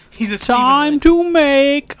Lynch. He's a Time Stephen Lynch. to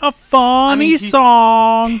make a funny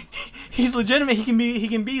song. He's legitimate. He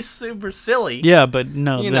can be super silly. Yeah, but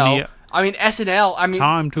no, You then know. he, I mean SNL. I mean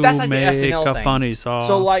time to that's like make the SNL a thing. funny song.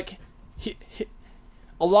 So like,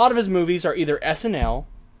 a lot of his movies are either SNL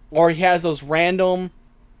or he has those random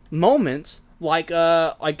moments. Like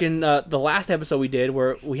in the last episode we did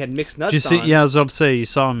where we had Mixed Nuts. Did you see? on. Yeah, I was about to say you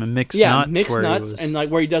saw him in Mixed Nuts. Mixed where Nuts, he was, and like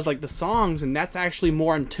where he does like the songs, and that's actually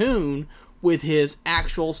more in tune with his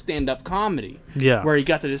actual stand-up comedy. Yeah. Where he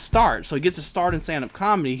got to his start. So he gets to start in stand-up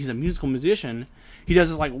comedy. He's a musical musician. He does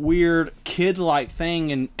this like weird kid-like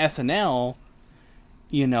thing in SNL.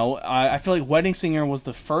 You know, I feel like Wedding Singer was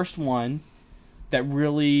the first one that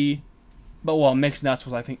really. But well, Mixed Nuts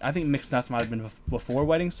was I think Mixed Nuts might have been before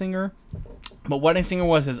Wedding Singer. But Wedding Singer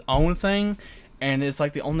was his own thing, and it's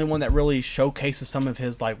like the only one that really showcases some of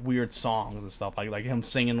his like weird songs and stuff, like him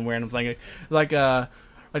singing random like that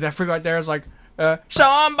freak right there is like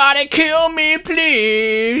somebody kill me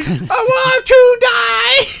please, I want to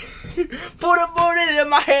die, put a bullet in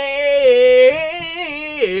my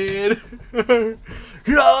head,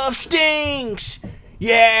 love stinks,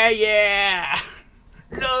 yeah.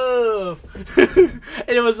 Love. And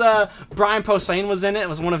it was Brian Posehn was in it. It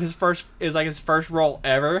was one of his first. It was like his first role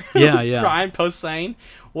ever. Yeah. Brian Posehn.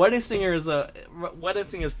 Wedding Singer is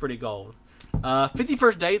pretty gold. 50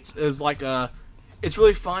 First Dates is like it's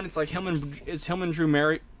really fun. It's like him and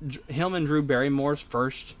Drew Barrymore's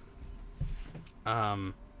first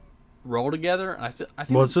role together. I think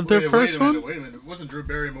was it their first one? Wait a minute. Wasn't Drew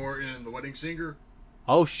Barrymore in The Wedding Singer?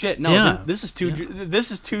 Oh shit! No, Yeah. this is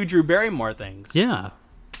two Drew Barrymore things. Yeah.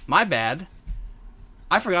 My bad.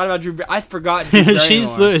 I forgot about Drew. I forgot Drew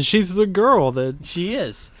Barrymore. she's the girl that. She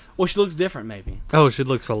is. Well, she looks different, maybe. Oh, she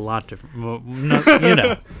looks a lot different. Well,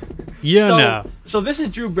 no, you know. So this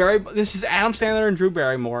is This is Adam Sandler and Drew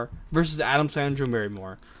Barrymore versus Adam Sandler and Drew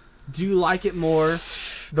Barrymore. Do you like it more,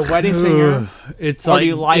 The Wedding Singer? It's or like do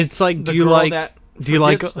you like it's like the do you girl like that do you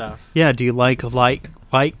like forgets stuff? Yeah, do you like light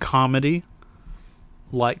comedy?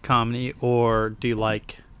 Light comedy, or do you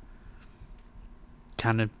like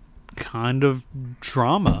kind of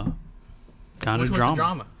drama? Kind Which of one's drama. the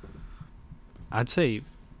drama? I'd say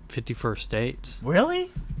 50 First Dates. Really?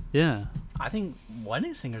 Yeah. I think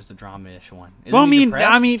Wedding Singer's the drama-ish one. Well, Isn't he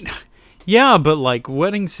depressed? yeah, but like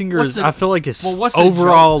Wedding Singers, I feel like it's what's the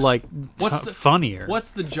overall jokes? like What's funnier.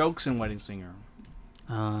 What's the jokes in Wedding Singer?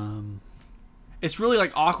 Um, It's really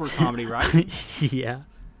like awkward comedy, right? yeah.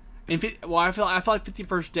 And I feel like 50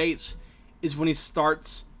 First Dates is when he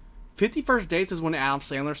starts. 50 First Dates is when Adam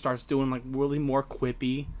Sandler starts doing like really more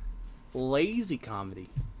quippy, lazy comedy,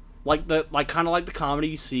 like kind of like the comedy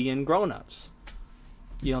you see in Grown Ups.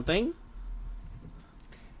 You don't think?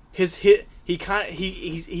 His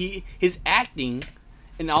acting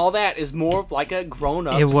and all that is more of like a Grown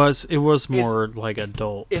Ups. It was more like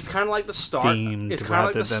adult. It's kind of like the start. Themed It's kind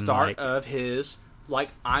of like rather the than, start like- of his. Like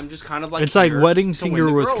I'm just kind of like. It's like here Wedding to win Singer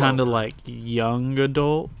the was girl kind of over. like young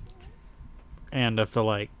adult, and I feel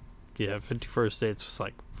like 50 First Dates was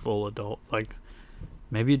like full adult. Like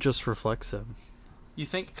maybe it just reflects him. You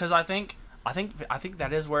think? Because I think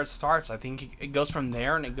that is where it starts. I think it goes from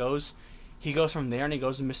there, and he goes from there, and he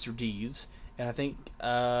goes to Mr. Deeds, and I think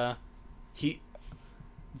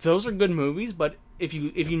those are good movies. But if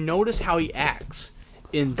you notice how he acts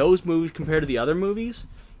in those movies compared to the other movies,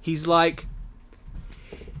 he's like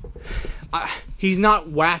he's not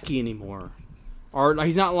wacky anymore, or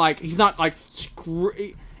he's not like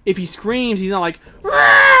if if he screams, he's not like,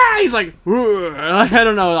 "Rah!" He's like, "Rah!" I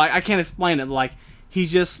don't know, like I can't explain it. Like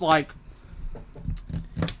he's just like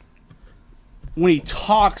when he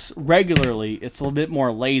talks regularly, it's a little bit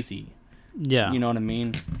more lazy. Yeah. You know what I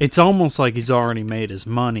mean? It's almost like he's already made his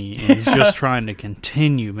money and he's just trying to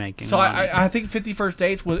continue making So money. I think 50 First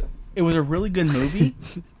Dates was a really good movie,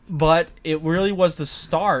 but it really was the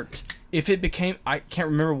start. If it became, I can't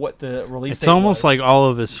remember what the release. It's date almost was. like all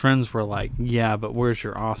of his friends were like, "Yeah, but where's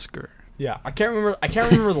your Oscar?" Yeah, I can't remember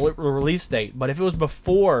the release date, but if it was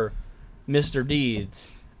before Mr.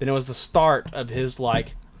 Deeds, then it was the start of his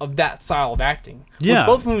of that style of acting. Yeah. Which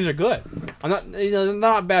both movies are good. I'm not, they're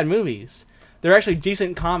not bad movies. They're actually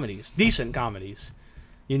decent comedies.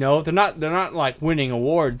 You know, they're not like winning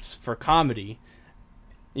awards for comedy.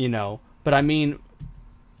 You know, but I mean,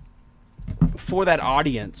 for that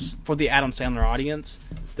audience, for the Adam Sandler audience,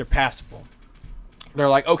 they're passable. They're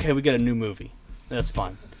like, okay, we get a new movie. That's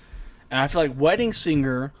fun. And I feel like Wedding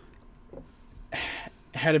Singer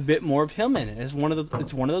had a bit more of him in it. It's one of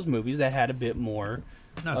those movies that had a bit more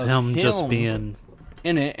of him just being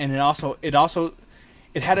in it, and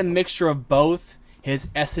it had a mixture of both his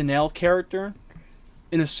SNL character,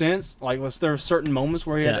 in a sense, like there were certain moments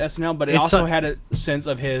where he had Yeah. SNL, but it It's also a- had a sense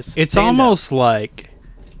of his. It's stand-up. almost like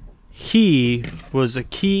he was a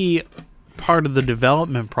key part of the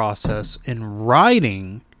development process in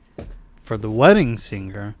writing for The Wedding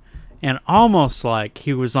Singer, and almost like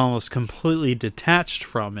he was almost completely detached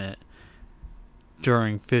from it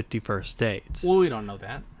during 50 First Dates. Well, we don't know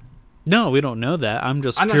that. No, we don't know that. I'm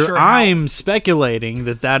just I'm not pure. sure how- I'm speculating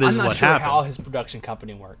that is I'm not what sure happened. how his production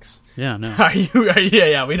company works. Yeah, no,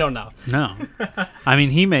 Yeah, we don't know. no. I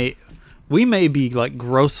mean, we may be like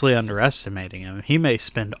grossly underestimating him. He may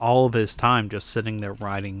spend all of his time just sitting there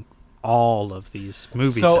writing all of these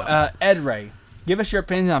movies. So, out. Ed Ray, give us your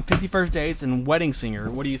opinion on 50 First Dates and Wedding Singer.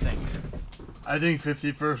 What do you think? I think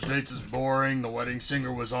 50 First Dates is boring. The Wedding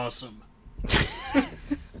Singer was awesome.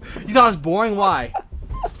 You thought it was boring? Why?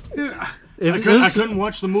 If I this- couldn't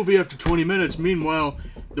watch the movie after 20 minutes. Meanwhile,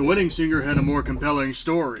 The Wedding Singer had a more compelling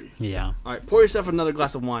story. yeah. All right, pour yourself another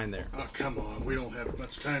glass of wine there. Oh, come on. We don't have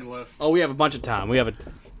much time left. Oh, we have a bunch of time. We have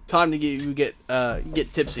time to get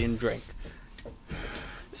tipsy and drink.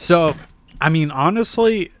 So, I mean,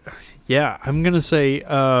 honestly, yeah, I'm gonna say.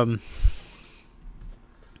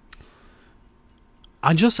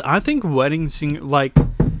 I think Wedding Singer, like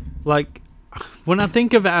when I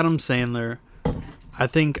think of Adam Sandler, I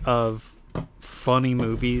think of funny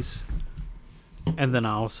movies, and then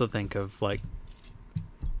I also think of like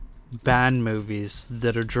bad movies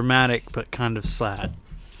that are dramatic but kind of sad.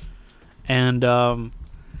 And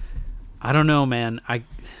I don't know, man.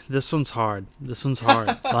 This one's hard.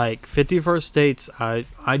 Like 50 First Dates,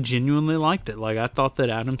 I genuinely liked it. Like I thought that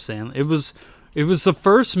Adam Sandler, it was the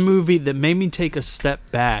first movie that made me take a step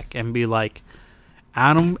back and be like,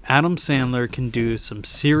 Adam Sandler can do some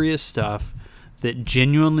serious stuff that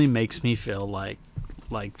genuinely makes me feel like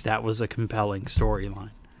that was a compelling storyline,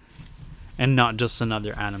 and not just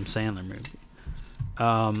another Adam Sandler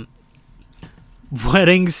movie.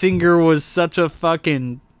 Wedding Singer was such a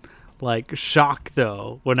fucking like shock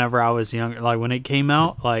though. Whenever I was younger, like when it came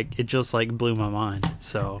out, like it just like blew my mind.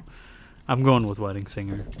 So I'm going with Wedding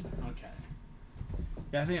Singer. Okay.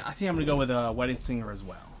 Yeah, I think I'm gonna go with Wedding Singer as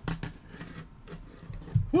well.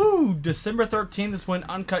 Woo! December 13th is when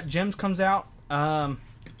Uncut Gems comes out.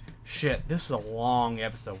 Shit, this is a long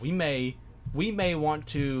episode. We may want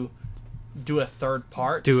to do a third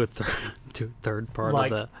part. Do a third part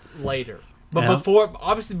like of that. later. But Yeah.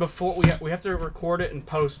 before we have to record it and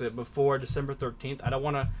post it before December 13th. I don't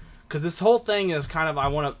want to, because this whole thing is kind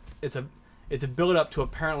of it's a build up to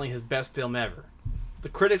apparently his best film ever. The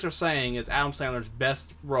critics are saying it's Adam Sandler's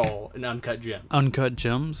best role in Uncut Gems. Uncut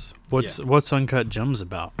Gems. What's Uncut Gems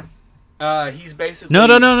about? He's basically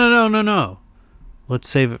No. Let's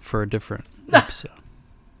save it for a different episode.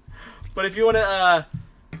 But if you want to,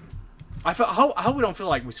 I hope we don't feel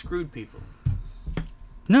like we screwed people.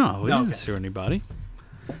 No, we No, didn't okay. sue anybody.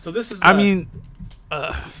 So this is. I mean,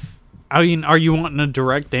 are you wanting a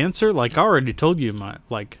direct answer? Like I already told you,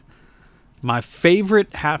 my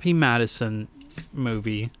favorite Happy Madison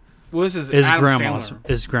movie well, this is Adam Grandma's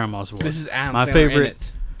Boy. This is Adam my Sandler favorite. in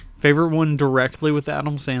it. Favorite one directly with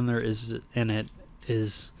Adam Sandler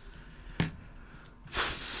is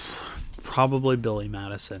probably Billy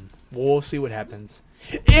Madison. We'll see what happens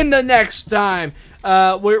in the next time.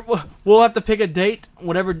 We'll have to pick a date,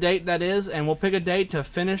 whatever date that is, and we'll pick a date to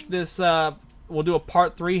finish this. We'll do a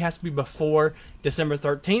part 3. Has to be before December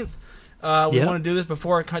 13th. We want to do this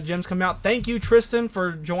before Uncut Gems come out. Thank you, Tristan,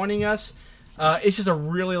 for joining us. It's just a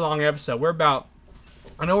really long episode. We're about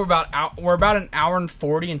I know we're about an hour and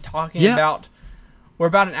 40 and talking Yeah. about. We're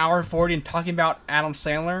about an hour and 40 and talking about Adam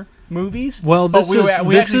Sandler movies. Well, but we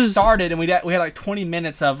actually is started and we had like 20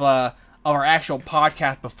 minutes of our actual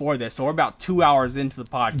podcast before this, so we're about 2 hours into the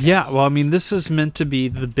podcast. Yeah, well, I mean, this is meant to be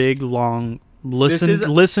the big long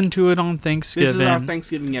listen to it on Thanksgiving. This is our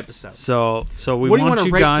Thanksgiving episode. So we What do you want wanna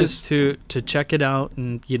you rate guys to check it out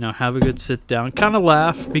and have a good sit down, kind of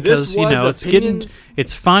laugh because was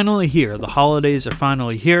it's finally here. The holidays are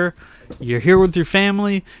finally here. You're here with your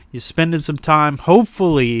family. You're spending some time.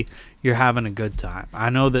 Hopefully, you're having a good time. I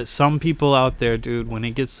know that some people out there, dude, when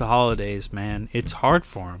it gets to holidays, man, it's hard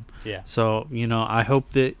for them. Yeah. So I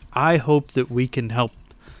hope that we can help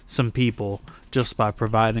some people just by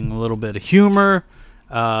providing a little bit of humor,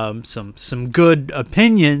 some good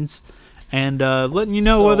opinions, and letting you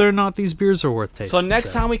know whether or not these beers are worth tasting. So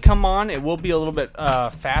next time we come on, it will be a little bit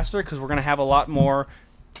faster because we're gonna have a lot more.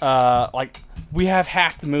 We have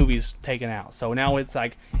half the movies taken out, so now it's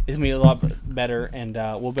gonna be a lot better, and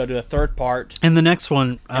we'll go to the third part. And the next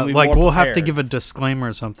one, And we'll we'll have to prepared. give a disclaimer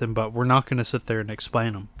or something, but we're not going to sit there and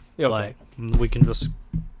explain them. Okay. We can just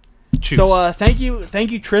choose. So thank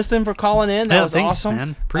you Tristan for calling in. That was thanks, awesome,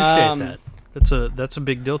 man. Appreciate that. That's a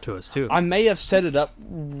big deal to us too. I may have set it up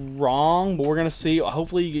wrong, but we're gonna see.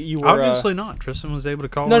 Hopefully, you were Obviously not. Tristan was able to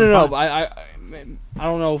call. No. fine. But I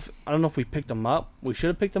don't know if we picked them up. We should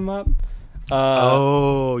have picked them up.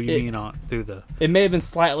 You mean not through the? It may have been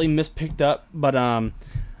slightly mispicked up, but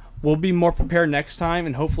we'll be more prepared next time,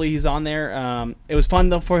 and hopefully he's on there. It was fun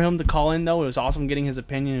though for him to call in, though. It was awesome getting his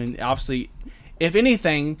opinion, and obviously, if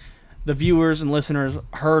anything, the viewers and listeners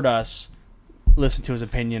heard us listen to his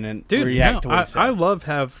opinion and react to what he said. I love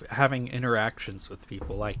having interactions with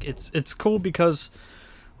people. Like it's cool because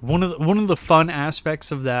one of the fun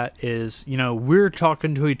aspects of that is we're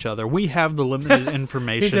talking to each other. We have the limited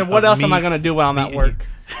information. He said, "What else am I gonna do while I'm at work?"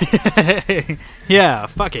 Yeah,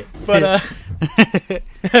 fuck it. But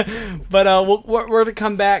we're to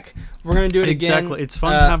come back. We're gonna do it again. Exactly. It's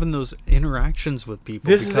fun having those interactions with people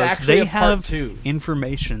This is because actually they a part have 2.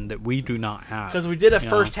 information that we do not have. Because we did a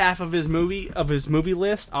first half of his movie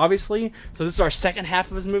list, obviously. So this is our second half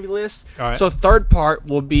of his movie list. All right. So third part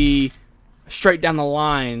will be straight down the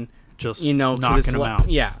line. Just 'cause knocking it's them out.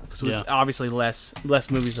 Yeah, because there's obviously less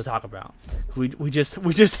movies to talk about. We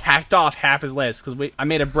just hacked off half his list because I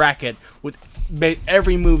made a bracket with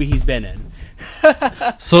every movie he's been in.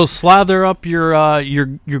 So slather up your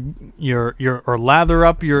lather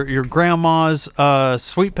up your grandma's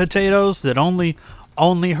sweet potatoes that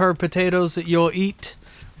only her potatoes that you'll eat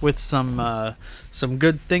with some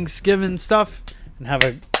good Thanksgiving stuff and have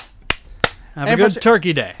a good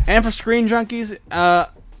turkey day. And for Screen Junkies,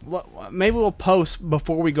 maybe we'll post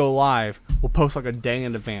before we go live. We'll post like a day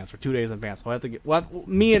in advance or 2 days in advance.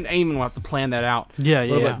 Me and Eamon will have to plan that out a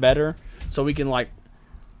little bit better so we can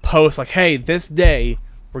post hey, this day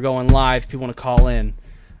we're going live. People want to call in.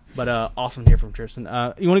 But awesome to hear from Tristan.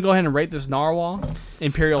 You want to go ahead and rate this Narwhal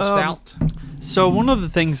Imperial Stout? So one of the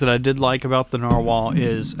things that I did like about the Narwhal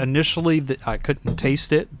is initially that I couldn't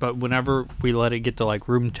taste it, but whenever we let it get to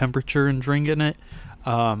room temperature and drinking it,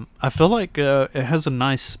 I feel like it has a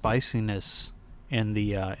nice spiciness in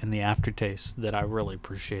the aftertaste that I really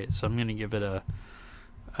appreciate. So I'm gonna give it a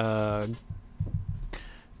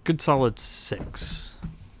good solid 6.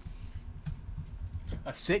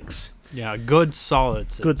 A 6? Yeah, good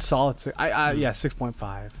solid 6. Good solid 6.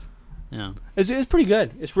 6.5. Yeah. It's pretty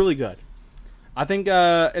good. It's really good. I think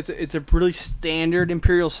it's a really standard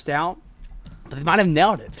Imperial Stout, but they might have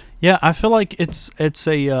nailed it. Yeah, I feel like it's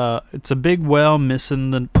a big whale missing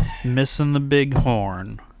the big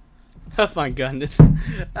horn. Oh my goodness.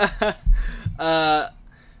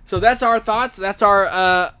 So that's our thoughts. That's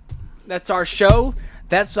our show.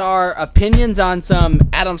 That's our opinions on some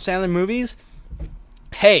Adam Sandler movies.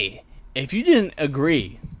 Hey, if you didn't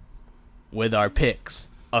agree with our picks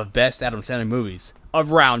of best Adam Sandler movies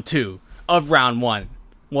of round 2, of round 1,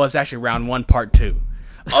 well, it's actually round 1, part 2,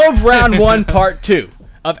 of round 1, part 2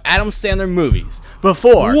 of Adam Sandler movies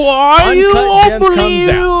before Uncut Gems comes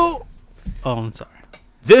out. Oh, I'm sorry.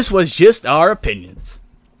 This was just our opinions,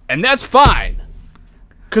 and that's fine.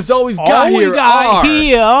 Cause all we got here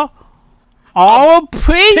are our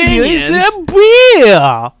opinions and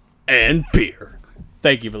beer and beer.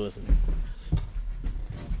 Thank you for listening.